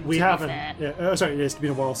time. We haven't. Yeah. Sorry, it's been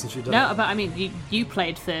a while since you've done. No, but I mean, you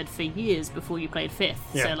played 3rd for years before you played 5th,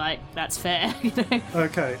 so like that's fair. You know?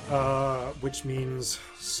 Okay, which means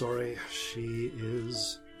she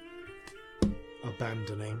is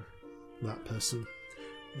abandoning that person.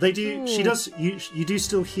 They do. She does. You do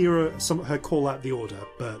still hear her call out the order,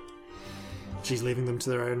 but she's leaving them to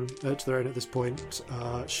their own at this point.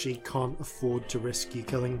 She can't afford to risk you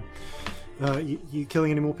killing. You killing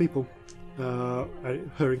any more people,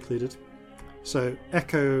 her included. So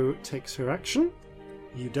Echo takes her action.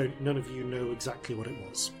 None of you know exactly what it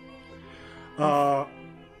was. Do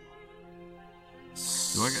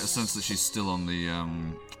I get a sense that she's still on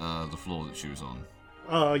the floor that she was on?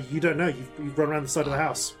 You don't know. You've run around the side of the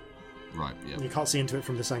house. Right. Yeah. You can't see into it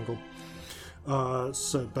from this angle.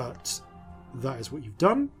 But that is what you've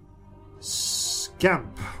done.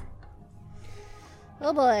 Scamp.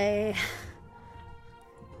 Oh boy.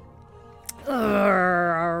 I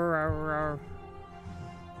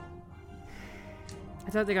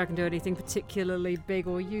don't think I can do anything particularly big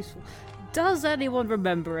or useful. Does anyone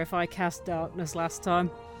remember if I cast darkness last time?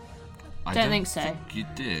 I don't think so. You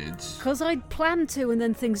did. Because I'd planned to and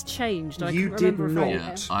then things changed. You did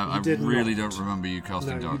not. I really don't remember you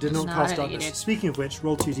casting darkness. You did not cast darkness. Speaking of which,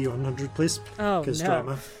 roll 2d100, please. Oh, no.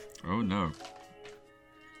 Drama. Oh, no.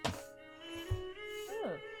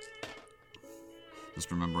 Just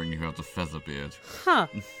remembering you have the feather beard. Huh.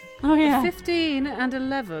 Oh, yeah. 15 and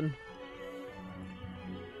 11.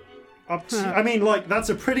 I mean, that's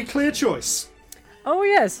a pretty clear choice. Oh,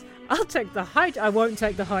 yes. I'll take the height. I won't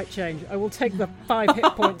take the height change. I will take the 5 hit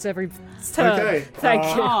points every turn. Okay. Thank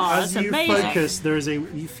you. As you amazing. focus,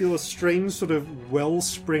 you feel a strange sort of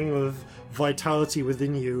wellspring of vitality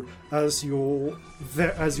within you as your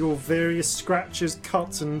various scratches,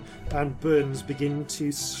 cuts, and burns begin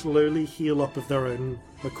to slowly heal up of their own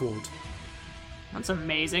accord. That's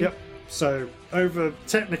amazing. Yep. So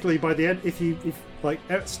technically by the end, if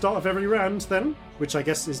at start of every round, then, which I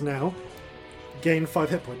guess is now, gain 5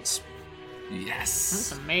 hit points. Yes.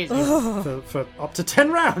 That's amazing. For up to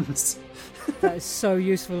 10 rounds. That is so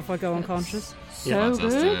useful if I go unconscious. So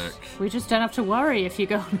good. We just don't have to worry if you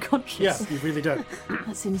go unconscious. Yeah, you really don't.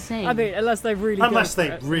 That's insane. I mean, unless they really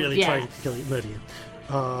try Yeah. to kill you, murder you.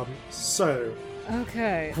 So.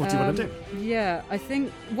 Okay. What do you want to do? Yeah, I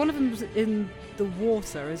think one of them's in the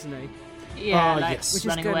water, isn't he? Yeah, yes. Which is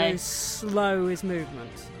running going away. to slow his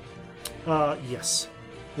movement. Yes.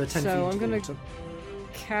 They're 10 So feet I'm going to to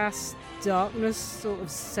cast darkness, sort of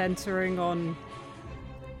centering on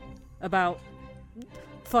about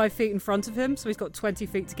 5 feet in front of him, so he's got 20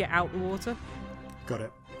 feet to get out the water. Got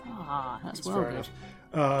it. That's well fair good.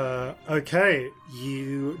 enough. Okay,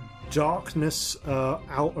 you darkness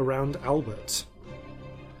out around Albert.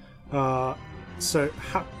 So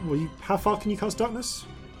how far can you cast darkness?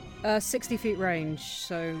 60 feet range,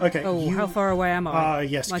 so... Okay. How far away am I?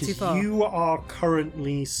 Yes, am I too because far? you are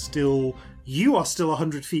currently still... You are still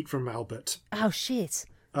 100 feet from Albert. Oh shit!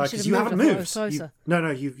 Because you haven't moved. Closer. No,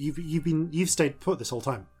 you've stayed put this whole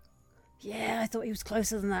time. Yeah, I thought he was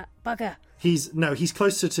closer than that. Bugger. He's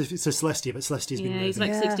closer to Celestia, but Celestia's been moving. He's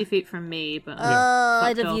like 60 feet from me, but I'd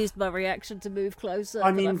fucked have off. used my reaction to move closer. I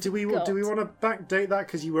but mean, do we want forgot. to backdate that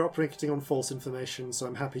because you were operating on false information? So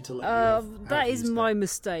I'm happy to let you. have That is used my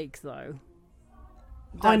mistake, though.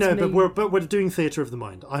 I know, That's but we're doing theatre of the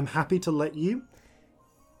mind. I'm happy to let you.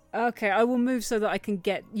 Okay, I will move so that I can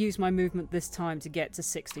use my movement this time to get to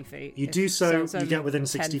 60 feet. You do so. it's You only get within 10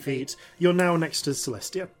 60 feet. You're now next to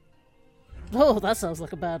Celestia. Oh, that sounds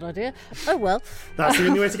like a bad idea. Oh well. That's the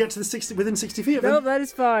only way to get to the within 60 feet of him. No, that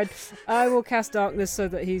is fine. I will cast darkness so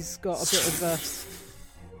that he's got a bit of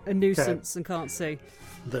a nuisance and can't see.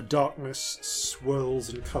 The darkness swirls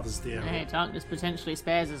and covers the area. Hey, darkness potentially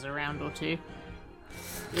spares us a round or two.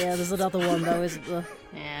 Yeah, there's another one though, isn't there?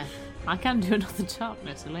 Yeah, I can do another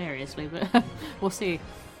darkness, hilariously, but we'll see.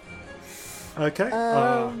 Okay.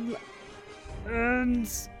 And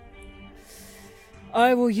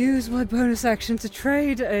I will use my bonus action to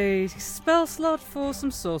trade a spell slot for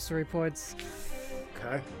some sorcery points.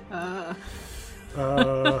 Okay.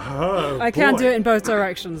 I can do it in both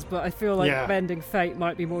directions, but I feel like bending fate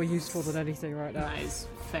might be more useful than anything right now. That is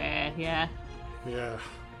fair, yeah. Yeah.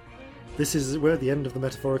 We're at the end of the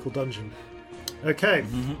metaphorical dungeon. Okay.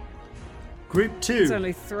 Group 2. It's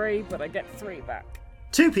only 3, but I get 3 back.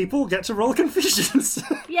 2 people get to roll Confusions.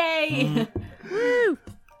 Yay! Woo!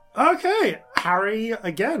 Okay, Harry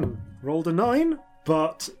again rolled a 9,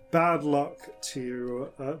 but bad luck to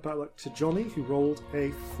Johnny, who rolled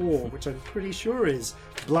a 4, which I'm pretty sure is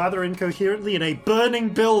blather incoherently in a burning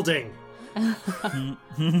building.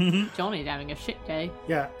 Johnny's having a shit day.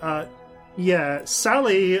 Yeah.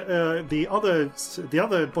 Sally, the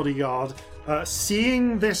other bodyguard,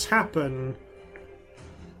 seeing this happen,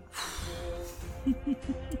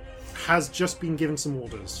 has just been given some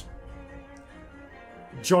orders.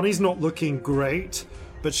 Johnny's not looking great,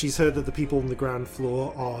 but she's heard that the people on the ground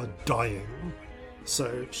floor are dying.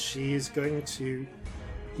 So she is going to...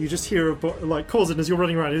 You just hear, Corzin, as you're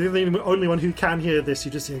running around, you're the only one who can hear this,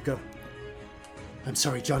 you just hear go, "I'm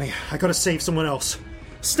sorry, Johnny, I gotta save someone else.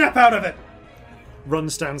 Snap out of it!"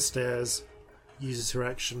 Runs downstairs, uses her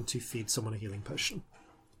action to feed someone a healing potion.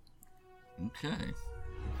 Okay.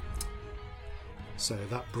 So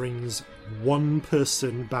that brings one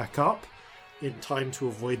person back up in time to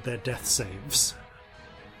avoid their death saves.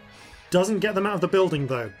 Doesn't get them out of the building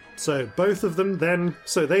though. So both of them then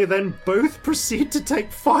both proceed to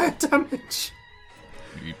take fire damage.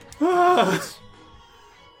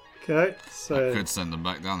 Okay, so I could send them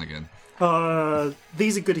back down again.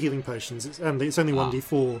 These are good healing potions, and it's only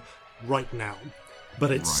 1d4 right now,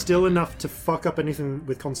 but it's still enough to fuck up anything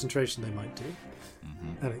with concentration they might do,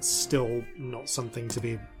 and it's still not something to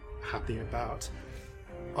be happy about.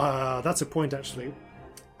 That's a point actually.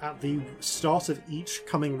 At the start of each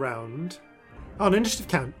coming round, in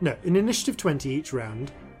initiative 20 each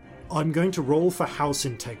round, I'm going to roll for house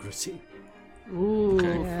integrity. Ooh,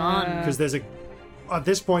 fun. Because at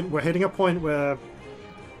this point, we're hitting a point where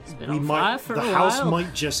the house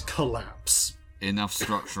might just collapse. Enough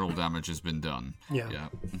structural damage has been done. Yeah.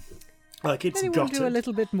 Like it's Anyone gutted. do a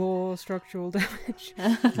little bit more structural damage?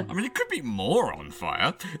 I mean, it could be more on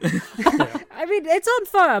fire. I mean, it's on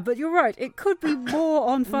fire, but you're right. It could be more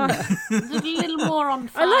on fire. A little more on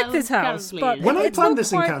fire. I like this house, but When I it's planned not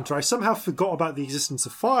this quite... encounter, I somehow forgot about the existence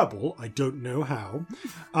of Fireball. I don't know how,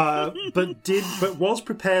 but was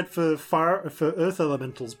prepared for earth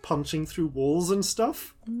elementals punching through walls and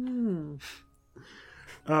stuff.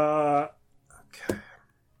 Okay.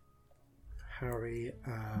 Harry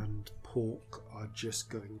and Pork are just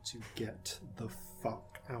going to get the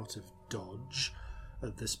fuck out of Dodge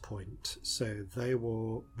at this point. So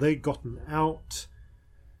they'd gotten out.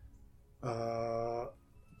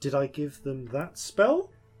 Did I give them that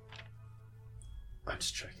spell? I'm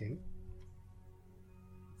just checking.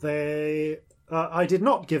 I did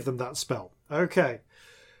not give them that spell. Okay.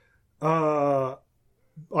 I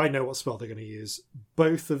know what spell they're going to use.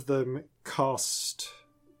 Both of them cast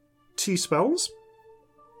 2 spells.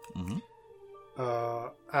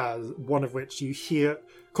 As one of which you hear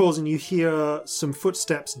some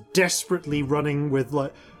footsteps desperately running with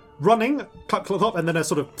running, clap, clap, clap, and then a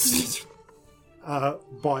sort of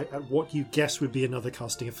by what you guess would be another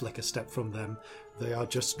casting a flicker step from them. They are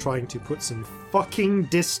just trying to put some fucking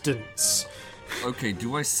distance. Okay,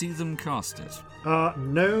 do I see them cast it?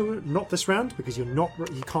 No, not this round because you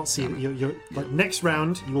can't see it. You're next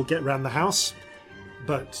round you will get round the house.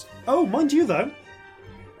 But mind you though,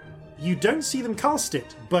 you don't see them cast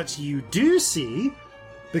it, but you do see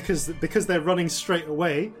because they're running straight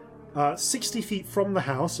away, 60 feet from the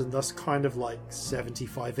house and thus kind of like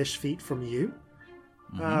 75-ish feet from you,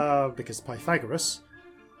 because Pythagoras.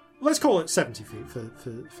 Let's call it 70 feet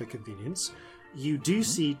for convenience. You do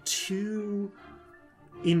see 2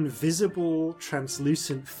 invisible,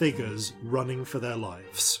 translucent figures running for their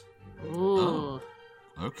lives. Ooh. Oh,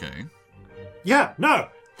 okay. Yeah, no,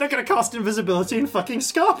 they're going to cast invisibility in fucking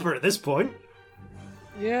Scarpa at this point.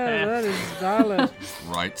 Yeah, that is valid.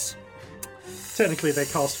 Right. Technically, they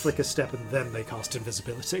cast Flicker Step and then they cast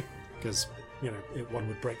invisibility because one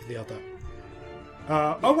would break the other.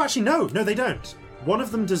 Actually, no, they don't. One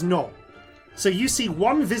of them does not. So you see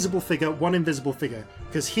one visible figure, one invisible figure,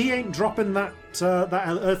 because he ain't dropping that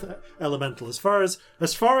earth elemental. As far as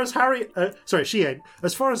Harry, she ain't.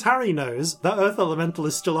 As far as Harry knows, that earth elemental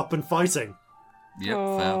is still up and fighting. Yep,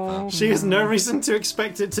 fair. She has no reason to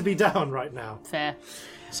expect it to be down right now. Fair.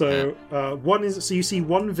 So so you see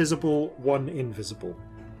one visible, one invisible.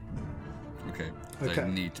 Okay. They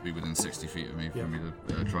need to be within 60 feet of me for me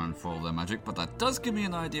to try and follow their magic, but that does give me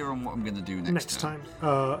an idea on what I'm going to do next time.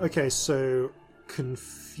 Okay, so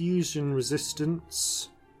confusion resistance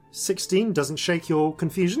 16 doesn't shake your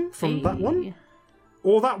confusion from that one.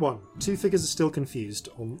 Or that one. 2 figures are still confused.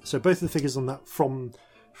 So both of the figures on that from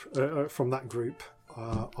that group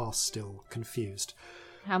are still confused.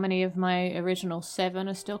 How many of my original 7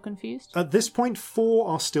 are still confused? At this point, 4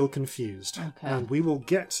 are still confused. Okay. And we will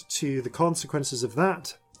get to the consequences of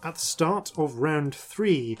that at the start of round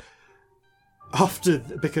 3.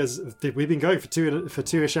 Because we've been going for 2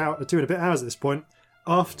 and a bit hours at this point.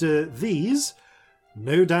 After these,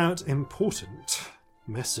 no doubt important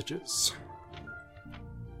messages.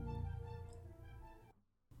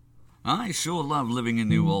 I sure love living in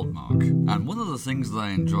New Oldmark, and one of the things that I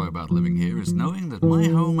enjoy about living here is knowing that my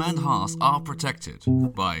home and hearth are protected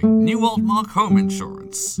by New Oldmark Home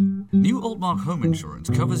Insurance. New Oldmark Home Insurance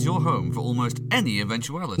covers your home for almost any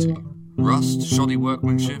eventuality. Rust, shoddy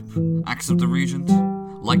workmanship, acts of the Regent,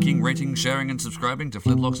 liking, rating, sharing and subscribing to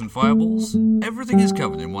flintlocks and fireballs. Everything is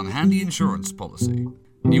covered in one handy insurance policy.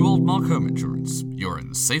 New Oldmark Home Insurance. You're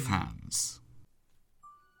in safe hands.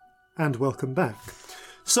 And welcome back.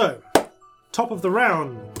 So, top of the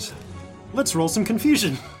round. Let's roll some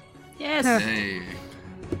confusion. Yes. Hey.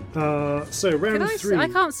 So round 3. I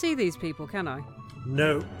can't see these people, can I?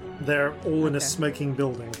 No, they're all in a smoking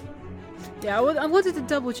building. Yeah, I wanted to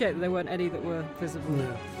double check that there weren't any that were visible.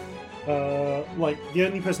 No. The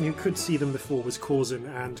only person who could see them before was Corzin,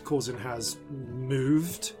 and Corzin has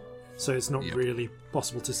moved, so it's not really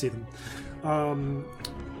possible to see them.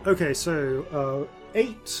 Okay, so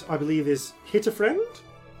 8, I believe, is hit a friend.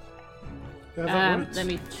 Right? Let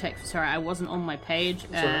me check. Sorry, I wasn't on my page.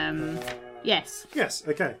 Yes. Yes,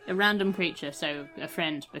 okay. A random creature, so a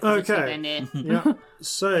friend, because it's not near. Yeah.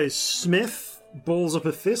 So Smith balls up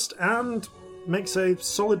a fist and makes a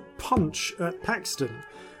solid punch at Paxton,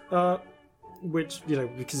 which,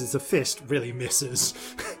 because it's a fist, really misses.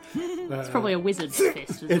 It's probably a wizard's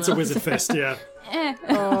fist as It's well. a wizard fist, yeah.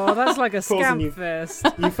 Oh, that's like a scamp you- fist.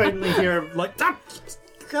 You faintly hear,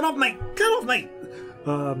 get off me! Get off me!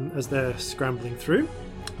 As they're scrambling through.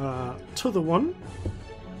 To the one,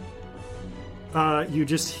 you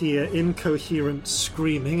just hear incoherent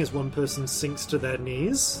screaming as one person sinks to their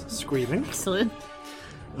knees, screaming. Excellent.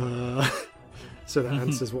 So that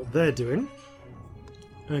answers what they're doing.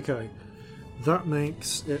 Okay. That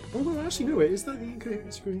makes it... Oh, actually, no, wait. Is that the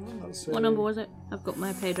incoherent screaming? That's, What number was it? I've got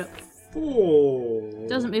my page up. 4.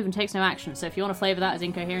 Doesn't move and takes no action, so if you want to flavour that as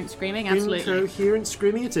incoherent screaming, absolutely. Incoherent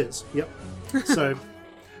screaming it is. Yep. So,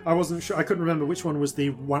 I wasn't sure. I couldn't remember which one was the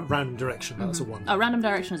random direction. That's a 1. Oh, random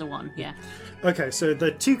direction is a 1, yeah. Okay, so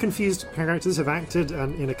the 2 confused characters have acted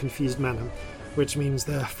and in a confused manner, which means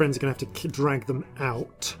their friends are going to have to drag them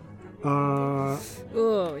out.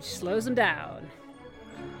 Oh, which slows them down.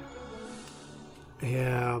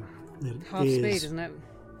 Yeah. It Half is. speed, isn't it?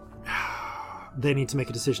 They need to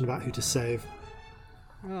make a decision about who to save.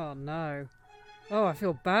 Oh, no. Oh, I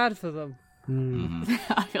feel bad for them.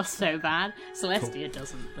 I feel so bad. Celestia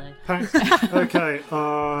doesn't, though. Okay,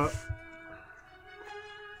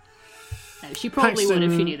 No, she probably would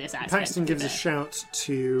if she knew this aspect. Paxton gives a shout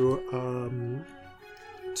to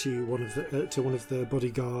one of the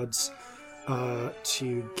bodyguards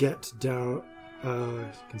to get down. You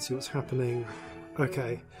can see what's happening.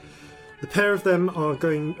 Okay, the pair of them are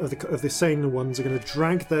going of the saner ones are going to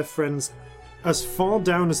drag their friends as far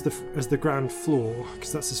down as the ground floor,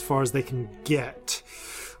 because that's as far as they can get,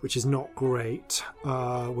 which is not great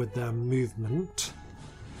with their movement.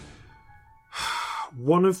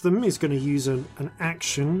 One of them is going to use an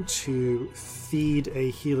action to feed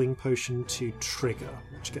a healing potion to Trigger,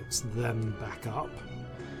 which gets them back up,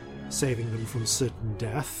 saving them from certain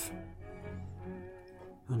death.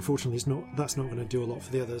 Unfortunately, that's not going to do a lot for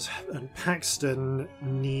the others. And Paxton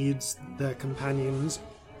needs their companions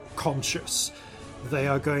conscious. They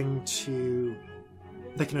can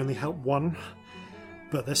only help one,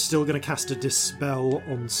 but they're still going to cast a Dispel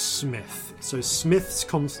on Smith. So Smith's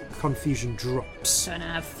confusion drops. So I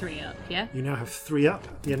now have 3 up, yeah? You now have 3 up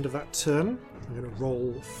at the end of that turn. I'm going to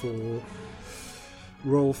roll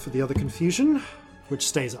for the other confusion, which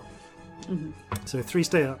stays up. Mm-hmm. So 3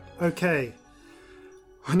 stay up. Okay.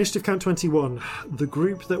 Initiative count 21. The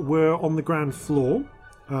group that were on the ground floor,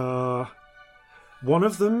 one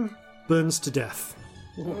of them burns to death.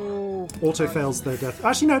 Auto fails their death.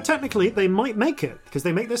 Actually, no, technically they might make it, because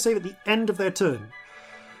they make their save at the end of their turn.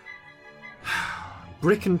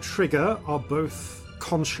 Brick and Trigger are both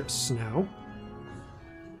conscious now.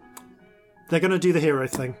 They're going to do the hero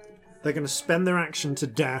thing. They're going to spend their action to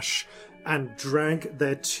dash and drag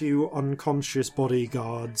their 2 unconscious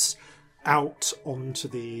bodyguards out onto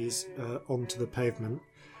the pavement.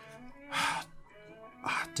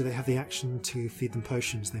 Do they have the action to feed them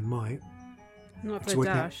potions? They might. Not if It's we're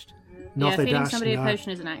working out. dashed. Not yeah, if they feeding dash. somebody No. a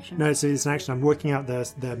potion is an action. No, so it's an action. I'm working out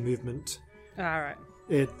their movement. Alright.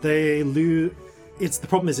 They lose. It's the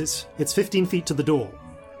problem is it's 15 feet to the door.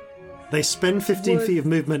 They spend 15 feet of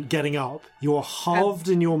movement getting up. You're halved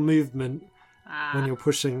in your movement when you're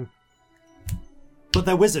pushing. But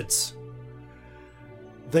they're wizards.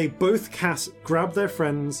 They both grab their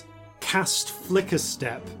friends, cast Flicker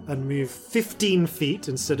Step, and move 15 feet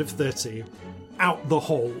instead of 30 out the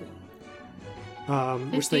hole.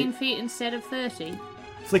 15 feet instead of 30.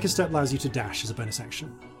 Flicker Step allows you to dash as a bonus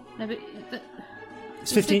action. No, but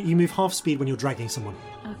It's 15. You move half speed when you're dragging someone.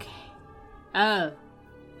 okay. Oh,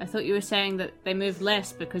 I thought you were saying that they move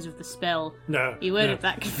less because of the spell. No, You worded no.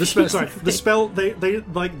 that The spell. Sorry, confusingly. the spell.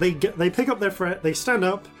 They pick up their friend. They stand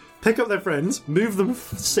up, pick up their friends, move them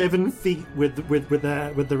 7 feet with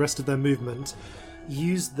the rest of their movement.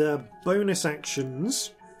 Use their bonus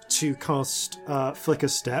actions to cast Flicker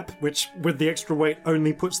Step, which with the extra weight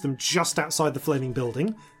only puts them just outside the flaming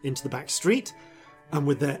building into the back street, and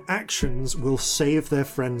with their actions will save their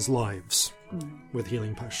friends' lives with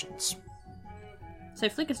healing potions. So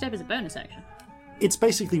Flicker Step is a bonus action. It's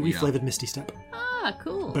basically reflavored Misty Step. Ah,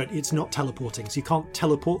 cool. But it's not teleporting, so you can't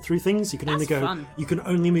teleport through things. You can only That's go. fun. You can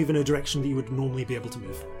only move in a direction that you would normally be able to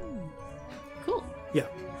move. Cool. Yeah,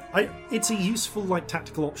 it's a useful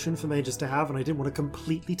tactical option for mages to have, and I didn't want to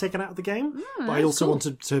completely take it out of the game. But I that's also cool.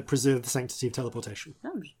 wanted to preserve the sanctity of teleportation.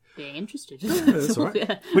 I'm just being interested. That's all right.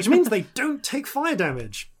 Yeah. Which means they don't take fire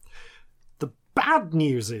damage. The bad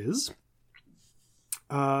news is,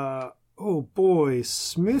 oh boy,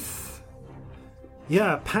 Smith.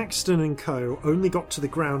 Yeah, Paxton and Co. only got to the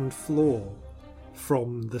ground floor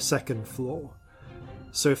from the second floor.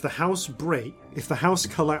 So if the house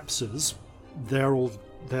collapses, they're all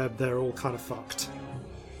kind of fucked.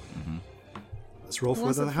 Let's roll for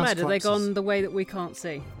Once whether the they've house fled, have they collapses. gone the way that we can't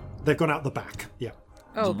see? They've gone out the back. Yeah.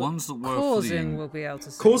 Oh, The but ones that were Corzin fleeing- will be able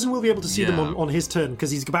to see. Corzin will be able to see them Yeah. on his turn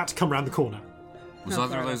because he's about to come around the corner. Was Oh,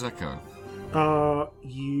 either fair of those Echo?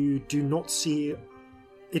 You do not see.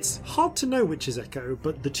 It's hard to know which is Echo,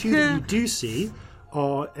 but the two that you do see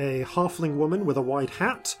are a halfling woman with a white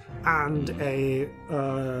hat and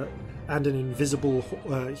an invisible,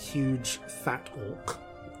 huge, fat orc.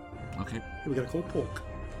 Okay. Who we're going to call Pork.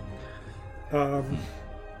 All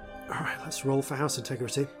right, let's roll for house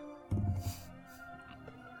integrity.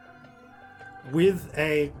 With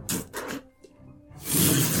a.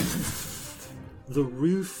 The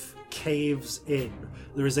roof caves in.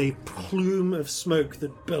 There is a plume of smoke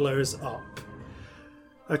that billows up.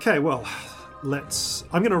 Okay, well, let's.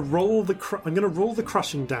 I'm going to roll the. I'm going to roll the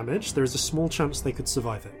crushing damage. There is a small chance they could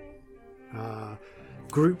survive it.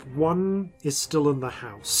 Group 1 is still in the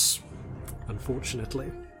house,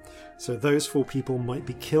 unfortunately. So those 4 people might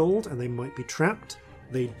be killed and they might be trapped.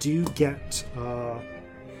 They do get.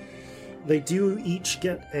 They do each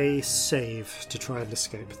get a save to try and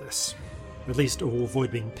escape this. At least, or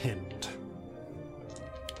avoid being pinned.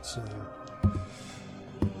 So.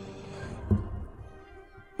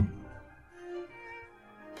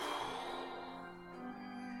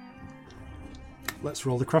 Let's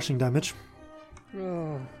roll the crushing damage.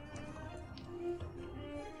 Oh.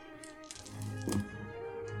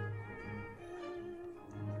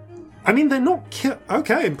 I mean, they're not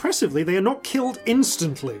okay. Impressively, they are not killed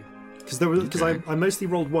instantly because I mostly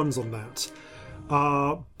rolled 1s on that.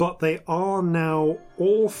 But they are now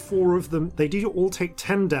all 4 of them. They do all take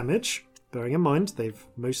 10 damage. Bearing in mind they've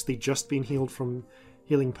mostly just been healed from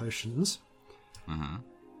healing potions.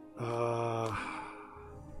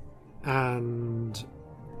 And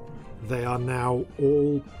they are now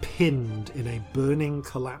all pinned in a burning,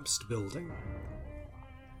 collapsed building.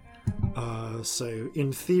 So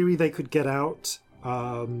in theory they could get out,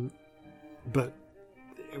 but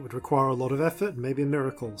it would require a lot of effort and maybe a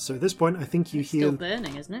miracle. So at this point I think you heal... Still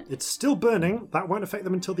burning, isn't it? It's still burning. That won't affect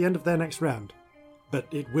them until the end of their next round. But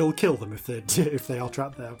it will kill them if they are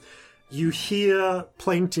trapped there. You hear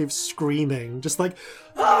plaintive screaming, just like,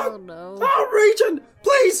 Oh no. "Oh, Regent,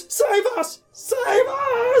 please save us! Save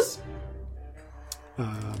us!"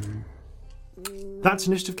 That's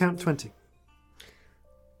initiative count 20.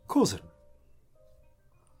 Corzin,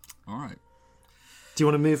 All right. do you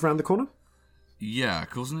want to move around the corner? Yeah,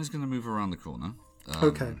 Corzin is going to move around the corner.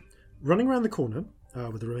 Okay. Running around the corner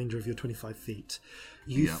with the remainder of your 25 feet,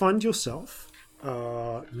 you find yourself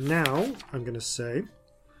now, I'm going to say,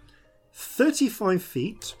 35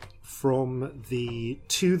 feet from the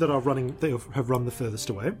 2 that are running, that have run the furthest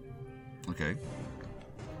away. Okay.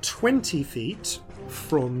 20 feet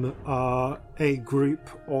from a group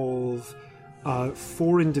of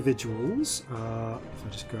 4 individuals. If I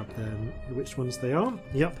just grab them, which ones they are.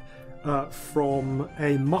 Yep. from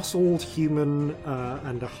a muscled human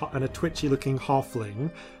and a twitchy-looking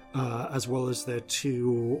halfling, as well as their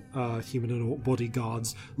two humanoid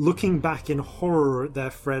bodyguards, looking back in horror at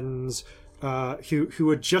their friends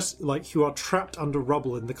who are trapped under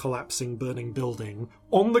rubble in the collapsing, burning building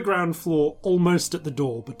on the ground floor, almost at the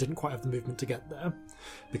door, but didn't quite have the movement to get there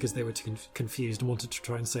because they were too confused and wanted to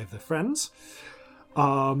try and save their friends.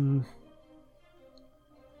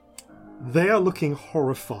 They are looking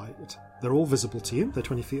horrified. They're all visible to you. They're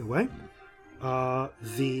 20 feet away.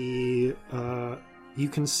 You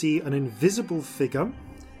can see an invisible figure,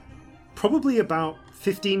 probably about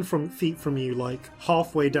 15 feet from you, like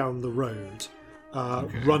halfway down the road,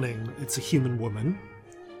 running. It's a human woman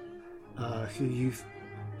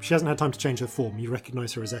she hasn't had time to change her form. You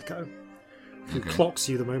recognise her as Echo, who clocks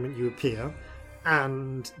you the moment you appear.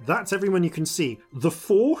 And that's everyone you can see. The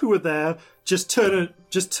four who are there just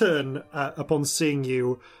turn upon seeing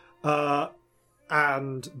you, and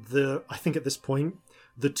I think at this point,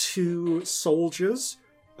 the two soldiers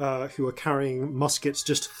who are carrying muskets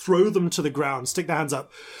just throw them to the ground, stick their hands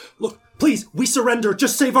up. Look, please, we surrender.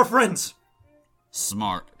 Just save our friends.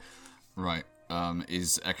 Smart. Right.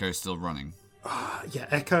 Is Echo still running? Yeah,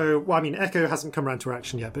 Echo. Well, I mean, Echo hasn't come around to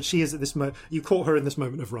action yet, but she is at this moment. You caught her in this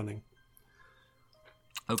moment of running.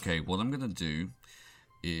 Okay, what I'm going to do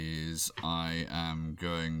is I am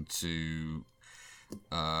going to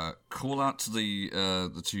call out to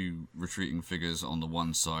the two retreating figures on the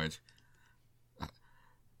one side.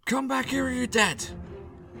 Come back here or you're dead.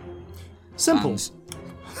 Simple.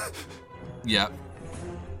 Yeah.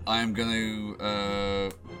 I am going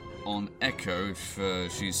to, on Echo,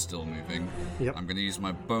 if she's still moving, Yep. I'm going to use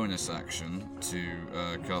my bonus action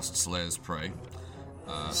to cast Slayer's Prey.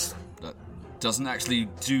 That doesn't actually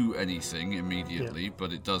do anything immediately,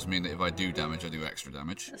 but it does mean that if I do damage, I do extra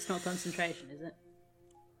damage. That's not concentration, is it?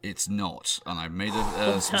 It's not, and I've made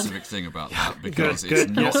a specific thing about that because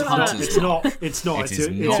Good. it's not Hunter's It's not. Mark. It's not. It It's is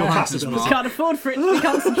your not passive Hunter's ability. Mark. Can't afford for it to be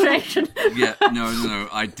concentration. Yeah, no.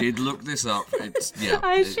 I did look this up.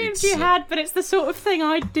 I assumed you had, but it's the sort of thing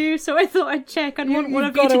I do, so I thought I'd check. I'd want one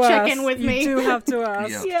of You've you to got check ask. in with me. You do have to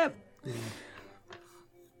ask. Yeah.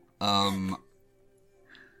 Yep.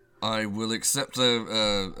 I will accept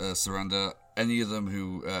a surrender. Any of them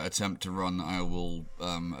who attempt to run, I will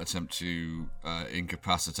attempt to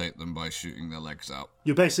incapacitate them by shooting their legs out.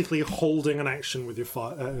 You're basically holding an action with your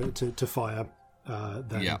fire to fire.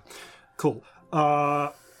 Then. Yeah. Cool.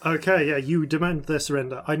 Okay. Yeah. You demand their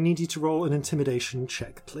surrender. I need you to roll an intimidation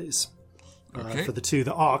check, please. Okay. For the two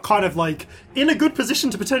that are kind of like in a good position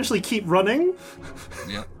to potentially keep running.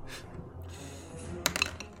 Yep.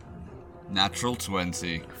 Natural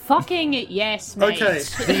 20. Fucking yes, mate. Okay,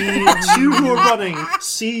 the two who are running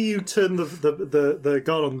see you turn the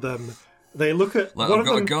gun on them. They look at Like, one I've of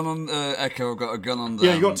got them. a gun on Echo, I've got a gun on them.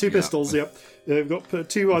 Yeah, you got two pistols. Yep, you've got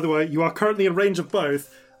two either way. You are currently in range of both.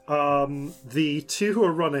 The two who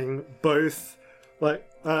are running, both like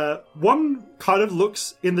one kind of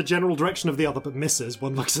looks in the general direction of the other but misses.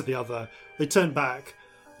 One looks at the other. They turn back.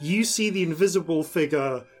 You see the invisible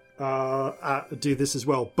figure do this as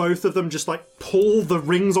well. Both of them just like pull the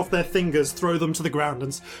rings off their fingers, throw them to the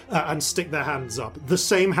ground, and stick their hands up. The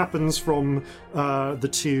same happens from the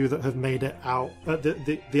two that have made it out.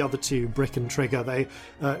 The other two, Brick and Trigger.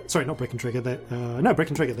 Sorry, not Brick and Trigger. Brick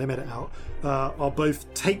and Trigger. They made it out. Are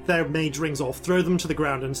both take their mage rings off, throw them to the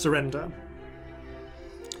ground, and surrender.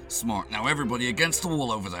 Smart. Now everybody against the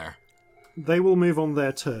wall over there. They will move on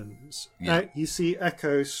their turns. Yeah. You see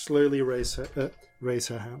Echo slowly raise her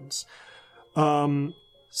hands.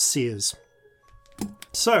 Sears.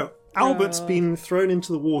 So, Albert's been thrown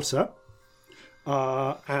into the water,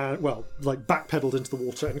 and, backpedaled into the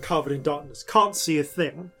water and covered in darkness. Can't see a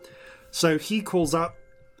thing. So he calls out,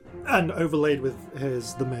 and overlaid with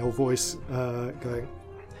the male voice, going,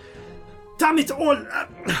 "Damn it all!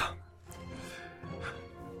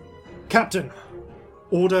 Captain,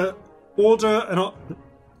 order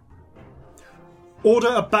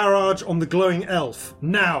a barrage on the glowing elf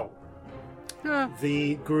now."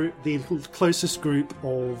 The closest group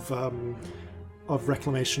of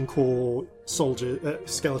Reclamation Corps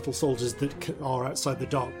skeletal soldiers that are outside the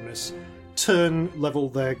darkness level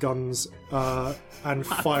their guns and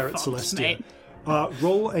fire at Celestia. mate.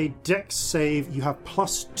 Roll a dex save. You have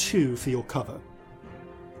 +2 for your cover.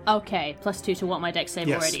 Okay, +2 to what my dex save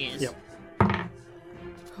Yes. already is. Yep.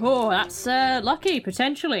 Oh, that's lucky,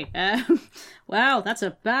 potentially. Wow, that's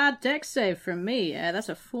a bad dex save from me. That's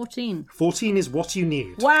a 14. 14 is what you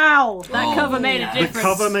need. Wow, that cover made a The difference.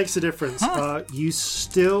 cover makes a difference. You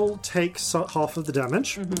still take half of the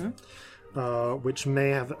damage. which may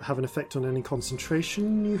have an effect on any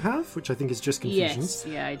concentration you have, which I think is just confusion. Yes,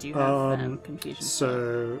 yeah, I do have confusion.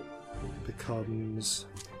 So it becomes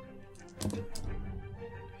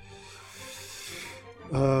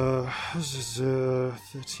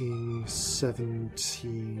 13,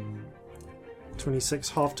 17, 26,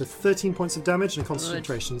 half to 13 points of damage and a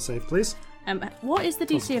concentration save, please. What is the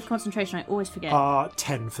DC of concentration? I always forget.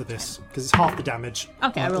 10 for this, because it's half the damage.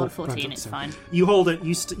 Okay, I rolled or a 14, it's fine. You hold it,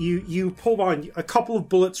 you pull behind, a couple of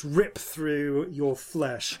bullets rip through your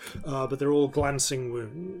flesh, but they're all glancing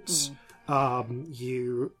wounds.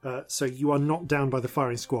 So you are knocked down by the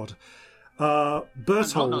firing squad. I'm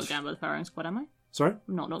Berthold... not knocked down by the firing squad, am I? Sorry?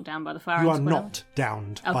 I'm not knocked down by the firing You are squad. not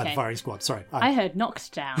downed by the firing squad. Sorry. I heard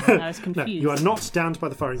knocked down, and I was confused. No, you are not downed by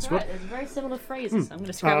the firing squad. Right, there's very similar phrases. I'm going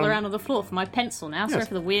to scramble around on the floor for my pencil now. Sorry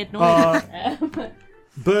for the weird noise.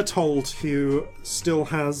 Berthold, who still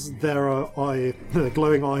has their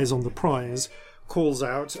glowing eyes on the prize, calls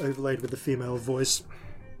out, overlaid with the female voice.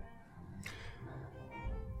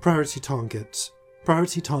 Priority target,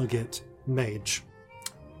 mage.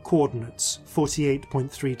 Coordinates,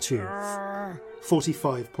 48.32.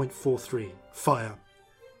 45.43. Fire.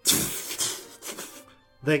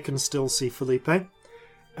 They can still see Felipe,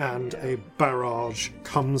 and a barrage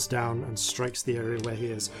comes down and strikes the area where he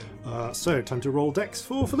is. So, time to roll dex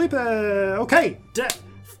for Felipe. Okay,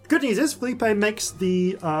 good news is Felipe makes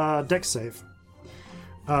the dex save.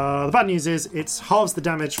 The bad news is it's halves the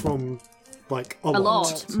damage from, like, a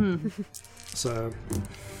lot. So...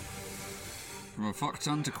 From a fuck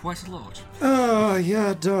ton to quite a lot.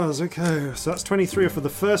 Yeah, it does. Okay, so that's 23 for the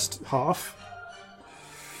first half.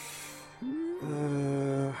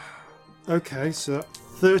 Okay, so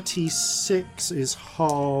 36 is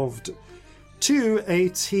halved to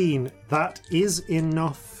 18. That is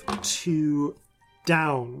enough to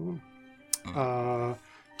down. It's my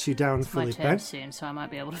Felipe. turn soon, so I might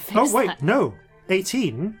be able to fix Oh wait, that. no,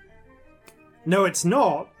 18. No, it's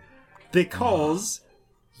not, because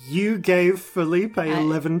you gave Felipe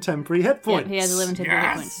 11 temporary hit points. Yep, he has 11 temporary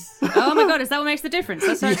hit points. Oh my god, is that what makes the difference?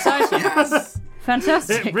 That's so exciting. Yes!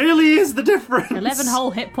 Fantastic. It really is the difference. 11 whole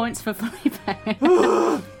hit points for Felipe.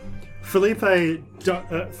 Felipe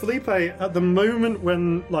at the moment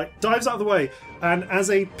when dives out of the way, and as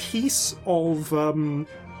a piece of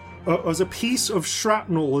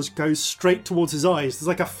shrapnel goes straight towards his eyes, there's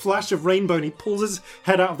like a flash of rainbow, and he pulls his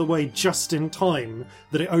head out of the way just in time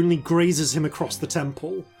that it only grazes him across the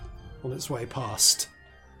temple on its way past.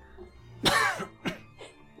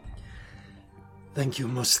 Thank you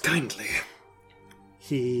most kindly.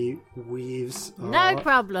 He weaves... No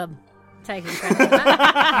problem. Taking credit for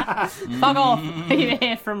that. Fuck off. You're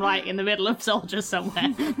here from in the middle of soldiers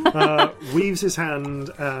somewhere. Weaves his hand,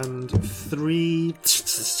 and 3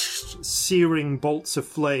 searing bolts of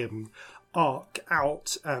flame arc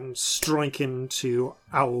out and strike into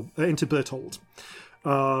Berthold.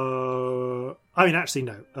 Actually,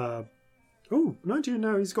 no.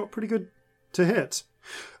 No, he's got pretty good to hit.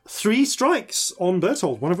 3 strikes on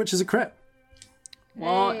Berthold, one of which is a crit.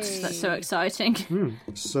 What? Hey. That's so exciting.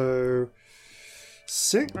 So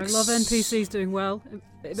 6. I love NPCs doing well.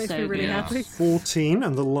 It makes So me really good. happy. 14,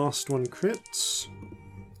 and the last one crits.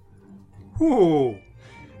 Ooh,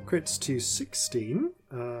 crits to 16.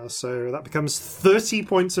 So that becomes 30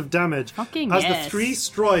 points of damage. Fucking As yes. the 3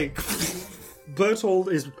 strike, Berthold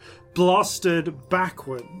is blasted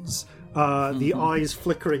backwards. The eyes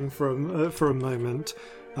flickering for a moment.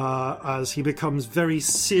 As he becomes very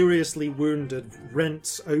seriously wounded,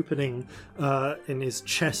 rents opening in his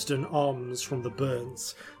chest and arms from the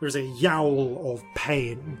burns. There's a yowl of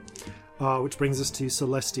pain, which brings us to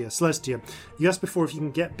Celestia. Celestia, you asked before if you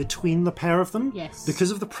can get between the pair of them. Yes.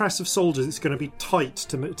 Because of the press of soldiers, it's going to be tight.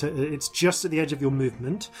 It's just at the edge of your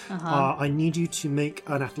movement. I need you to make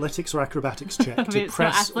an athletics or acrobatics check to It's not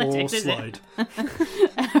press athletics, or is it? slide.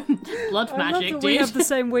 Blood I love magic, that dude. we have the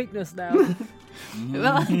same weakness now.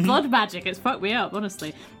 Well, blood magic, it's fucked me up,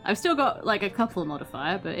 honestly. I've still got a couple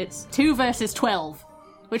modifier, but it's 2 versus 12.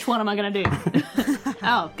 Which one am I going to do?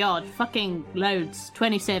 Oh god, fucking loads.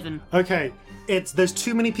 27. Okay, there's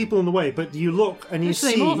too many people in the way, but you look and you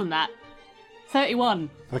Actually, see... more than that. 31.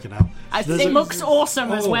 Okay, now. It looks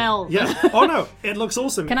awesome as well. Yeah. Oh no, it looks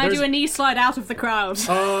awesome. Can I do a knee slide out of the crowd?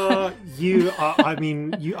 I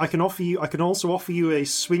can also offer you a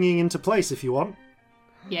swinging into place if you want.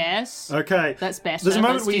 Yes. Okay. That's better. There's a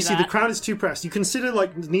moment Let's where do you see that. the crowd is too pressed. You consider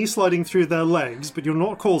knee sliding through their legs, but you're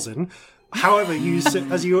not causing. However,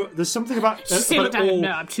 there's something about See, but look it down, all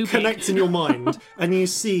no, I'm too big. connects in your mind, and you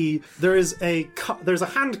see there's a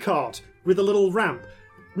hand cart with a little ramp.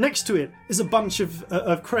 Next to it is a bunch of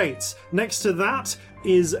crates. Next to that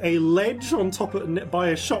is a ledge on top of by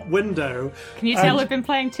a shop window. Can you tell we've been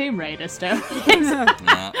playing Tomb Raider still?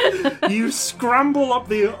 You scramble up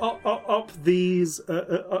the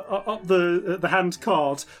hand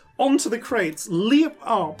cart onto the crates, leap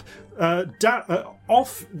up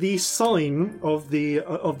off the sign of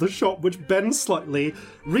the shop, which bends slightly.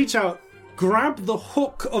 Reach out, grab the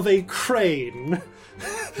hook of a crane,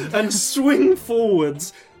 and swing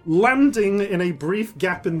forwards, landing in a brief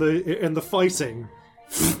gap in the fighting.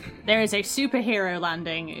 There is a superhero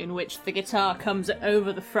landing in which the guitar comes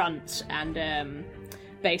over the front and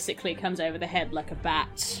basically comes over the head like a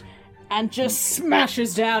bat and just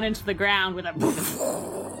smashes down into the ground with a...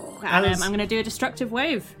 And I'm going to do a destructive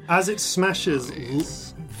wave. As it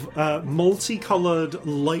smashes, multicolored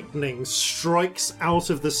lightning strikes out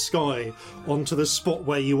of the sky onto the spot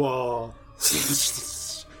where you are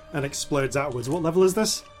and explodes outwards. What level is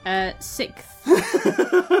this?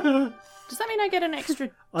 6th. Does that mean I get an extra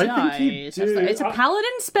die? I think you do. It's a paladin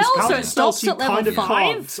spell, so it stops at level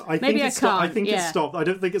 5? Maybe I can't. I think it's stopped. I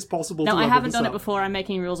don't think it's possible to No, I level haven't this done up. it before. I'm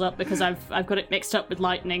making rules up because I've got it mixed up with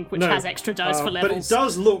lightning, which has extra dice for levels. But it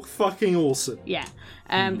does look fucking awesome. Yeah.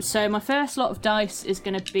 So my first lot of dice is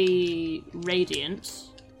going to be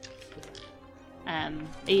radiant. Are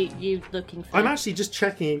you looking for... I'm actually just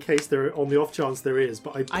checking in case there, on the off chance there is,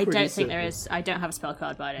 but I don't think there is. I don't have a spell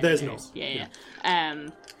card, but I don't There's think not. there is. Yeah.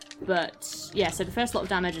 But, yeah, so the first lot of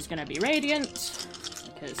damage is going to be radiant,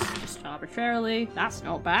 because just arbitrarily, that's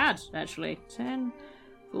not bad, actually. 10,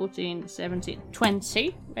 14, 17,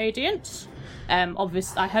 20 radiant.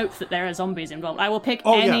 Obviously, I hope that there are zombies involved. I will pick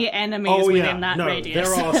any enemies within that radius.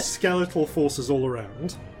 There are skeletal forces all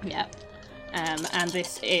around. Yeah. And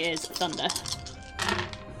this is thunder.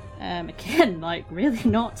 Again, like, really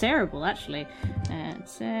not terrible, actually. 10,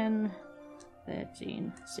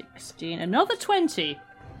 13, 16, another 20.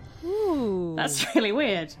 Ooh. That's really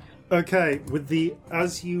weird. Okay,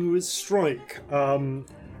 as you strike, there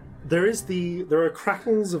are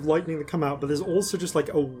crackles of lightning that come out, but there's also just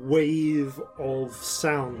like a wave of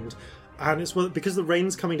sound. And it's because the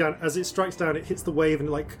rain's coming down, as it strikes down, it hits the wave,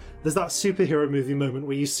 and like there's that superhero movie moment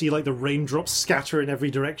where you see like the raindrops scatter in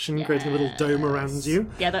every direction, creating a little dome around you.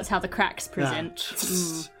 Yeah, that's how the cracks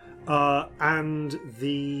present. And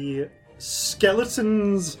the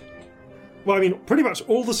skeletons... Well, I mean, pretty much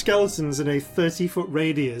all the skeletons in a 30-foot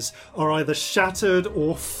radius are either shattered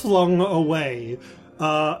or flung away.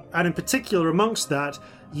 And in particular, amongst that,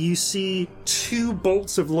 you see 2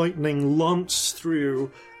 bolts of lightning launch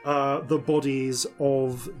through the bodies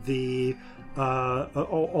of the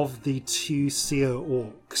 2 seer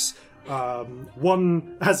orcs.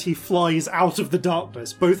 One as he flies out of the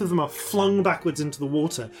darkness. Both of them are flung backwards into the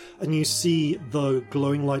water, and you see the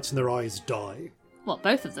glowing lights in their eyes die. What,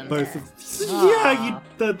 both of them? Both of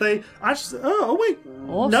they actually. Oh wait,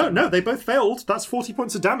 Awesome. no, they both failed. That's 40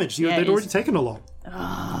 points of damage. They'd already taken a lot.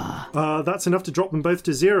 That's enough to drop them both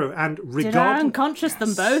to 0. And Did I unconscious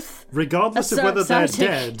them both? regardless That's of whether so they're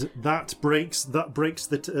exciting. dead, that breaks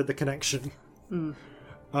the connection.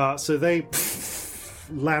 So they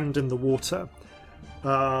land in the water.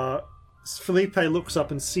 Felipe looks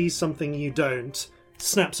up and sees something you don't.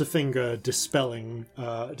 Snaps a finger, dispelling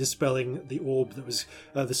the orb that was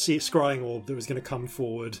the scrying orb that was going to come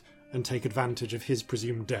forward and take advantage of his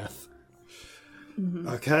presumed death. Mm-hmm.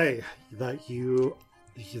 Okay, that you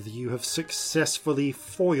have successfully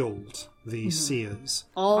foiled the seers.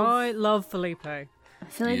 I love Felipe. I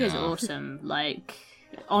feel like it's awesome. Like,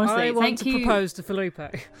 honestly, I want to you. propose to Felipe.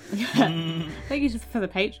 Thank you to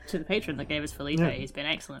the patron that gave us Felipe. Yeah. He's been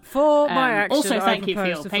excellent. For my action, Also, I thank you for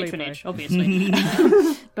propose your to Felipe. patronage, obviously.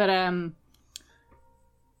 But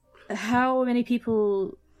how many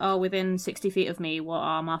people are within 60 feet of me? What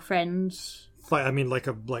are my friends?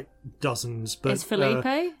 Like dozens. But Is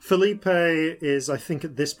Felipe? Felipe is, I think,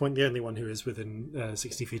 at this point the only one who is within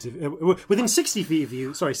 60 feet of within 60 feet of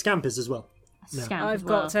you. Sorry, Scamp is as well. Scamp I've as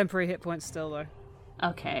well. got temporary hit points still, though.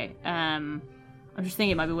 Okay. I'm just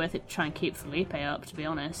thinking it might be worth it to try and keep Felipe up, to be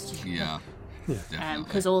honest. Yeah. Definitely.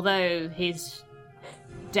 Because although he's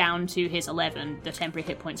down to his 11, the temporary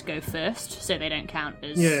hit points go first, so they don't count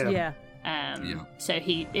as. Yeah. So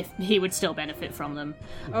he would still benefit from them.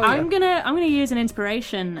 Oh, I'm gonna use an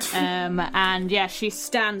inspiration, and yeah, she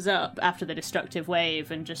stands up after the destructive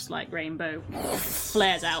wave and just like rainbow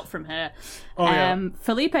flares out from her.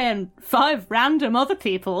 Felipe and 5 random other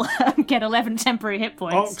people get 11 temporary hit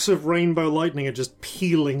points. Arcs of rainbow lightning are just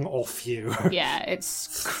peeling off you. Yeah,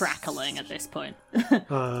 it's crackling at this point.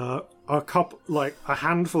 A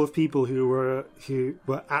handful of people who were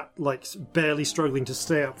at barely struggling to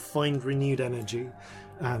stay up find renewed energy,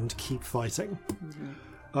 and keep fighting.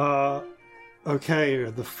 Okay,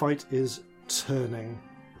 the fight is turning.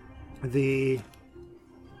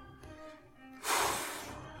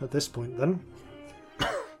 At this point, then,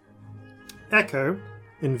 Echo,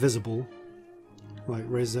 invisible,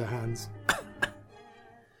 raises her hands,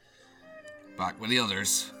 Back with the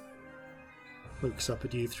others. looks up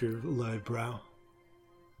at you through a lowered brow.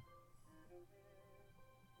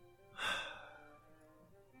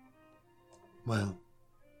 Well,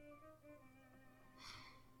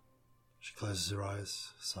 she closes her eyes,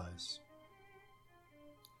 sighs,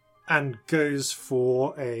 and goes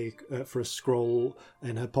for a scroll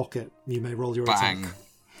in her pocket. You may roll your Bang. attack.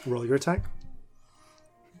 Roll your attack.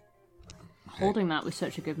 Holding that was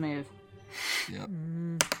such a good move. Yep.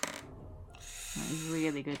 That was a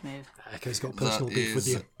really good move. Echo's got personal That beef with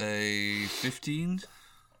is you. a 15.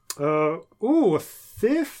 A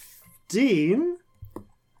 15.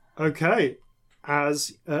 Okay.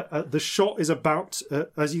 As the shot is about,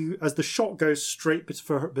 as the shot goes straight pretty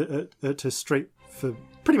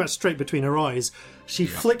much straight between her eyes, she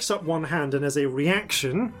flicks up one hand and, as a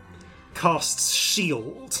reaction, casts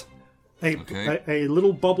shield. A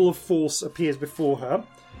little bubble of force appears before her.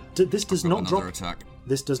 This does not drop. Attack.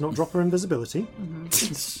 This does not drop her invisibility, and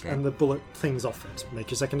the bullet things off it. Make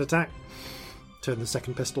your second attack. Turn the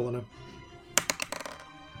second pistol on her.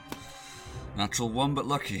 Natural 1, but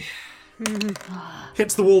lucky.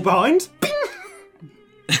 Hits the wall behind.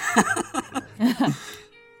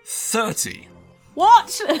 30.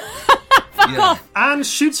 What? Yeah. And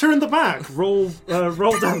shoots her in the back. Roll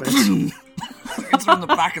damage. It's on the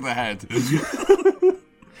back of the head.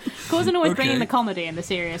 Cousin always Okay. bringing the comedy in the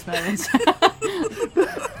serious moments.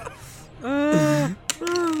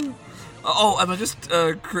 Oh, and I just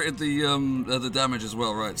created the damage as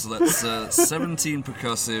well, right? So that's 17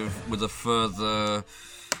 percussive with a further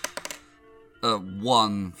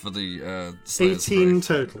 1 for the Slayer's 18 Grave.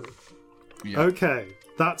 total. Yeah. Okay,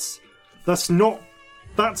 that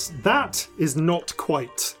is not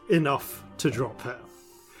quite enough to drop her.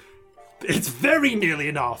 It's very nearly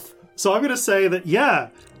enough. So I'm going to say that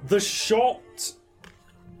the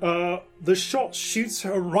shot shoots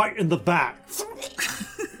her right in the back.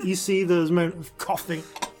 You see there's a moment of coughing,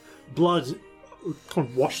 blood kind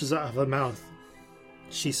of washes out of her mouth.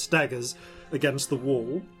 She staggers against the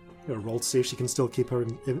wall. I'm going to roll to see if she can still keep her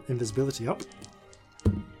invisibility up.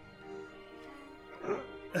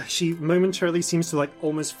 She momentarily seems to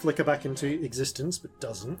almost flicker back into existence, but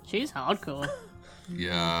doesn't. She's hardcore.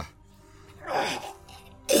 Yeah.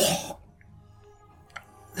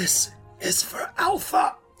 This is for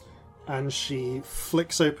Alpha! And she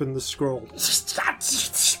flicks open the scroll,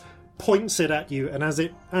 points it at you, and as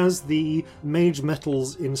the mage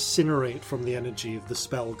metals incinerate from the energy of the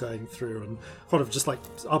spell going through, and kind of just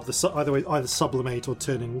either sublimate or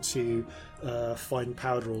turn into fine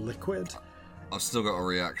powder or liquid. I've still got a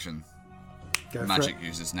reaction. Go Magic for it.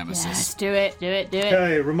 uses Nemesis. Yes, do it.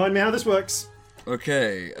 Okay, remind me how this works.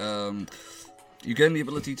 Okay, you gain the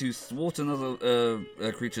ability to thwart another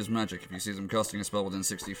creature's magic. If you see them casting a spell within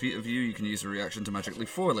 60 feet of you, you can use a reaction to magically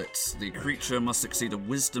foil it. The creature must succeed a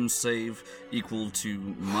wisdom save equal to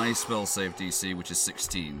my spell save DC, which is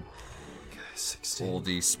 16. Okay, 16. Or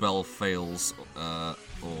the spell fails,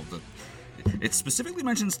 It specifically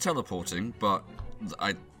mentions teleporting, but There's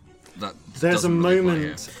a doesn't really apply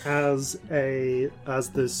moment as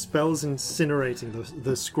the spell's incinerating,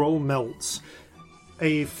 the scroll melts.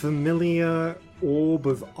 A familiar orb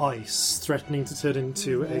of ice threatening to turn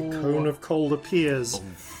into a cone of cold appears.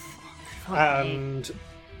 And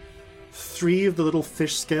 3 of the little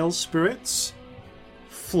fish scale spirits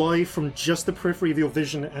fly from just the periphery of your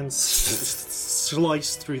vision and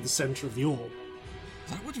slice through the center of the orb.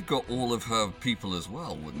 That would have got all of her people as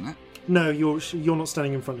well, wouldn't it? No, you're not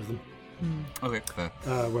standing in front of them. Okay, fair.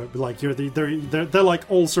 They're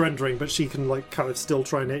all surrendering, but she can kind of still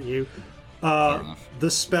try and hit you. Fair enough. The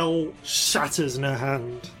spell shatters in her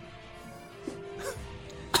hand.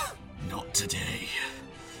 Not today.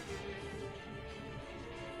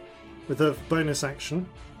 With a bonus action,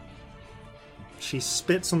 she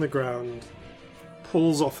spits on the ground,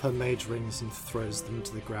 pulls off her mage rings and throws them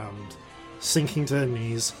to the ground, sinking to her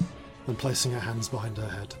knees and placing her hands behind her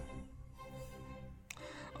head.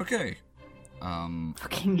 Okay.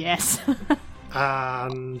 Fucking yes.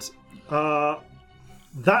 And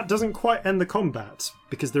that doesn't quite end the combat,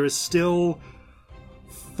 because there is still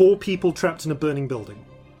 4 people trapped in a burning building.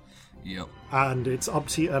 Yep. And it's up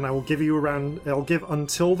to you, and I will give you a round. I'll give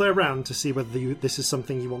until their round to see whether this is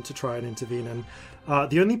something you want to try and intervene in.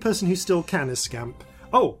 The only person who still can is Scamp.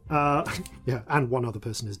 Yeah, and one other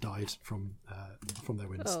person has died from their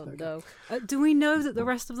wounds. Oh no! Do we know that the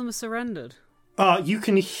rest of them are surrendered? You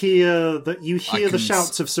can hear that. You hear the can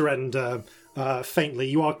shouts of surrender faintly.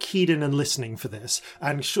 You are keyed in and listening for this,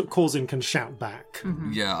 and Corzin can shout back.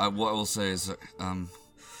 Yeah, what I will say is that,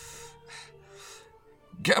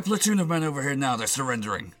 get a platoon of men over here now. They're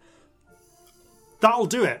surrendering. That'll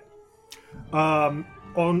do it.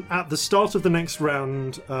 At the start of the next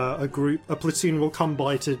round, a platoon will come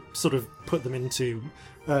by to sort of put them into,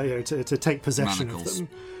 to take possession Manacles. of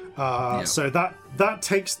them. So that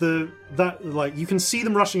takes you can see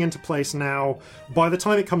them rushing into place now. By the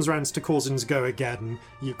time it comes around to Corzin's go again,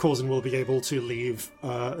 Corzin will be able to leave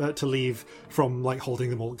from holding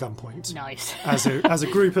them all at gunpoint. Nice. as a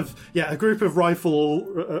group of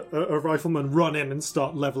riflemen run in and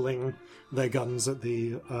start leveling their guns at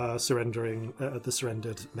the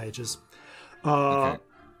surrendered mages. Okay.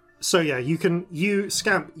 So yeah,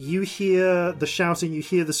 Scamp, you hear the shouting, you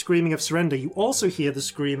hear the screaming of surrender, you also hear the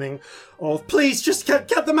screaming of, please, just get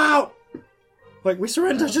them out! We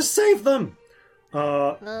surrender, just save them!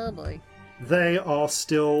 Lovely. They are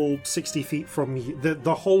still 60 feet from you.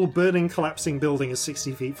 The whole burning, collapsing building is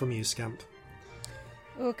 60 feet from you, Scamp.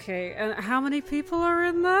 Okay, and how many people are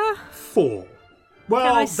in there? 4.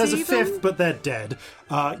 Well, I there's a see 5th, them? but they're dead.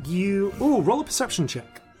 Roll a perception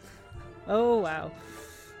check. Oh wow.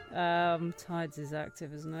 Tides is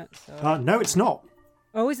active, isn't it? So... No, it's not.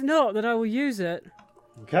 Oh, is it not? Then I will use it.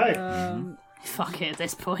 Okay. Fuck it at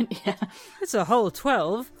this point, yeah. It's a whole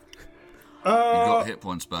 12. You got hit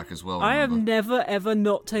points back as well. I am remember. never ever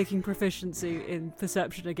not taking proficiency in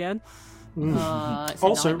perception again. It's a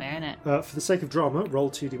Also, nightmare, innit? for the sake of drama, roll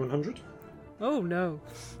 2d100. Oh no.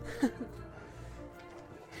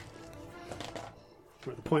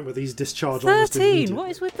 We're at the point where these discharge almost 13! immediately. What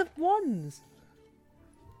is with the ones?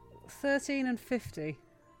 13 and 50.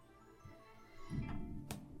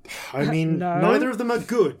 I mean, No. neither of them are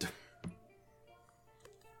good.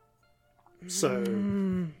 So,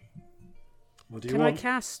 what do you Can I want?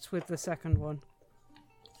 cast with the second one?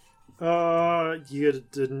 You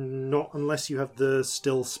not unless you have the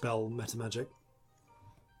still spell meta magic.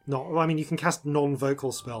 No, I mean you can cast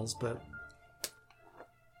non-vocal spells, but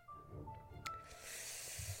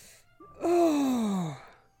Oh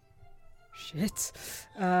shit.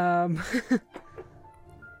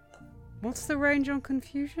 What's the range on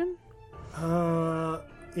confusion?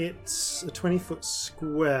 it's a 20-foot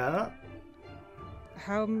square.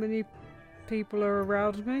 How many people are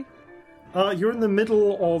around me? You're in the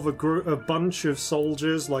middle of a bunch of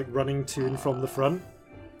soldiers running to and from the front.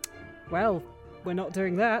 Well, we're not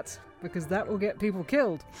doing that because that will get people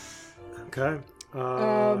killed. Okay.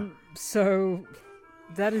 So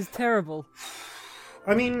that is terrible.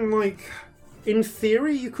 I mean, in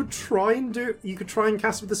theory, you could try and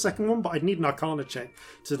cast with the second one, but I'd need an Arcana check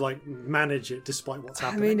to manage it, despite what's I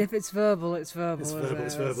happening. mean, if it's verbal, it's verbal. It's verbal,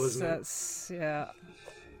 it's verbal, isn't it? That's yeah.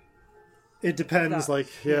 It depends. That-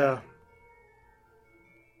 Yeah.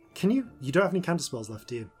 Can you? You don't have any counter spells left,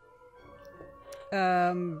 do you?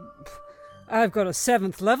 I've got a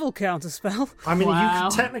 7th level counter spell. I mean, you Wow.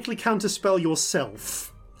 could technically counterspell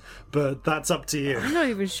yourself, but that's up to you. I'm not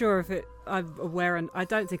even sure if I'm aware, and I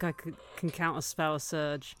don't think I can counter spell a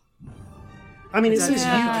surge. I mean, it Yeah. says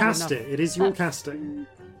you Yeah. cast it. It is your casting.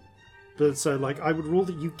 But so, I would rule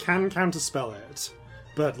that you can counterspell it,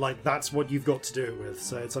 but that's what you've got to do it with.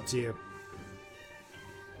 So it's up to you.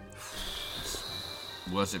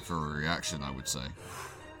 Worth it for a reaction, I would say.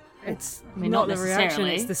 It's mean, not not the reaction,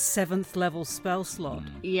 necessarily. it's the 7th level spell slot.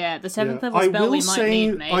 Yeah, the 7th Yeah. level spell we might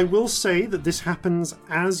need, mate. I will say that this happens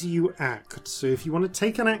as you act. So if you want to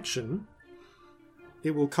take an action,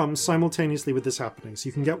 it will come simultaneously with this happening. So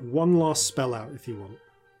you can get one last spell out if you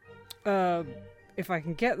want. If I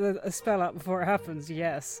can get a spell out before it happens,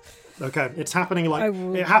 yes. Okay, it's happening I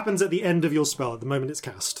will- it happens at the end of your spell. At the moment it's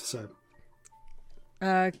cast. So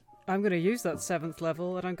I'm going to use that 7th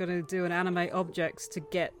level, and I'm going to do an animate objects to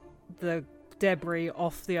get the debris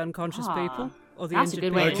off the unconscious people or the that's a injured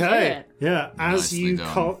good way people. to- okay, yeah. As Nicely you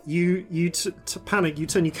done. you panic, you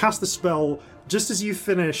turn, you cast the spell. Just as you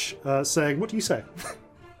finish saying, what do you say?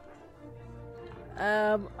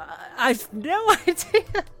 I've no idea.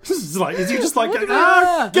 It's is you just What do we- get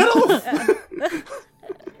off?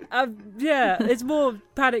 Yeah, it's more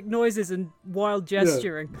panic noises and wild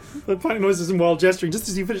gesturing. The panic noises and wild gesturing. Just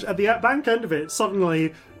as you finish, at the back end of it,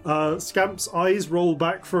 suddenly Scamp's eyes roll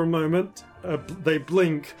back for a moment. They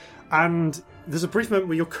blink, and there's a brief moment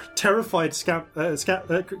where you're terrified.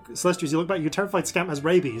 Celestials, you look back. You're terrified. Scamp has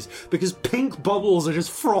rabies because pink bubbles are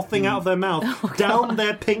just frothing out of their mouth down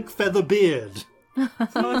their pink feather beard. Oh,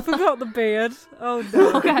 I forgot the beard. Oh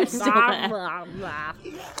no. Okay, it's still there.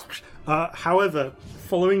 However,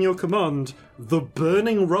 following your command, the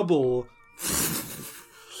burning rubble.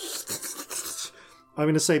 I'm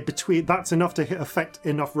going to say that's enough to affect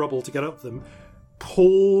enough rubble to get up them.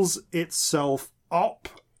 Pulls itself up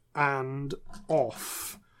and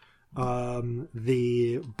off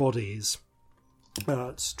the bodies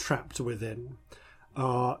it's trapped within.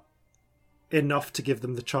 Enough to give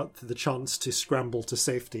them the chance to scramble to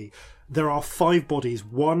safety. There are 5 bodies.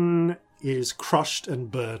 One is crushed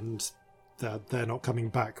and burned. They're not coming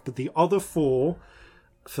back. But the other 4,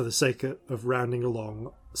 for the sake of rounding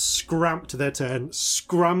along, scramble to their turn,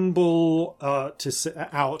 scramble to sit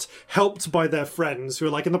out, helped by their friends who are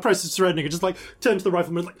like in the process of surrendering, and just like turn to the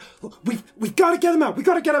rifleman like, we've got to get them out. We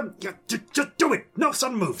got to get them. Just do it. No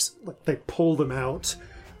sudden moves. Like they pull them out.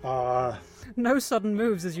 No sudden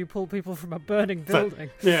moves as you pull people from a burning building.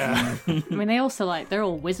 Yeah. I mean, they also they're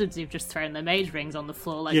all wizards who've just thrown their mage rings on the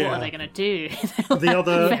floor. Like, Yeah. what are they going to do? The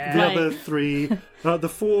other 3, the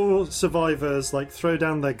 4 survivors throw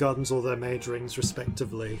down their guns or their mage rings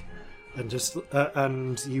respectively, and just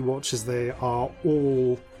and you watch as they are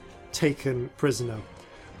all taken prisoner.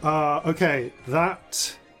 Okay,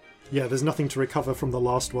 that. Yeah, there's nothing to recover from the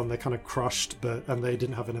last one. They're kind of crushed, and they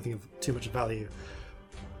didn't have anything of too much value.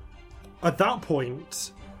 At that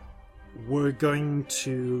point, we're going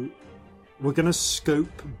to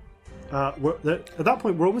scope. At that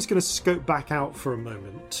point, we're almost going to scope back out for a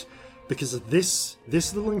moment because this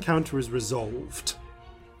little encounter is resolved,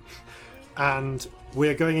 and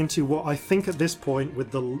we're going into what I think at this point,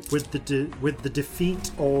 with the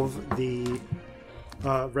defeat of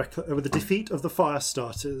the fire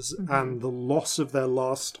starters and the loss of their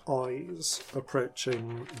last eyes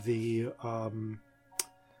approaching the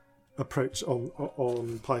approach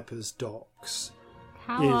on Piper's docks.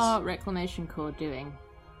 How are Reclamation Corps doing?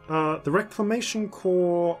 The Reclamation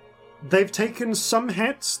Corps, they've taken some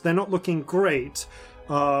hits. They're not looking great,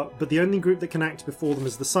 but the only group that can act before them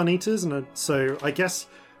is the Sun Eaters, and so I guess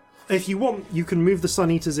if you want, you can move the Sun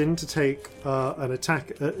Eaters in to take an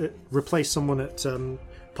attack, replace someone at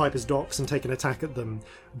Piper's docks and take an attack at them.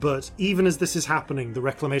 But even as this is happening, the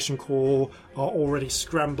Reclamation Corps are already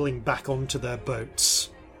scrambling back onto their boats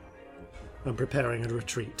and preparing a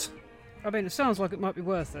retreat. I mean, it sounds like it might be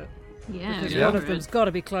worth it. Yeah, Because yeah. one of them's got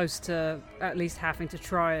to be close to at least having to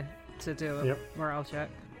try to do a morale check.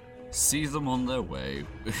 See them on their way.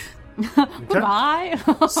 Bye.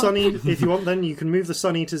 Sunny, if you want, then you can move the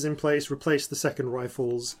Sun Eaters in place, replace the second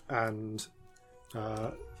rifles, and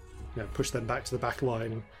push them back to the back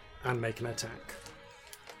line and make an attack.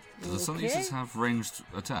 Do the Sun Eaters have ranged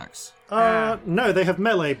attacks? No, they have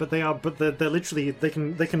melee, but they're literally they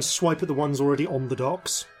can swipe at the ones already on the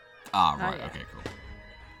docks. Ah, right. yeah. Okay,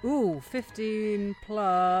 cool. Ooh, 15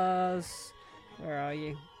 plus... Where are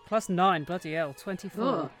you? Plus 9, bloody hell, 24.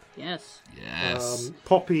 Oh, yes. Yes.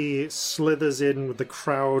 Poppy slithers in with the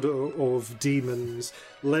crowd of demons,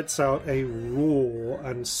 lets out a roar,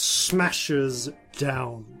 and smashes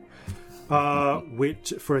down.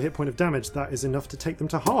 Which, for a hit point of damage, that is enough to take them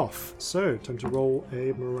to half. So, time to roll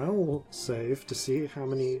a morale save to see how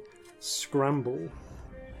many scramble.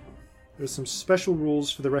 There's some special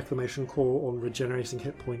rules for the Reclamation Corps on regenerating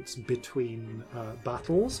hit points between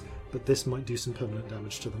battles, but this might do some permanent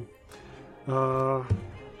damage to them. Of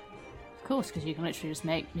course, because you can literally just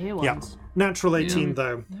make new ones. Yeah. Natural 18,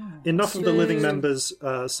 though. Enough of the living members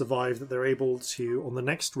survive that they're able to, on the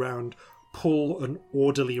next round, pull an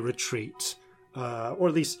orderly retreat. Or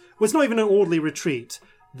at least... Well, it's not even an orderly retreat.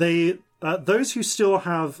 Those who still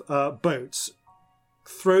have boats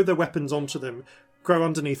throw their weapons onto them, grow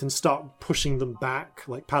underneath and start pushing them back,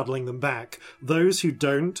 like paddling them back. Those who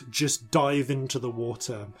don't just dive into the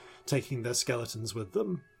water, taking their skeletons with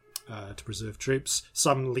them to preserve troops,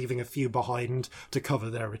 some leaving a few behind to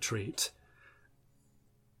cover their retreat.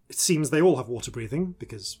 It seems they all have water breathing,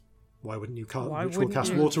 because why wouldn't you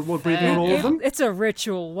cast water breathing on all of them? It's a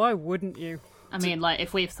ritual, why wouldn't you? I mean,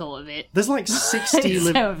 if we've thought of it. There's like 60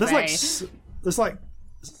 So there's like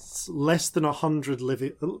less than 100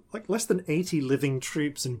 living, like less than 80 living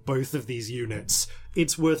troops in both of these units.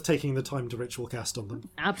 It's worth taking the time to ritual cast on them.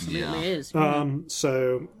 Absolutely is.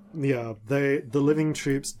 So yeah, the living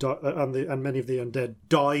troops and many of the undead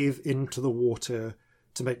dive into the water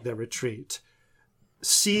to make their retreat.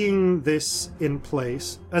 Seeing this in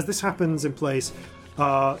place, as this happens in place,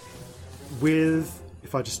 with,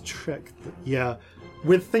 if I just check,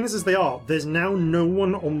 with things as they are, there's now no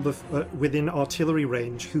one on the within artillery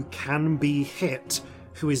range who can be hit,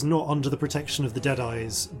 who is not under the protection of the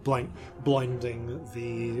Deadeyes blinding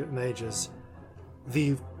the mages.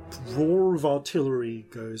 The roar of artillery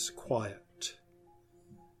goes quiet.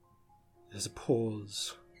 There's a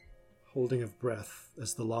pause, holding of breath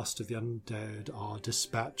as the last of the undead are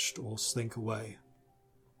dispatched or slink away.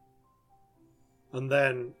 And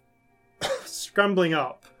then, scrambling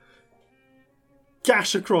up,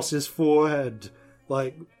 gash across his forehead,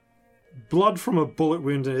 like blood from a bullet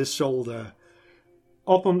wound in his shoulder,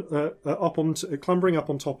 clambering up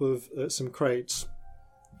on top of some crates.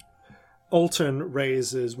 Alton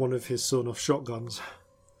raises one of his sawn-off shotguns.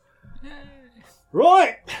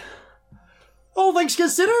 Right! All things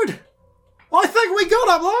considered, I think we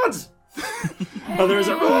got him, lads! And there is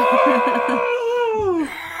a...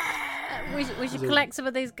 we should collect some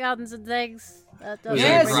of these guns and things.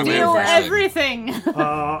 Yes, grab steal everything.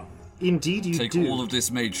 everything! Indeed you Take do. all of this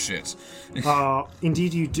mage shit.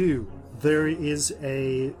 Indeed you do. There is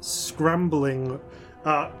a scrambling...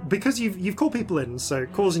 because you've called people in, so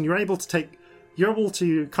Corzin, you're able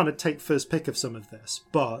to kind of take first pick of some of this,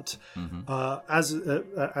 but in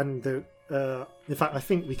fact, I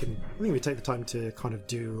think we take the time to kind of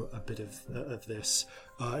do a bit of this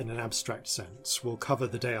in an abstract sense. We'll cover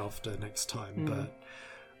the day after next time,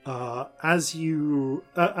 but as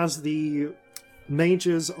the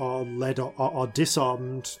mages are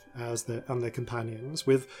disarmed and their companions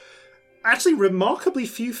with actually remarkably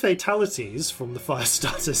few fatalities from the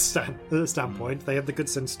Firestarter's standpoint. They have the good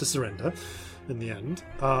sense to surrender in the end.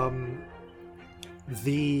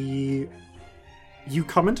 You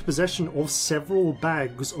come into possession of several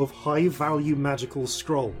bags of high-value magical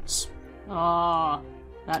scrolls. Oh,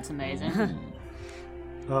 that's amazing.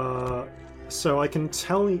 So I can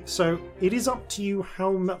tell you... So it is up to you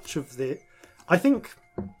how much of the...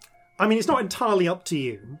 it's not entirely up to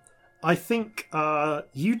you. I think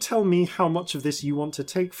you tell me how much of this you want to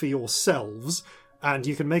take for yourselves, and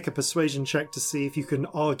you can make a persuasion check to see if you can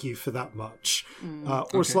argue for that much.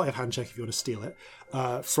 Or a sleight of hand check if you want to steal it.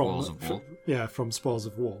 Spoils of War. From Spoils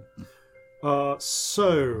of War.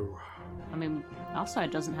 So... our side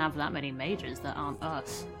doesn't have that many mages that aren't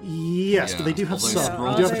us. Yes, but they do have some.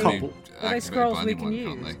 Scrolls They do have a can be couple. Are they activated scrolls by we can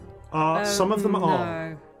anyone, use? can't Some of them are.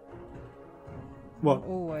 No, What?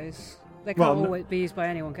 always. They Well, can't no- always be used by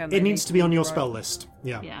anyone, can they? It needs to be on your right. spell list.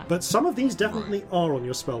 Yeah. Yeah. But some of these definitely are on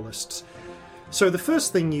your spell lists. So the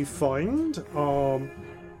first thing you find,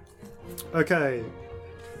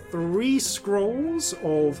 3 scrolls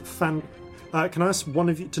of can I ask one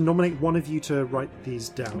of you to nominate one of you to write these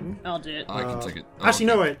down? I'll do it. they? I can take it. Actually,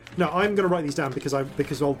 no, wait. No, I'm going to write these down because I've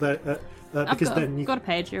got a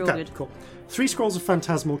page, you're all Okay, good. cool. 3 scrolls of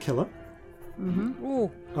Phantasmal Killer.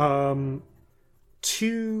 Ooh. 1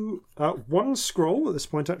 scroll at this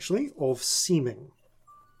point actually of Seeming.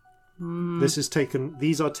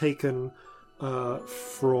 These are taken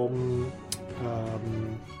from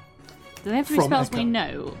Do they have to be from spells Echo. we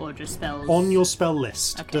know, or just spells? on your spell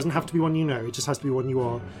list. Okay, Doesn't have to be one you know, it just has to be one you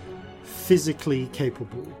are physically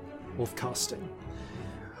capable of casting.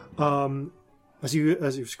 As you're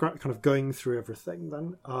kind of going through everything,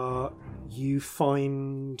 then you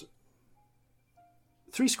find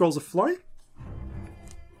 3 scrolls of Fly.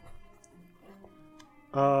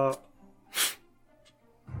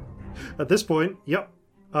 At this point,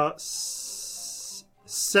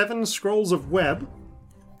 7 scrolls of Web.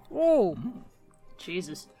 Oh,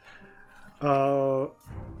 Jesus.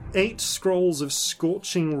 8 scrolls of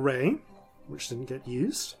Scorching Ray, which didn't get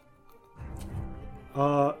used.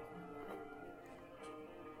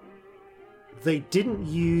 They didn't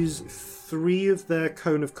use 3 of their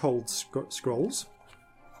Cone of Cold scrolls,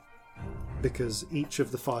 because each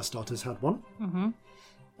of the Firestarters had one. Mm-hmm.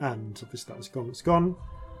 And obviously that was gone. It's gone.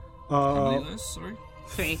 How many of those? Sorry.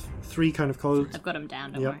 3. 3 Cone of Cold. I've got them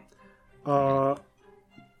down, don't Yep. worry.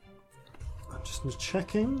 I'm just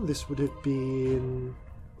checking. This would have been...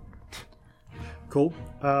 Cool.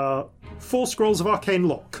 4 scrolls of Arcane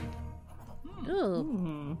Lock.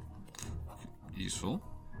 Ooh. Useful.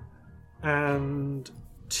 And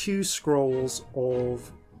 2 scrolls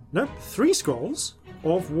of... No, 3 scrolls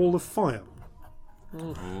of Wall of Fire.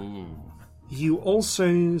 Ooh. You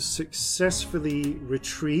also successfully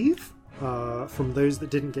retrieve, from those that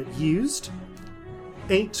didn't get used,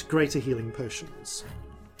 8 Greater Healing Potions.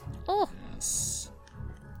 Oh, Yes.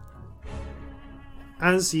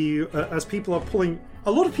 As people are pulling...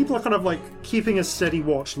 A lot of people are kind of like keeping a steady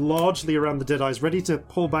watch, largely around the Deadeyes, ready to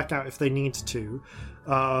pull back out if they need to.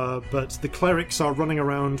 But the clerics are running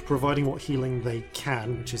around providing what healing they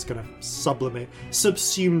can, which is kind of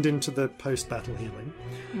subsumed into the post-battle healing.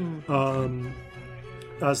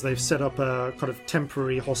 As they've set up a kind of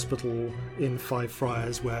temporary hospital in Five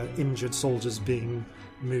Friars where injured soldiers being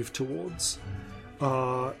moved towards.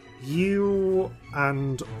 You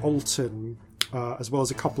and Alton, as well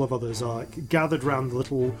as a couple of others, are gathered around the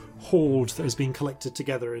little hoard that has been collected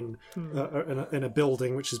together in a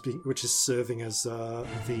building, which is serving as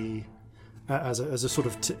as a sort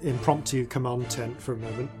of impromptu command tent for a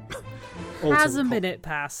moment. Has a minute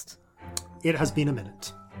passed? It has been a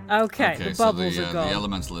minute. Okay, the bubbles so are gone. the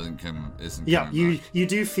elemental isn't coming back. You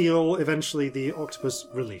do feel eventually the octopus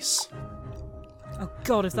release. Oh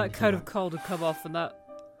god, if that coat of cold had come off and that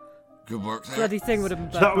Good work there. bloody thing would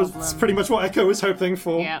have been That was pretty much what Echo was hoping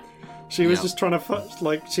for. Yeah. She was Yep. just trying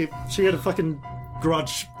to she had a fucking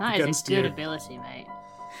grudge That is against a good you. ability, mate.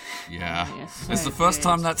 Yeah. Yes, It's so the first good.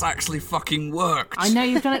 time that's actually fucking worked. I know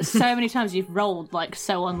you've done it so many times. You've rolled like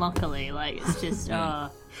so unluckily. Like it's just. I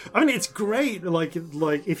mean, it's great. Like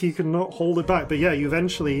if you can not hold it back, but yeah, you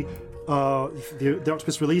eventually. The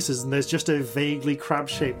octopus releases, and there's just a vaguely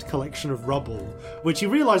crab-shaped collection of rubble, which you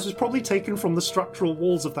realise was probably taken from the structural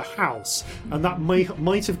walls of the house, and that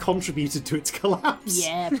might have contributed to its collapse.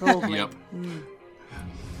 Yeah, probably. Yep.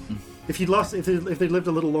 If they lived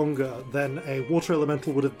a little longer, then a water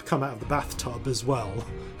elemental would have come out of the bathtub as well.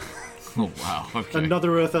 Oh wow. Okay.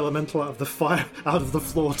 Another earth elemental out of the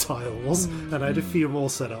floor tiles, and I had a few more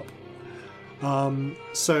set up.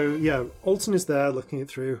 So yeah, Alton is there looking it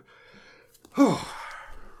through. Oh,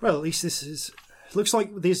 well, at least this is. Looks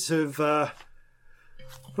like these have. I'm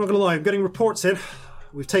not gonna lie, I'm getting reports in.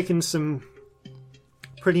 We've taken some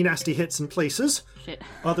pretty nasty hits in places. Shit.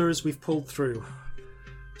 Others we've pulled through.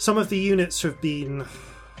 Some of the units have been.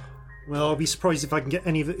 Well, I'll be surprised if we can get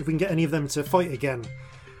any of them to fight again.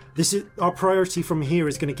 This is our priority from here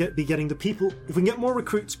is going to be getting the people. If we can get more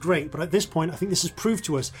recruits, great. But at this point, I think this has proved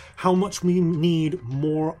to us how much we need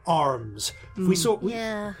more arms. If we saw,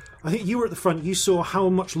 Yeah. I think you were at the front. You saw how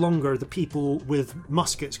much longer the people with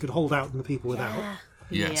muskets could hold out than the people without.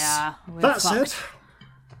 Yes. Yeah. we're That fucked. said,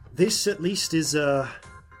 this at least is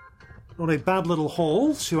not a bad little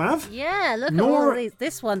haul to have. Yeah, look Nor- at all these.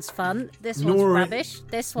 This one's fun. This one's nor- rubbish.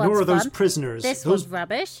 This one's Nor are those fun. prisoners. This those one's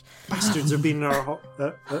rubbish. bastards have been our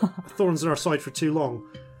thorns in our side for too long.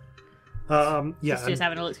 Yeah, Just and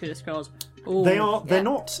having a look through the scrolls. they are. They're yeah.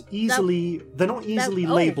 not easily. They're not easily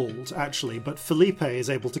oh. labelled actually. But Felipe is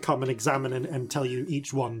able to come and examine and tell you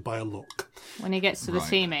each one by a look. When he gets to the Right.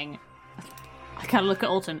 teaming, I kind of look at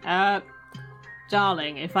Alton.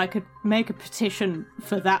 Darling, if I could make a petition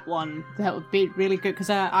for that one, that would be really good. Because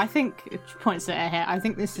I think, it points at her hair, I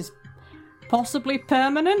think this is possibly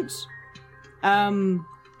permanent.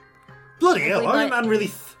 Bloody hell! we I might- didn't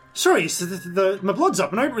really. Sorry, so my blood's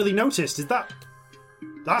up, and I haven't really noticed.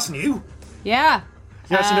 That's new? Yeah.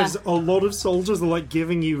 You actually notice a lot of soldiers are like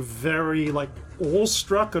giving you very like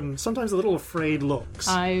awestruck and sometimes a little afraid looks.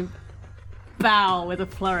 I bow with a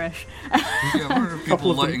flourish. Yeah, I wonder if Couple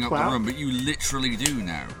people of them lighting up the clap. room, but you literally do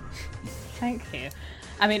now. Thank you.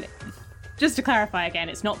 I mean, just to clarify again,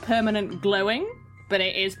 it's not permanent glowing, but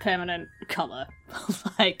it is permanent colour.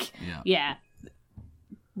 Like, yeah.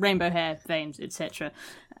 Rainbow hair, veins, etc.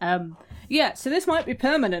 Yeah, so this might be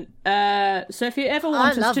permanent. So if you ever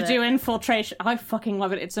want us love to it. do infiltration, I fucking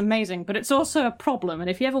love it. It's amazing, but it's also a problem. And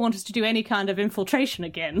if you ever want us to do any kind of infiltration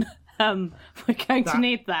again, we're going to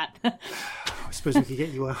need that. I suppose we could get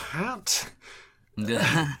you a hat.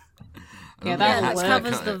 Yeah, Yeah, that'll that work.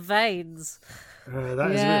 covers the veins.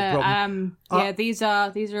 That is a bit of a problem. Yeah, these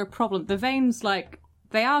are a problem. The veins, like,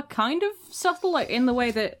 they are kind of subtle, like in the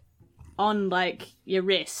way that on like your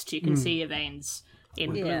wrist you can see your veins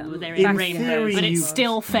in Yeah. blue. They're In in rainbow, theory, but it's you-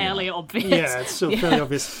 still fairly obvious. Yeah, it's still fairly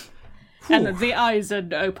obvious. And the eyes are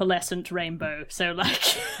opalescent rainbow, so like,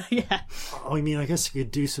 yeah. I mean, I guess you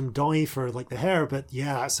could do some dye for like the hair, but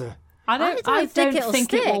yeah, that's a I don't think it'll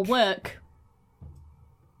think it will stick. work.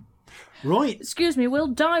 right. Excuse me, will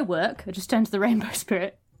dye work? I just turned to the rainbow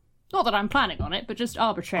spirit. Not that I'm planning on it, but just I have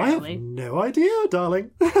arbitrarily. no idea,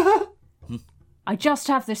 darling. I just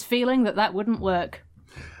have this feeling that wouldn't work.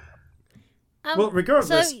 Well,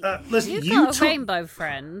 regardless, so listen, you've you got a took- rainbow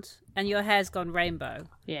friend, and your hair's gone rainbow.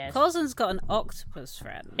 Yes. Cousin's got an octopus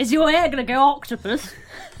friend. Is your hair gonna go octopus?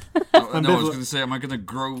 No, I was ambivalent. going to say, am I going to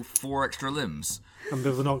grow 4 extra limbs? And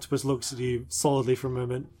the octopus looks at you solidly for a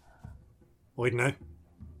moment. Wait, no.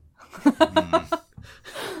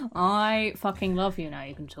 I fucking love you now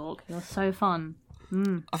you can talk. You're so fun.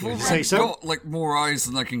 I've say already so? got like more eyes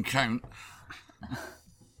than I can count.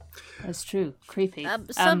 That's true. Creepy.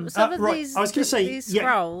 Some of right, these, I was gonna say, these yeah,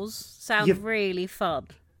 scrolls sound you've- really fun.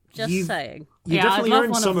 Just you've- saying. You yeah, I'd definitely love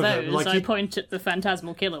earned one some of of those. them. Like I you, point at the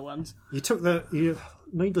phantasmal killer ones. you took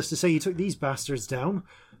needless to say, you took these bastards down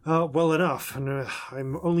well enough, and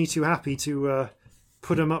I'm only too happy to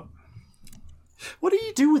put them up. What do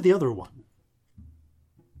you do with the other one?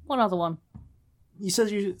 What other one? You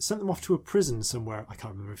said you sent them off to a prison somewhere. I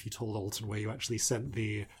can't remember if you told Alton where you actually sent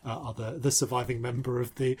the the surviving member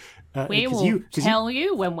of the. We will tell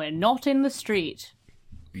you when we're not in the street.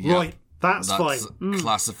 Yeah, Right, that's fine.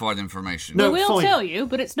 Classified information. No, We will fine. tell you,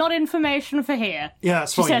 but it's not information for here. Yeah,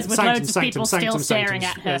 that's She fine. says with loads of people still staring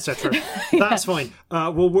at her. etc. That's fine.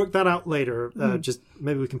 We'll work that out later. Just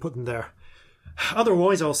maybe we can put them there.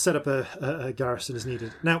 Otherwise, I'll set up a garrison as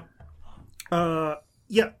needed. Now,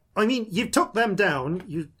 yeah, I mean, you took them down.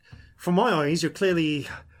 You, from my eyes, you're clearly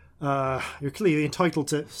entitled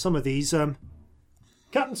to some of these.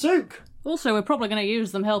 Captain Sook. Also, we're probably going to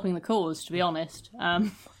use them helping the cause, to be honest.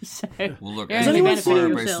 So Well, look, you're any only benefiting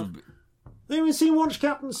firebase yourself. would be- Anyone seen Watch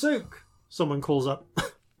Captain Sook? Someone calls up.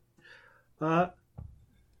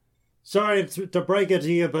 Sorry to break it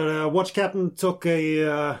to you, but Watch Captain took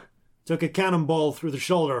a cannonball through the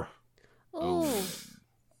shoulder. Oh.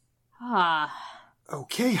 Ah,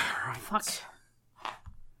 Okay, right. fuck.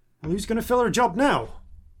 Well, who's going to fill her job now?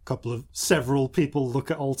 Several people look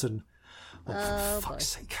at Alton. Oh, for fuck's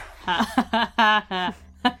sake.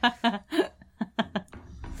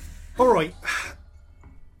 All right.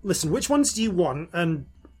 Listen, which ones do you want? And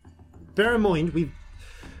bear in mind, we've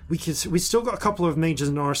still got a couple of mages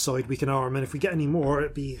on our side we can arm, and if we get any more,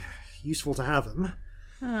 it'd be useful to have them.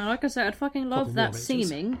 Like I said, I'd fucking Couple love that more mages.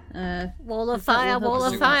 seeming. Wall of fire, wall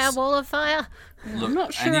of fire, wall of fire. Look, I'm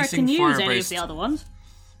not sure I can use any of the other ones.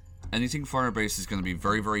 Anything fire-based is going to be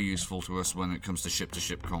very, very useful to us when it comes to ship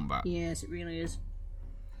combat. Yes, it really is.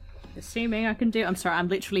 The seeming I can do. I'm sorry, I'm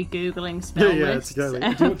literally googling spell lists.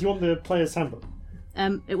 exactly. do you want the player's handbook?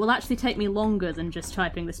 It will actually take me longer than just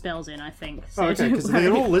typing the spells in, I think. So Oh, okay, don't because they're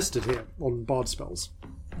worry. all listed here on Bard spells.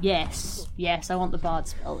 Yes, I want the bard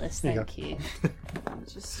spell list. There you Thank you.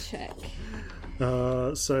 Just check.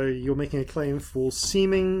 So you're making a claim for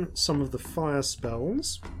seeming some of the fire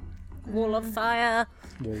spells. Wall of fire.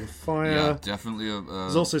 Wall of fire. Yeah, definitely.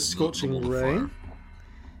 There's also Scorching Wall of Ray. Fire.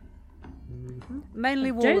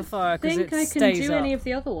 Mainly wall Don't of fire because think it I stays can do up. any of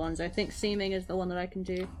the other ones. I think seeming is the one that I can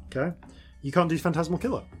do. Okay. You can't do Phantasmal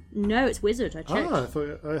Killer. No, it's wizard. I checked. I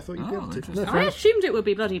thought you'd be able to. interesting. No, fair I enough. assumed it would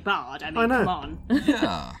be bloody bard. I mean, I know. come on.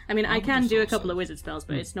 Yeah. I mean, I can would've do a thought couple so. of wizard spells,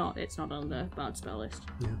 but it's not on the bard spell list.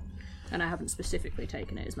 Yeah. And I haven't specifically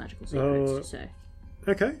taken it as magical secrets, so.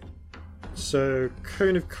 Okay. So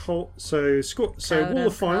Cone of Cold. So Cone Wall of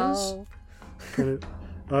of Fires. Cold. Cone of-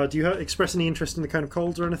 do you express any interest in the Cone of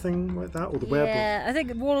Colds or anything like that, or the web? Yeah. I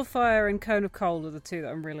think wall of fire and cone of cold are the two that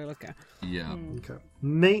I'm really looking at. Yeah. Okay.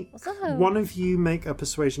 Make Also- one of you make a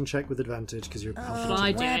persuasion check with advantage because you're. Shall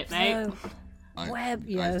I do it, mate? Web.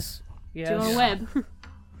 Yes. Do you want a web? Do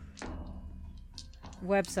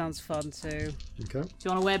Web sounds fun too. Okay.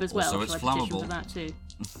 you want a web as well? Also, it's Shall I petition flammable. for that too?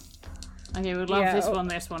 Okay, we'd love Yeah, this oh. one,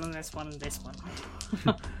 this one, and this one, and this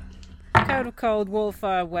one. Cone of cold, wall of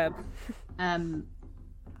fire, web.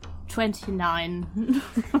 29.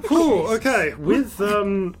 Cool. Okay. With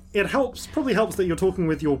it probably helps that you're talking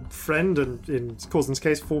with your friend and, in Corzin's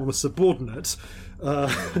case, former subordinate.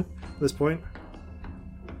 At this point,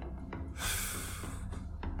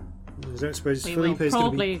 I don't suppose We will Felipe's going to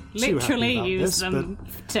probably be too literally happy about use this, them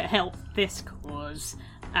to help this cause.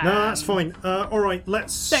 but no, that's fine. All right.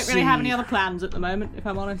 Let's. Don't really have see. any other plans at the moment, if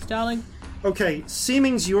I'm honest, darling. Okay.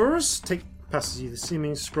 Seeming's yours. Passes you the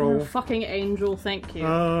seeming scroll. Oh, fucking angel, thank you.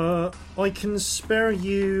 I can spare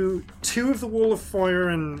you 2 of the Wall of Fire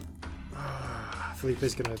and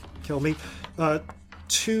Felipe's gonna kill me.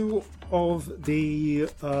 2 of the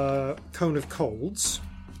Cone of Colds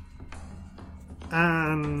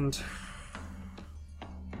and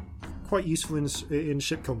quite useful in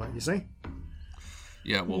ship combat. You say?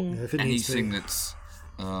 Yeah. Well, if it needs to. anything that's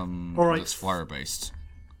right. that's fire-based.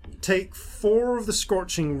 Take 4 of the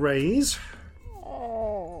Scorching Rays,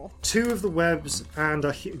 2 of the webs, and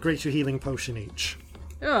a greater healing potion each.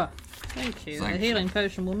 Oh, thank you. Thank The you. healing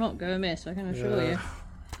potion will not go amiss, I can assure you.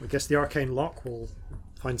 I guess the Arcane Lock will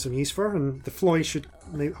find some use for, and the Floy should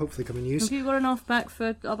hopefully come in use. Have you got enough back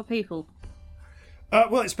for other people?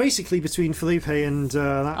 Well, it's basically between Felipe and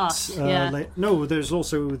that. Us, yeah. No, there's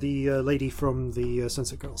also the lady from the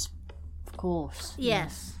Sunset Girls. Of course.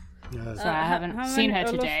 Yes. Uh, Sorry, I haven't How seen many- her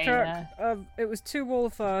I lost today. track. It was 2 wall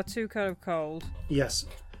of fire, 2 cone of cold. yes,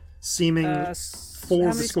 seeming How 4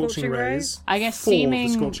 of the many Scorching Rays. I guess 4 of the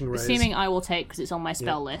seeming Scorching Rays. seeming I will take because it's on my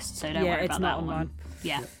spell list, so don't Yeah, worry it's about not that on one. mine.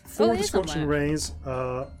 Yeah. 4 Oh, of it the is on Scorching there. Rays,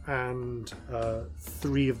 and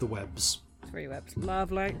 3 of the webs. 3 webs.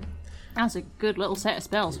 Lovely. That's a good little set of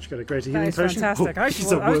spells. Which got a greater That healing is potion. fantastic. Oh, I,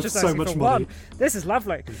 these are I was worth just so asking much for money. one. This is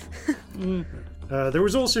lovely. There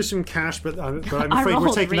was also some cash, but I'm I afraid we're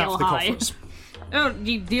rolled taking that real for the high. coffers. Oh,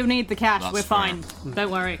 you need the cash. That's We're fair. fine.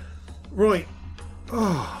 Don't worry. Right.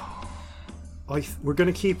 Oh. We're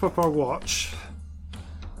going to keep up our watch.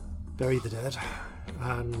 Bury the dead.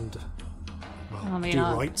 And, well, I mean, do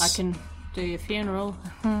I rites. can do your funeral.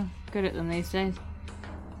 Good at them these days.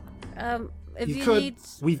 If You you could. need,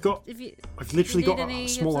 We've got. if you, I've literally you need got any a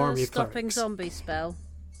small of the army of stopping clerics. zombie spell.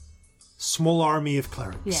 Small army of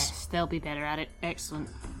clerics. Yes, they'll be better at it. Excellent.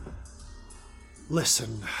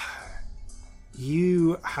 Listen,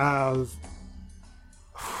 you have.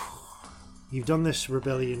 You've done this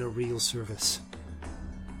rebellion a real service.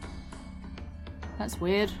 That's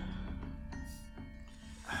weird.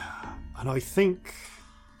 And I think.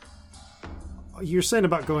 You're saying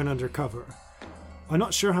about going undercover. I'm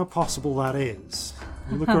not sure how possible that is.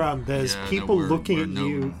 You look around, there's Yeah, no, people we're looking at known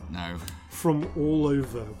you now. from all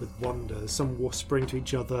over with wonder, some whispering to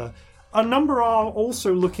each other. A number are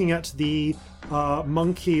also looking at the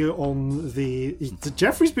monkey on the...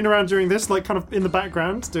 Jeffrey's been around doing this, like, kind of in the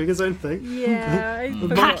background, doing his own thing. Yeah,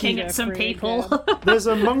 Hacking at some people. There's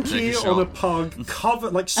a monkey Take a on a shot. pug,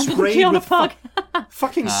 covered, like, Monkey sprayed on a with... pug.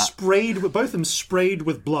 fucking sprayed with... Both of them sprayed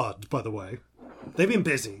with blood, by the way. They've been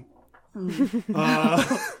busy.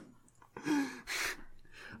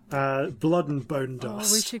 Blood and bone Oh, we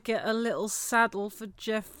dust. should get a little saddle for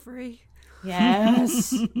Jeffrey.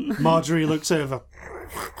 Yes. Marjorie looks over.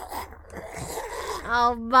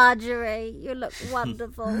 Oh, Marjorie, you look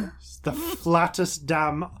wonderful. It's the flattest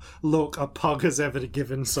damn look a pug has ever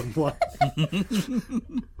given someone.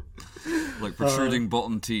 Like protruding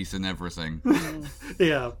bottom teeth and everything.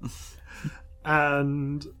 Yeah.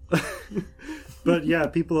 And... but yeah,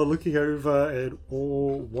 people are looking over and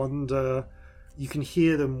all wonder. You can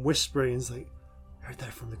hear them whispering. It's like, heard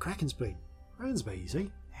that from the Kraken's Bane. Kraken's Bane, you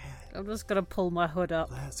see? I'm just gonna pull my hood up.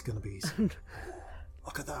 That's going to be easy.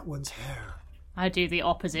 Look at that one's hair. I do the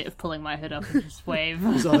opposite of pulling my hood up and just wave.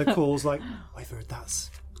 There's other calls like, I've heard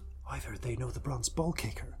they know the bronze ball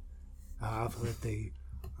kicker. I've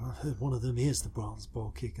heard one of them is the bronze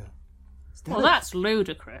ball kicker. Well, that's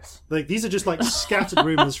ludicrous. Like, these are just like scattered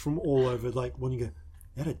rumours from all over. Like, when you go,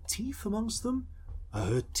 there a thief amongst them? I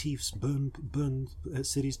heard thieves burn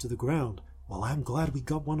cities to the ground. Well, I'm glad we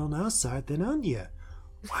got one on our side then, aren't you?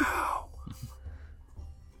 Wow.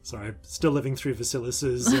 Sorry, I'm still living through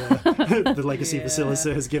Vasilis's... the legacy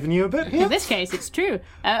Vasilisa has given you a bit here. In this case, it's true.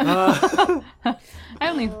 Only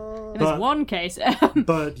in this one case.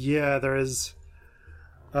 But yeah, there is...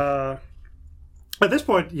 at this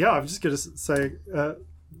point, yeah, I'm just going to say...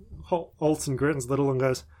 Alton grins a little and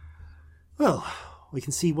goes, well, we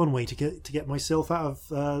can see one way to get myself out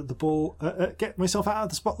of the ball... get myself out of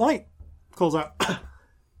the spotlight. Calls out,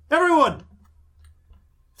 everyone!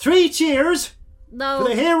 3 cheers No, for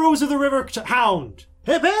the heroes of the River Hound!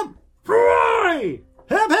 Hip hip! Hooray!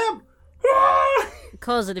 Hip hip! Hooray!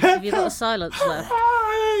 cousin, if you've got a silence left.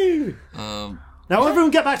 Hooray! Um, Now everyone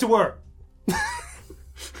get back to work! This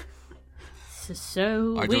is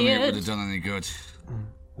so I don't think it would weird. have done any good.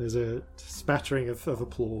 There's a spattering of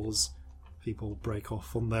applause. People break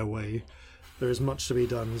off on their way. There is much to be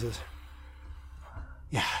done. He says,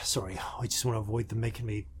 yeah, sorry, I just want to avoid them making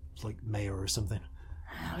me, like, mayor or something.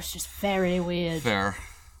 That was just very weird. Fair.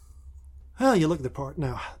 Well, you look the part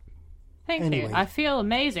now. Thank Anyway. you. I feel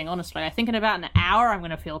amazing, honestly. I think in about an hour I'm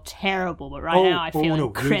going to feel terrible, but right now I feel no,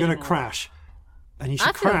 incredible. you're going to crash. And you should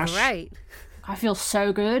I feel crash. great. I feel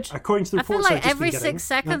so good. According to the I feel reports like I've just every been getting. 6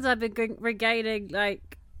 seconds I've been regaining,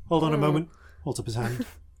 like... Hold on a Oh. moment. Holds up his hand.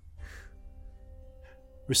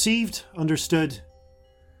 Received, understood.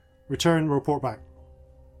 Return, report back.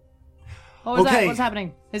 What was Okay. that? What's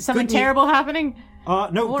happening? Is something Good news. terrible happening?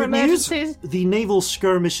 No, More good news. emergencies? The naval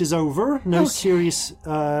skirmish is over. No Okay. serious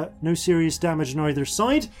damage on either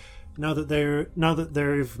side. Now that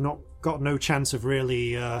they've not got no chance of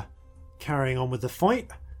really carrying on with the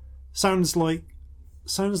fight. Sounds like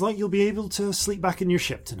you'll be able to sleep back in your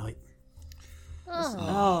ship tonight.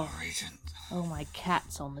 Oh, Regent. oh, my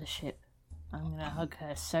cat's on the ship. I'm going to hug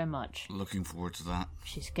her so much. Looking forward to that.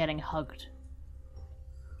 She's getting hugged.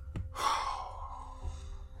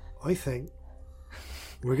 I think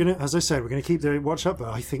we're gonna, as I said, we're gonna keep the watch up, but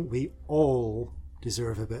I think we all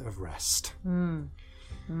deserve a bit of rest.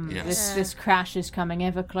 Yes. This crash is coming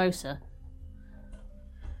ever closer.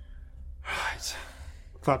 Right.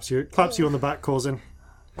 Claps you on the back, causing.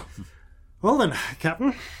 Well then,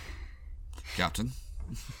 Captain, Captain,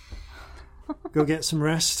 go get some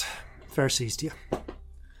rest. Fair seas to you.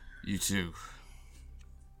 you too.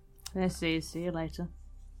 Let's see you later.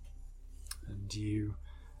 And you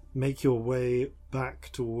make your way back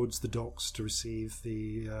towards the docks to receive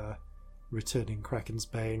the returning Kraken's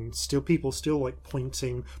Bane. People still like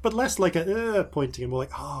pointing, but less like a pointing and more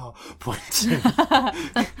like pointing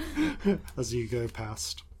as you go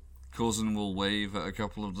past. Corzin will wave at a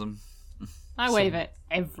couple of them. I wave at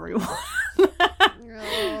everyone.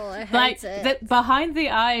 Oh, I hate it. Behind the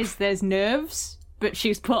eyes, there's nerves, but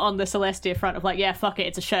she's put on the Celestia front of like, yeah, fuck it,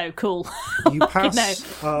 it's a show, cool. You pass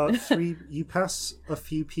You pass a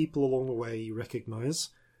few people along the way you recognise.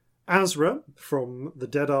 Azra from the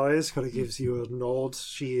Dead Eyes kind of gives you a nod.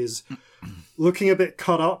 She is looking a bit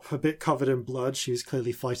cut up, a bit covered in blood. She's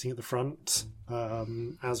clearly fighting at the front.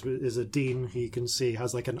 As is a Dean, who you can see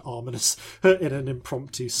has like an arm in an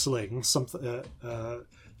impromptu sling.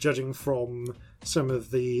 Judging from some of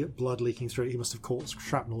the blood leaking through it, he must have caught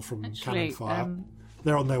shrapnel from cannon fire.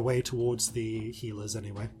 They're on their way towards the healers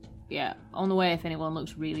anyway. Yeah, on the way, if anyone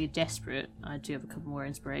looks really desperate, I do have a couple more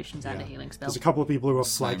inspirations and a healing spell. There's a couple of people who are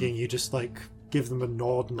flagging. You just like give them a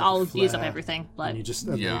nod. And I'll a flare, use up everything. Like, and you just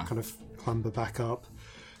they kind of clamber back up.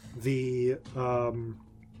 The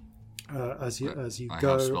as you I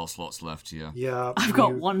go, have spell slots left. I've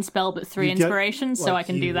got one spell but 3 inspirations, so I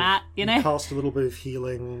can do that. You know, cast a little bit of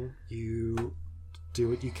healing. You do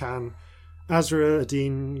what you can. Azra,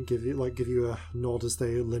 Adine give you a nod as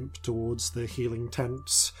they limp towards the healing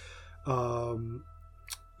tents.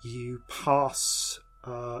 You pass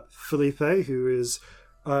Felipe, who's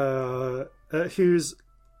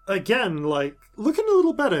again like looking a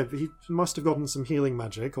little better. He must have gotten some healing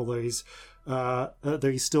magic, although he's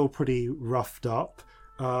still pretty roughed up.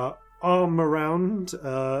 Arm around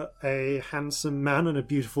a handsome man and a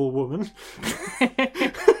beautiful woman.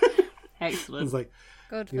 Excellent. It's like,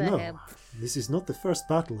 Good for him. this is not the first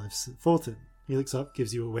battle I've fought in. He looks up,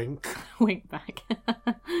 gives you a wink. Wink back.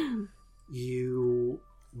 You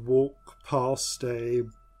walk past a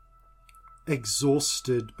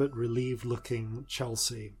exhausted but relieved looking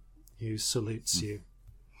Chelsea who salutes you.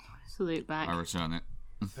 Salute back. I return it.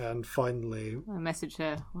 And finally, I message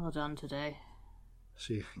her, well done today.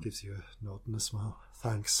 she gives you a nod and a smile.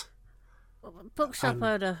 Thanks. Bookshop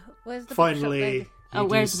owner. Where's the Finally, bookshop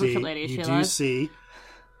where's the bookshop lady? Is she you do alive? see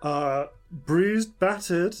bruised,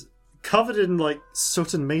 battered, covered in like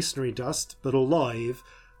soot and masonry dust, but alive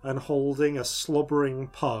and holding a slobbering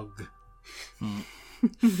pug.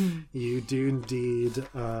 You do indeed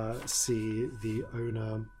see the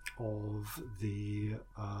owner of the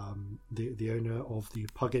owner of the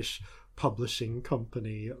Puggish Publishing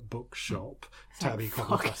Company bookshop, Tabby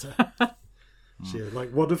Cobblebutter. She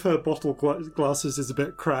like one of her bottle glasses is a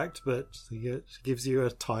bit cracked, but she gives you a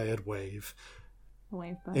tired wave.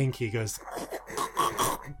 Wave back. Inky goes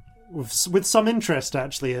with some interest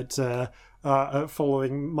actually at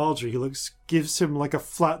following Marjorie, who gives him like a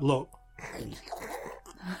flat look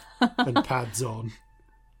and pads on.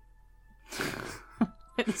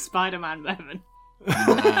 The Spider-Man moment.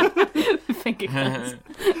 Finger guns.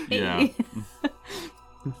 Yeah.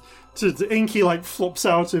 Inky like flops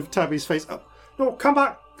out of Tabby's face. Oh, no, come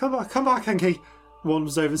back, Inky.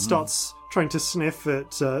 Wanders over, starts trying to sniff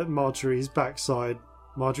at Marjorie's backside.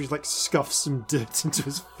 Marjorie like scuffs some dirt into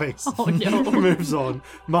his face. Oh no! Moves on.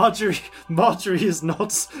 Marjorie is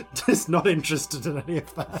not interested in any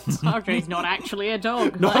of that. Marjorie's not actually a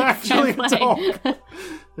dog. Not Like, actually fair a play. dog.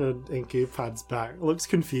 And Inky pads back, looks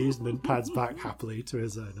confused, and then pads back happily to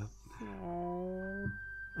his owner.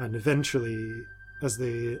 And eventually, as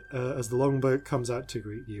the longboat comes out to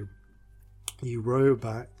greet you, you row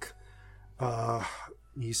back.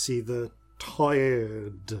 You see the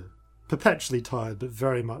tired, perpetually tired, but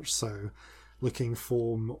very much so, looking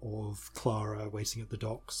form of Clara waiting at the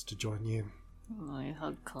docks to join you. I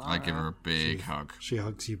hug Clara. I give her a big hug. She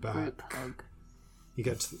hugs you back. Group hug. You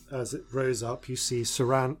get as it rows up, you see Suk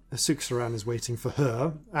Saran is waiting for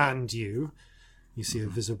her and you. You see a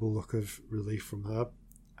visible look of relief from her,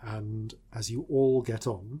 and as you all get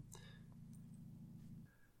on,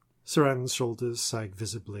 Saran's shoulders sag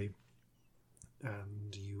visibly,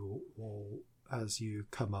 and you all, as you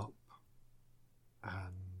come up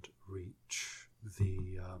and reach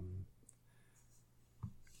the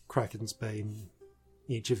Kraken's Bane,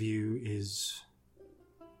 each of you is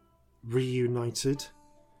reunited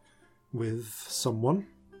with someone.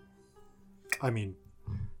 I mean,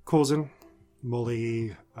 Corzin,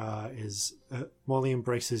 Molly Molly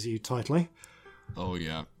embraces you tightly. Oh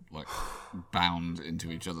yeah, like bound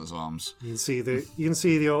into each other's arms. You can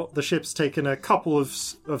see the ship's taken a couple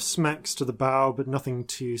of smacks to the bow, but nothing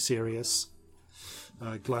too serious.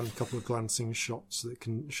 Couple of glancing shots that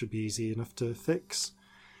should be easy enough to fix.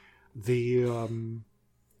 The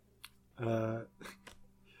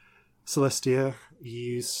Celestia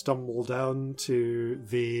you stumble down to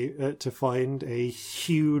to find a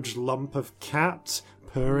huge lump of cat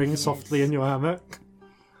purring softly in your hammock.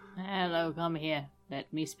 Hello, come here.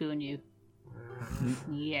 Let me spoon you.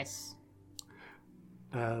 Yes.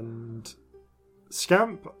 And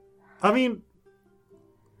Scamp, I mean,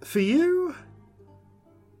 for you,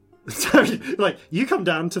 like, you come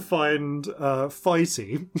down to find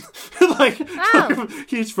Fighty, like,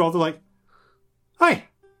 huge brother, like, hi.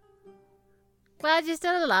 Glad you're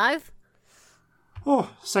still alive. Oh,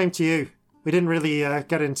 same to you. We didn't really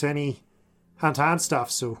get into any hand-to-hand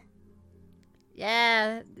stuff, so...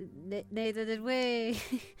 Yeah, neither did we.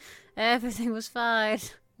 Everything was fine.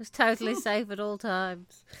 It was totally safe at all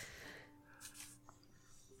times.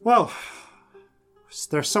 Well,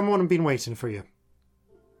 there's someone been waiting for you.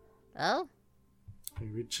 Oh? He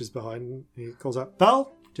reaches behind, he calls out, Belle,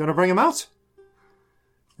 do you want to bring him out?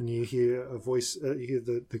 And you hear a voice, you hear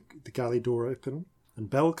the galley door open, and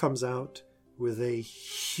Belle comes out with a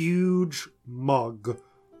huge mug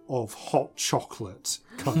of hot chocolate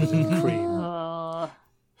covered in cream.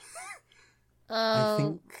 I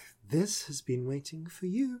think this has been waiting for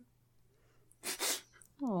you.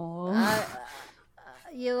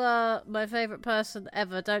 You are my favourite person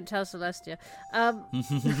ever. Don't tell Celestia. And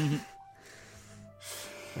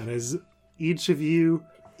as each of you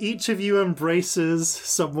embraces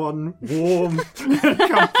someone warm and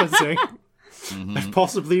comforting, and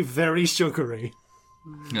possibly very sugary.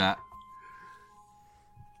 Yeah.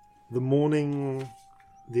 The morning,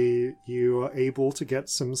 you are able to get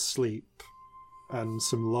some sleep and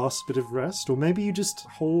some last bit of rest, or maybe you just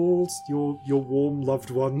hold your warm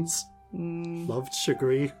loved ones, loved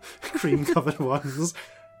sugary cream-covered ones,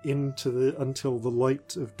 until the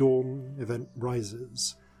light of dawn event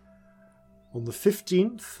rises. On the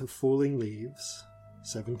 15th of Falling Leaves,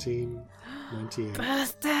 1798,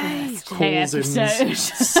 Birthday! Coulson's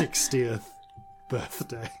 60th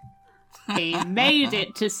birthday. He made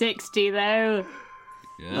it to 60, though.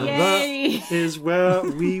 Yeah. And Yay! that is where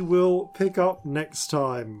we will pick up next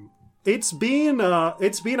time. It's been a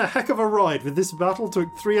heck of a ride. With this battle took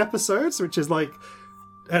 3 episodes, which is like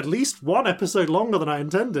at least 1 episode longer than I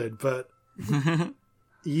intended. But but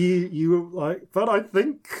I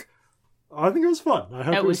think it was fun. I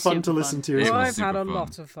hope it was fun to listen to. It was I've had a super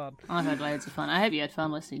lot of fun. I've had loads of fun. I hope you had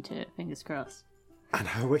fun listening to it. Fingers crossed. And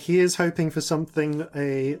he is hoping for something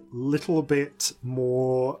a little bit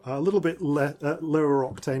lower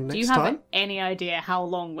octane next time. Do you have any idea how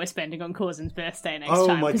long we're spending on Coulson's birthday next Oh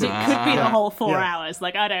time? my Because it God. could be the whole 4 Yeah. hours.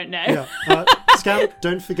 Like, I don't know. Yeah. Scamp,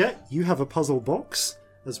 don't forget, you have a puzzle box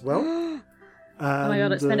as well. Oh my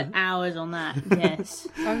god, I spent hours on that. Yes.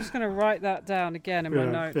 I'm just going to write that down again in my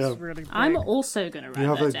notes. yeah. Really big. I'm also going to write You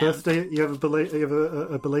have that a down. birthday. You have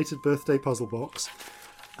a belated birthday puzzle box,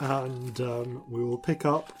 and we will pick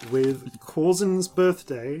up with Coulson's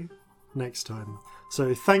birthday next time.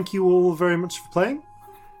 So thank you all very much for playing.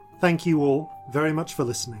 Thank you all very much for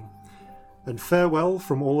listening, and farewell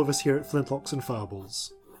from all of us here at Flintlocks and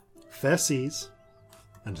Fireballs. Fair seas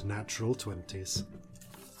and natural 20s.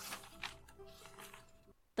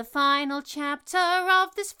 The final chapter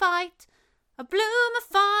of this fight, a bloom of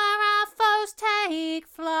fire, our foes take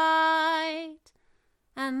flight.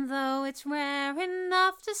 And though it's rare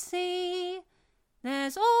enough to see,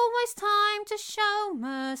 there's always time to show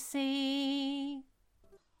mercy.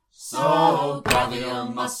 So gather your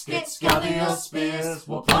muskets, gather your spears,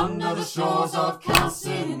 we'll plunder the shores of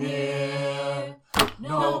Calcinear.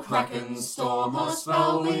 No kraken, storm or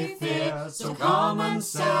spell we fear, so come and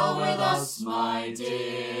sail with us, my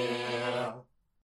dear.